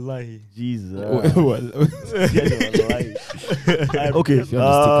 Really? Wallahi. Jesus. Well, Okay, if you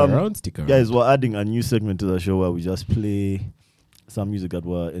want to stick around. guys, we're adding a new segment to the show where we just play some music that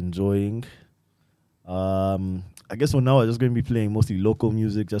we're enjoying. I guess for now we're just going to be playing mostly local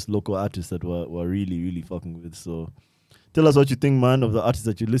music, just local artists that we're really, really fucking with. So tell us what you think, man, of the artists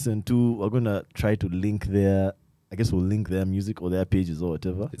that you listen to. We're going to try to link their, I guess we'll link their music or their pages or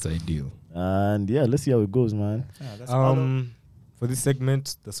whatever. It's ideal. And yeah, let's see how it goes, man. For this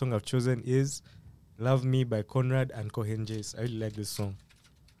segment, the song I've chosen is Love Me by Conrad and Cohen Jace. I really like this song.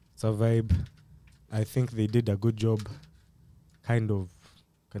 It's a vibe. I think they did a good job kind of,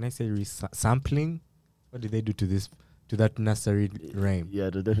 can I say sampling? What did they do to that nursery rhyme? Yeah,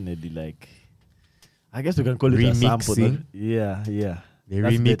 they're definitely like, I guess we can call it a sample. Remixing? Yeah. They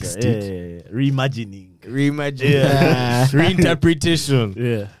That's remixed better. it. Yeah. Reimagining. Reimagine. Yeah. Reinterpretation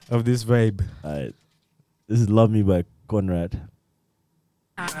Yeah. of this vibe. All right. This is Love Me by Conrad.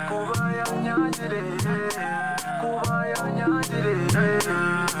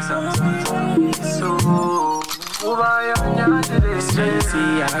 So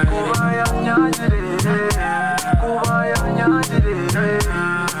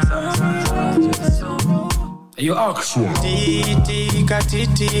You actual. Titi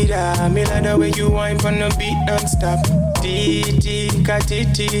katitira, me like the way you whine on the beat non-stop. Titi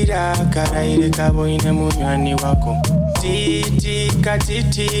katitira, karaire kabo ine munywani wako. Titi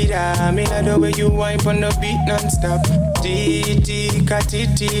katitira, me like the way you whine on the beat non-stop. Titi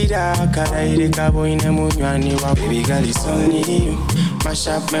katitira, karaire kabo ine munywani wako. Baby girl, it's only you. Mash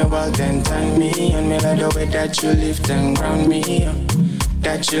up my world and turn me on. Me like the way that you lift and ground me up.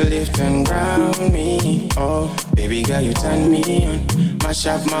 That you lift and ground me, oh baby girl you turn me on. Mash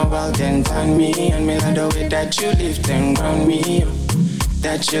up my world and turn me on. Me like the way that you lift and ground me,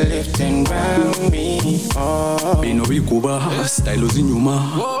 that you lift and ground me, oh. Bino bikuba, style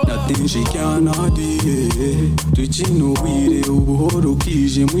zinyuma, nothing she cannot do. Tuchino wire ubuhoro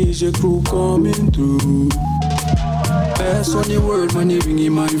kije mwije crew coming through. Best on the world, money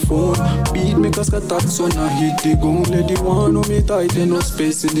ringing my phone. Beat make us got tax on a hit the gun. Let the one on me tight and no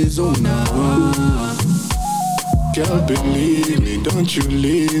space in the zone. Girl, believe me, don't you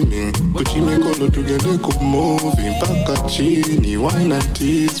leave me. Gucci me color together, come moving. Paka chini, why not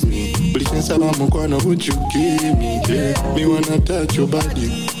tease me? Bleaching salamu kwana, would you give me? Yeah, me wanna touch your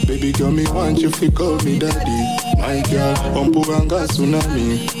body. Baby girl, me want you to call me daddy. My girl, Puranga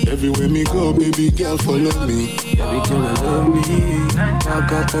tsunami. Everywhere me go, baby girl, follow me. Baby girl, I love me. I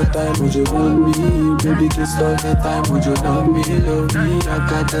got the time, would you love me? Baby kiss all the time, would you love me, love me? I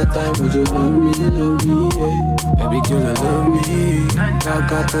got the time, would you love me, love me, yeah. Baby girl, I love me. I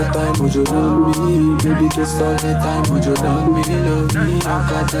got the time, would you love me? Baby kiss all the time, would you love me, love me? I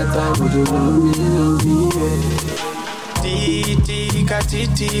got the time, would you love me, yeah. Titi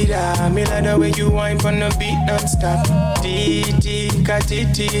katitira, me like the way you whine on the beat non-stop. Titi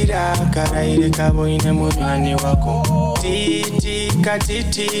katitira, karaire kabo ine munywani wako. Titi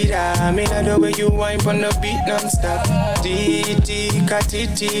katitira, me like the way you whine on the beat non-stop. Titi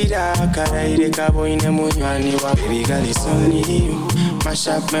katitira, karaire kabo ine munywani wako. Baby girl, it's only you. Mash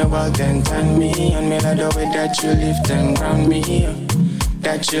up my world and turn me on. Me like the way that you lift and ground me up.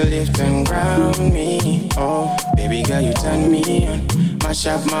 That you lift and ground me, oh baby girl you turn me on. Mash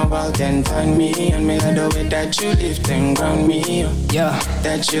up my world and turn me on. Me like the way that you lift and ground me, yeah.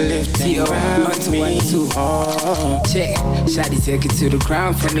 That you lift and ground me, oh. Check, shawty take it to the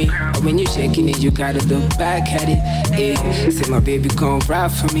ground for me. When you shaking it, you gotta look back at it. Yeah, say my baby gon'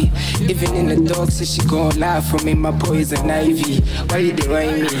 ride for me. Even in the dark, say she gon' lie for me. My boy is an Ivy. Why you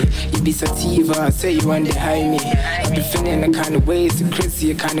doing me? You be sativa, say you want to hide me. I be feeling the kind of ways, the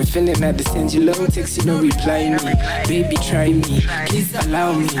crazy kind of feeling that they send you long text, you don't reply me. Baby, try me, please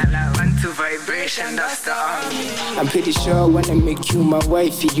allow me. To vibration, that's the army. I'm pretty sure I wanna make you my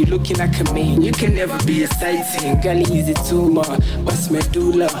wifey. You looking like a man, you can never be exciting. Girl, easy tumor, what's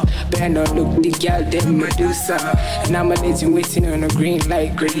medulla? Band on look the girl, then Medusa. And I'm a legend waiting on a green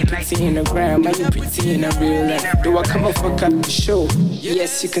light. Great pretty in the ground, man, you pretty in a real life. Do I come and fuck up the show?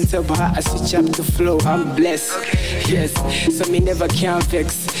 Yes, you can tell by how I switch up the flow. I'm blessed, yes, so me never can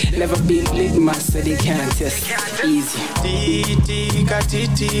vex. Never been lit, master, they can't test. Easy. Titi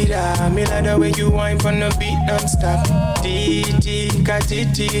katitira, me like the way you whine on the beat non-stop. Titi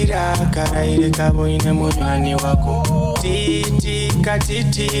katitira, karaire kabo ine munywani wako. Titi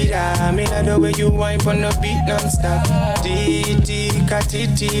katitira, me like the way you whine on the beat non-stop. Titi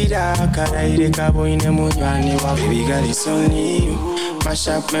katitira, karaire kabo ine munywani wako. Baby girl, it's only you. Mash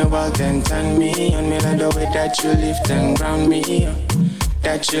up my world and turn me on. Me like the way that you lift and ground me,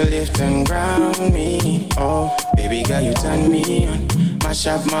 that you lift and ground me, oh baby girl you turn me on. Mash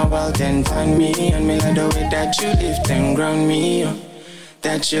up my world and turn me on. Me like the way that you lift and ground me, oh,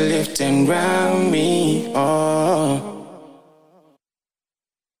 that you lift and ground me, oh.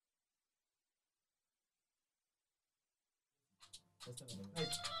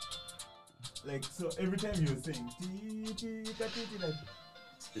 Like, so every time you were saying,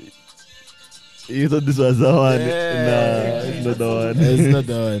 You thought this was the one? Yeah. Nah, it's not the one. It's not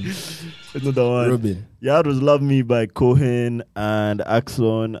the one. It's not the one. Robin. Yeah, it was Love Me by Cohen and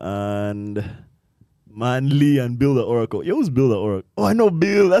Axon and Manly and Bill the Oracle. Yo, who's Bill the Oracle? Oh, I know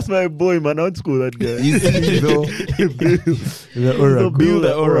Bill. That's my boy, man. I went to school with that guy. though. Bill, The Oracle. Bill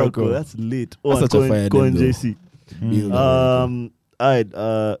the Oracle. That's lit. Oh, That's and such a fire Cohen name, though. JC. Bill the Oracle.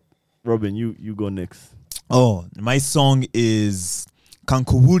 Alright, Robin, you go next. Oh, my song is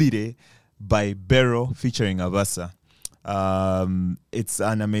Kankuburire by Bero featuring Avasa. It's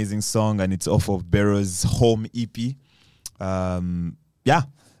an amazing song and it's off of Bero's home EP. Yeah,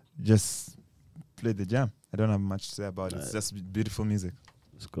 just play the jam. I don't have much to say about it. It's just beautiful music.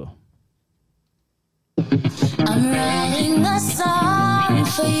 Let's go. I'm writing a song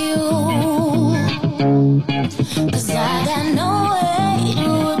for you, 'cause I got no way to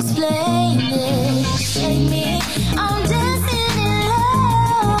explain it. Take me, I'm dancing in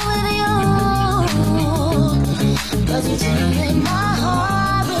love with you, 'cause you're taking my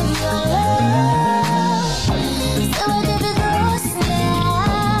heart with your love. So difficult now.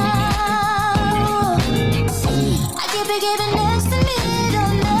 I keep it giving next to me,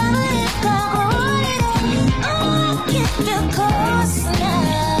 don't never let go. Keep you close now.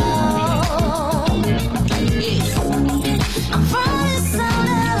 I promise I'll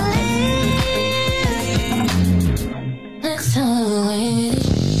never leave. Next time.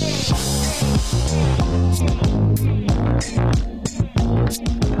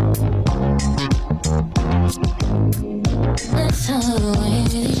 Next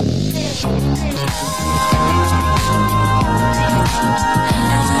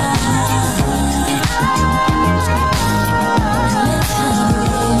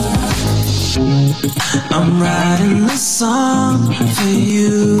I'm writing a song for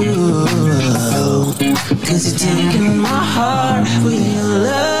you, 'cause you're taking my heart with your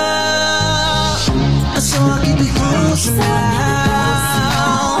love. So I'll keep it close now.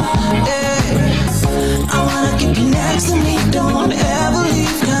 Yeah. I wanna keep you next to me, don't ever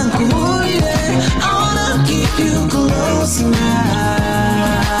leave, can't go away. I wanna keep you close now.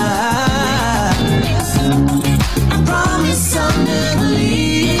 I promise I'll never leave.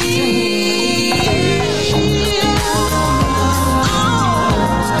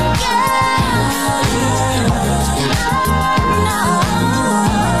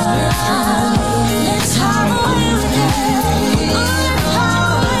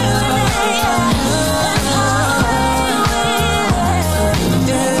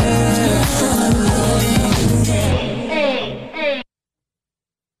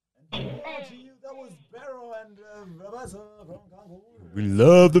 We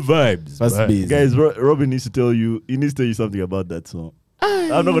love the vibes. Fast bass. Guys, Robin needs to tell you. He needs to tell you something about that song.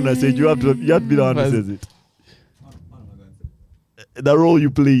 I'm not gonna say it. You have to be the one who says it. The role you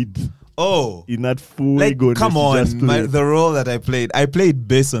played Oh, in that full like, come on, the role that I played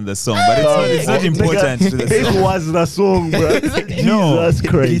based on the song, but it's not important to the It song. was the song, bro. No, Jesus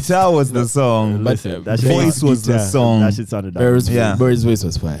Christ. guitar was the song. But Listen, that voice shit- was the song. That shit sounded like Barry's Yeah. voice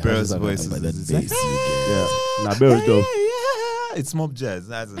was fire. Barry's I was voice like, is- that bass. yeah. Nah, Barry's dope. It's mob jazz.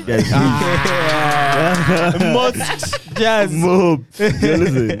 That's Guys, Most jazz. Mob. Yeah,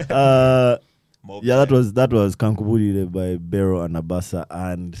 listen. mob Yeah, that was Kankubudi by Bero and Abasa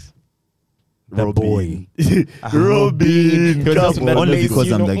and The Robin. boy. Robin. You're just Come on. Only Lazy,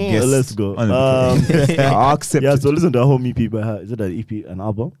 because I'm the no. guest. Let's go. Only I'll accept Yeah, it. so listen to a home EP by her. Is it an EP? An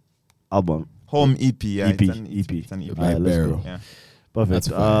album? Album. Home EP. Yeah, EP. It's an EP. It's an EP. By let's Barrow. go. Yeah. Perfect. That's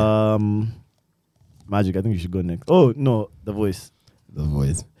fire. Magic, I think you should go next. Oh, no, The Voice. The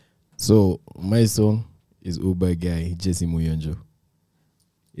voice. So my song is Uber Guy, Jesse Muyonjo.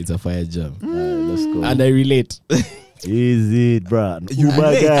 It's a fire jam. Let's go. And I relate. Is it, bruh? You Uber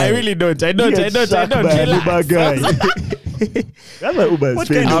relate? guy. I really don't. I don't. You I get don't. I shocked don't. by an Relax. Uber guy. That's why Uber is What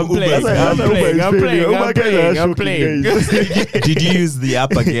failing. kind of I'm playing. Uber is I'm that? playing. I'm playing. Uber I'm guys are playing. I'm shocking playing. guys. Did you use the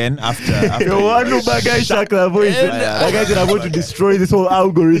app again after You want Uber guy Shakla voice? That guy said, I'm going to destroy this whole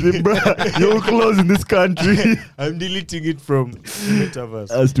algorithm, bruh. You're close in this country. I'm deleting it from Metaverse.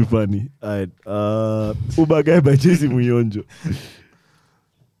 That's too funny. Alright. Uber guy by Jesse Muyonjo.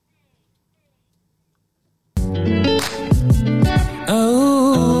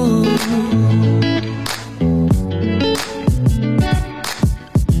 Oh,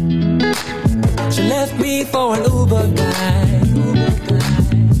 she left me for an Uber guy.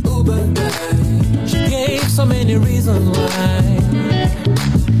 Uber guy. She gave so many reasons why.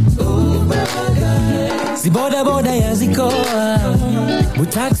 Uber guy. Ziboda boda yazikoa,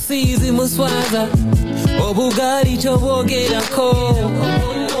 mutaxi zimuswaza, obugari chobogera ko,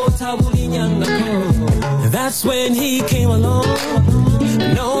 that's when he came along.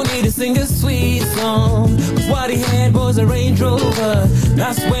 No need to sing a sweet song. What he had was a Range Rover.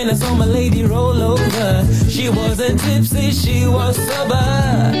 That's when I saw my lady roll over. She wasn't tipsy, she was sober,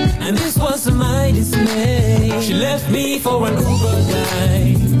 and this was to my dismay. She left me for an Uber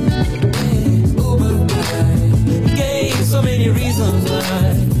guy. Uber guy. He gave so many reasons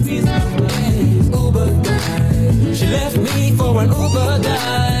why. Uber guy. She left me for an Uber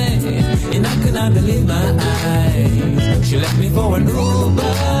guy, and I could not believe my eyes. She left me for an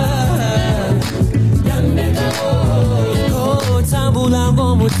Uber.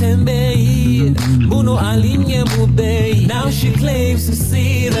 Now she claims to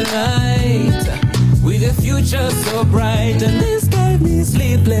see the light, with a future so bright, and this gave me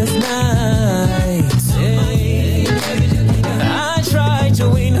sleepless nights. I tried to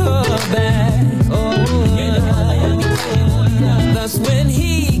win her back. That's when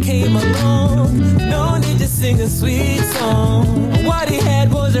he came along. No need to sing a sweet song. What he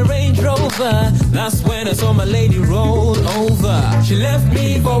had was a Range Rover. That's when I saw my lady roll over. She left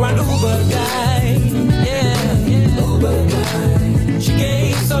me for an Uber guy. Yeah, Uber guy. She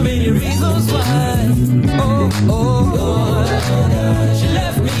gave so many reasons why. She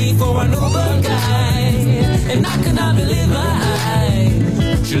left me for an Uber guy. And I could not believe my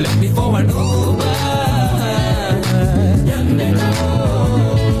eyes. She left me for an Uber.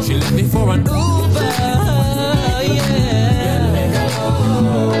 She left me for an Uber, yeah.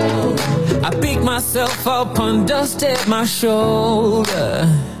 I picked myself up and dusted my shoulder.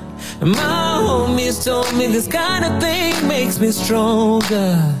 My homies told me this kind of thing makes me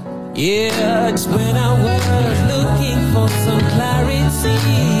stronger. Yeah, just when I was looking for some clarity,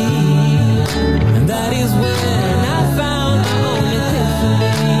 and that is when I found my own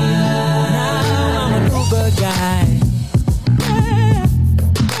epiphany. Now I'm an Uber guy.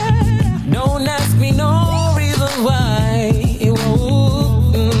 Don't ask me no reason why.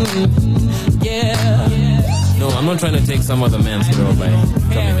 Yeah. No, I'm not trying to take some other man's girl by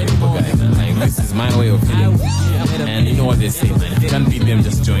becoming an Uber guy, man. Like, this is my way of feeling. And you know what they say, man. If you can't beat them,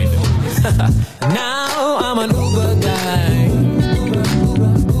 just join them. Now I'm an Uber guy.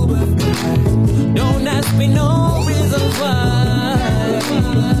 Don't ask me no reason why.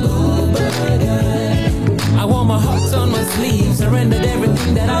 I wore my heart on my sleeve, surrendered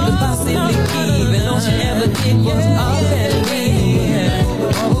everything that I could possibly keep, and all she ever did was up and leave.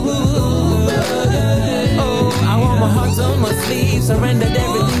 Oh, I wore my heart on my sleeve, surrendered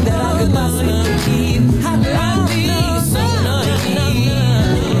everything that I could possibly keep. How could I be so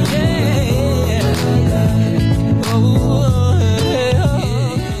naive? Yeah. Oh.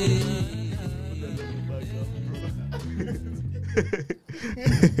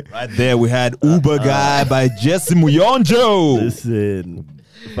 Right there, we had Uber Guy by Jesse Muyonjo. Listen,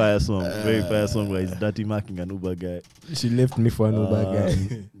 fire song, very fire song where he's dirty marking an Uber guy. She left me for an Uber guy.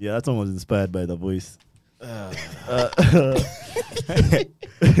 Yeah, that song was inspired by The Voice.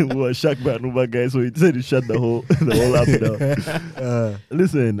 We were shocked by an Uber guy, so he said he shut the whole app down.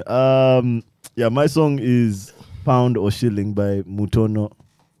 Listen, yeah, my song is Pound or Shilling by Mutono.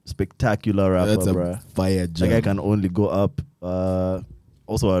 Spectacular rapper, That's a bruh. fire That jam. guy can only go up.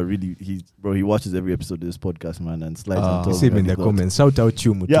 Also, he watches every episode of this podcast, man, and slides and talks. See him in the about- comments. Shout out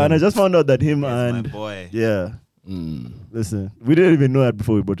you, Mutono. Yeah, and I just found out that him and my boy. yeah. Listen, we didn't even know that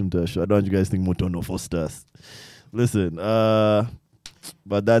before we brought him to the show. I don't want you guys think Mutono forced us. Listen, but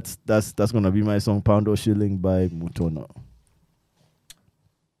that's gonna be my song, Pound or Shilling by Mutono.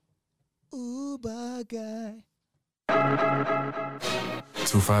 Uber Guy.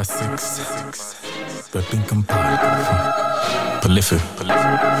 256 Repping Kampala Prolific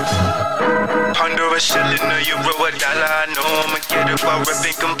Pound or a shilling, or euro, a dollar. I know I'ma get it while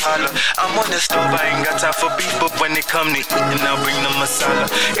repping Kampala. I'm on the stove, I ain't got time for beef, but when it come to eating, I'll bring the masala.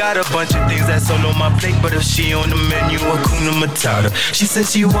 Got a bunch of things that's all on my plate, but if she on the menu, Hakuna Matata. She said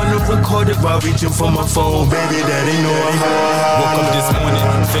she wanna record it while reaching for my phone, baby, that ain't no Woke up this morning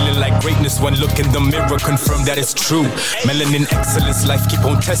feeling like greatness. One look in the mirror confirmed that it's true. Melanin excellence, life keep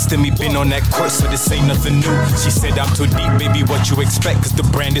on testing me. Been on that course, so this ain't nothing new. She said I'm too deep, baby, what you expect? Cause the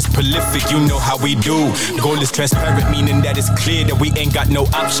brand is prolific, you know how we do. Goal is transparent, meaning that it's clear that we ain't got no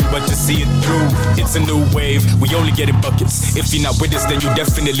option but to see it through. It's a new wave, we only get in buckets. If you're not with us, then you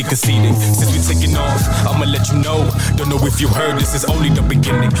definitely conceding. Since we taking off, I'ma let you know. Don't know if you heard, this is only the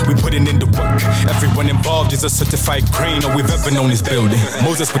beginning. We putting in the work. Everyone involved is a certified crane, all we've ever known is building.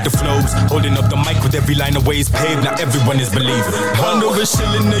 Moses with the flows, holding up the mic with every line of ways paved. Now everyone is believing. Pound over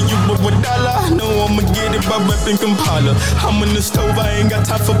shilling, or euro, a dollar. I know I'ma get it by repping Kampala. I'm on the stove, I ain't got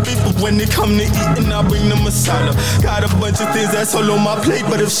time for beef, but when it come to eating, I bring the masala. Got a bunch of things that's all on my plate,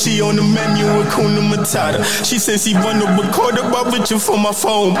 but if she on the menu, Hakuna Matata. She said she wanna record it while reaching for my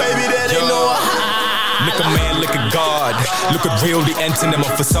phone, baby, that ain't no Look a man, look a God. Look at real, the antonym of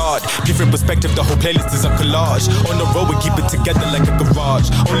facade. Different perspective, the whole playlist is a collage. On the road, we keep it together like a garage.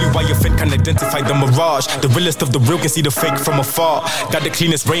 Only why your friend can identify the mirage. The realest of the real can see the fake from afar. Got the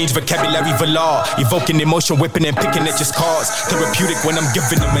cleanest range, vocabulary velar. Evoking emotion, whipping and picking at your scars. Therapeutic when I'm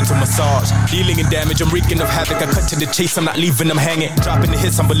giving a mental massage. Dealing in damage, I'm wreaking of havoc. I cut to the chase, I'm not leaving them hanging. Dropping the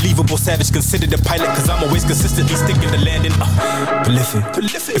hits, unbelievable savage. Considered a pilot, cause I'm always consistently sticking to landing. Prolific.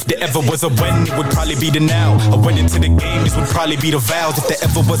 If there ever was a when, it would probably be the now. I went into the game, this would probably be the vows. If there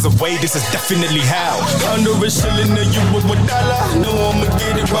ever was a way, this is definitely how. Pound or a shilling, or euro, a dollar. I know I'ma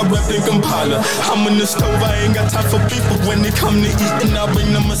get it while rep big Impala. I'm in the stove, I ain't got time for beef, but when they come to eatin', I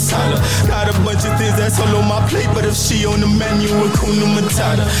bring the masala. Got a bunch of things that's all on my plate, but if she on the menu, Hakuna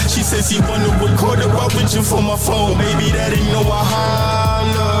Matata. She says she wanna record it while with you for my phone. Baby, that ain't no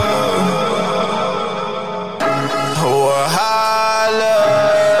Wahala. Oh, Wahala.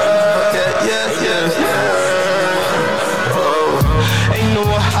 Yeah. Oh, ain't no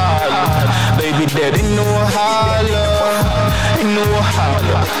Wahala. Baby, that ain't no Wahala. Ain't no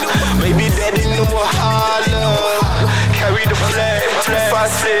Wahala. Baby, that ain't no Wahala. Carry the flag,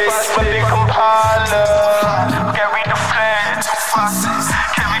 256, my big Impala. Carry the flag, 256,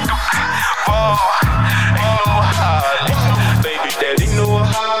 carry the flag. Whoa, ain't no Wahala. Baby, that ain't no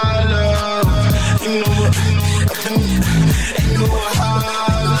Wahala. Ain't no Wahala. Ain't no Wahala.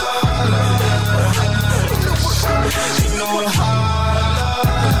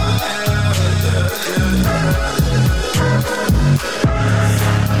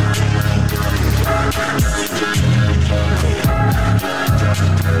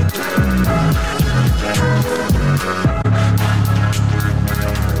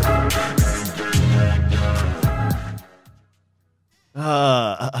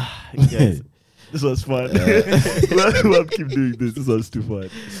 Guys, this was fun. We'll keep doing this. This was too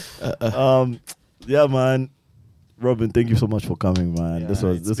fun. Yeah, man. Robin, thank you so much for coming, man. Yeah, this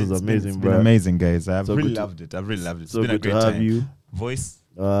was amazing, it's bro. been amazing, guys. I've So really good to- loved it. I've really loved it. It's So been a good great to have time. you. Voice.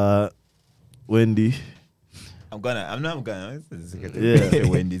 Wendy. I'm not gonna. Yeah.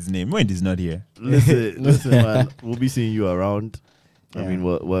 Wendy's name. Wendy's not here. Listen, man. We'll be seeing you around. I Yeah. mean,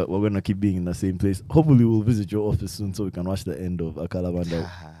 we're gonna keep being in the same place. Hopefully, we'll visit your office soon so we can watch the end of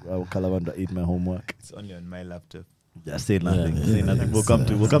Calabanda ate my homework. It's only on my laptop. Just say nothing. Say nothing. We'll come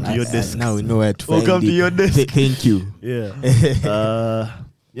to your desk. Now we know where to We'll find come to it. your desk. Thank you. Yeah.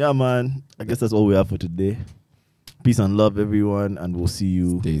 Yeah, man. I guess that's all we have for today. Peace and love, everyone, and we'll see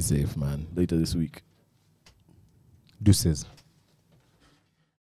you Stay safe, man. later this week. Deuces.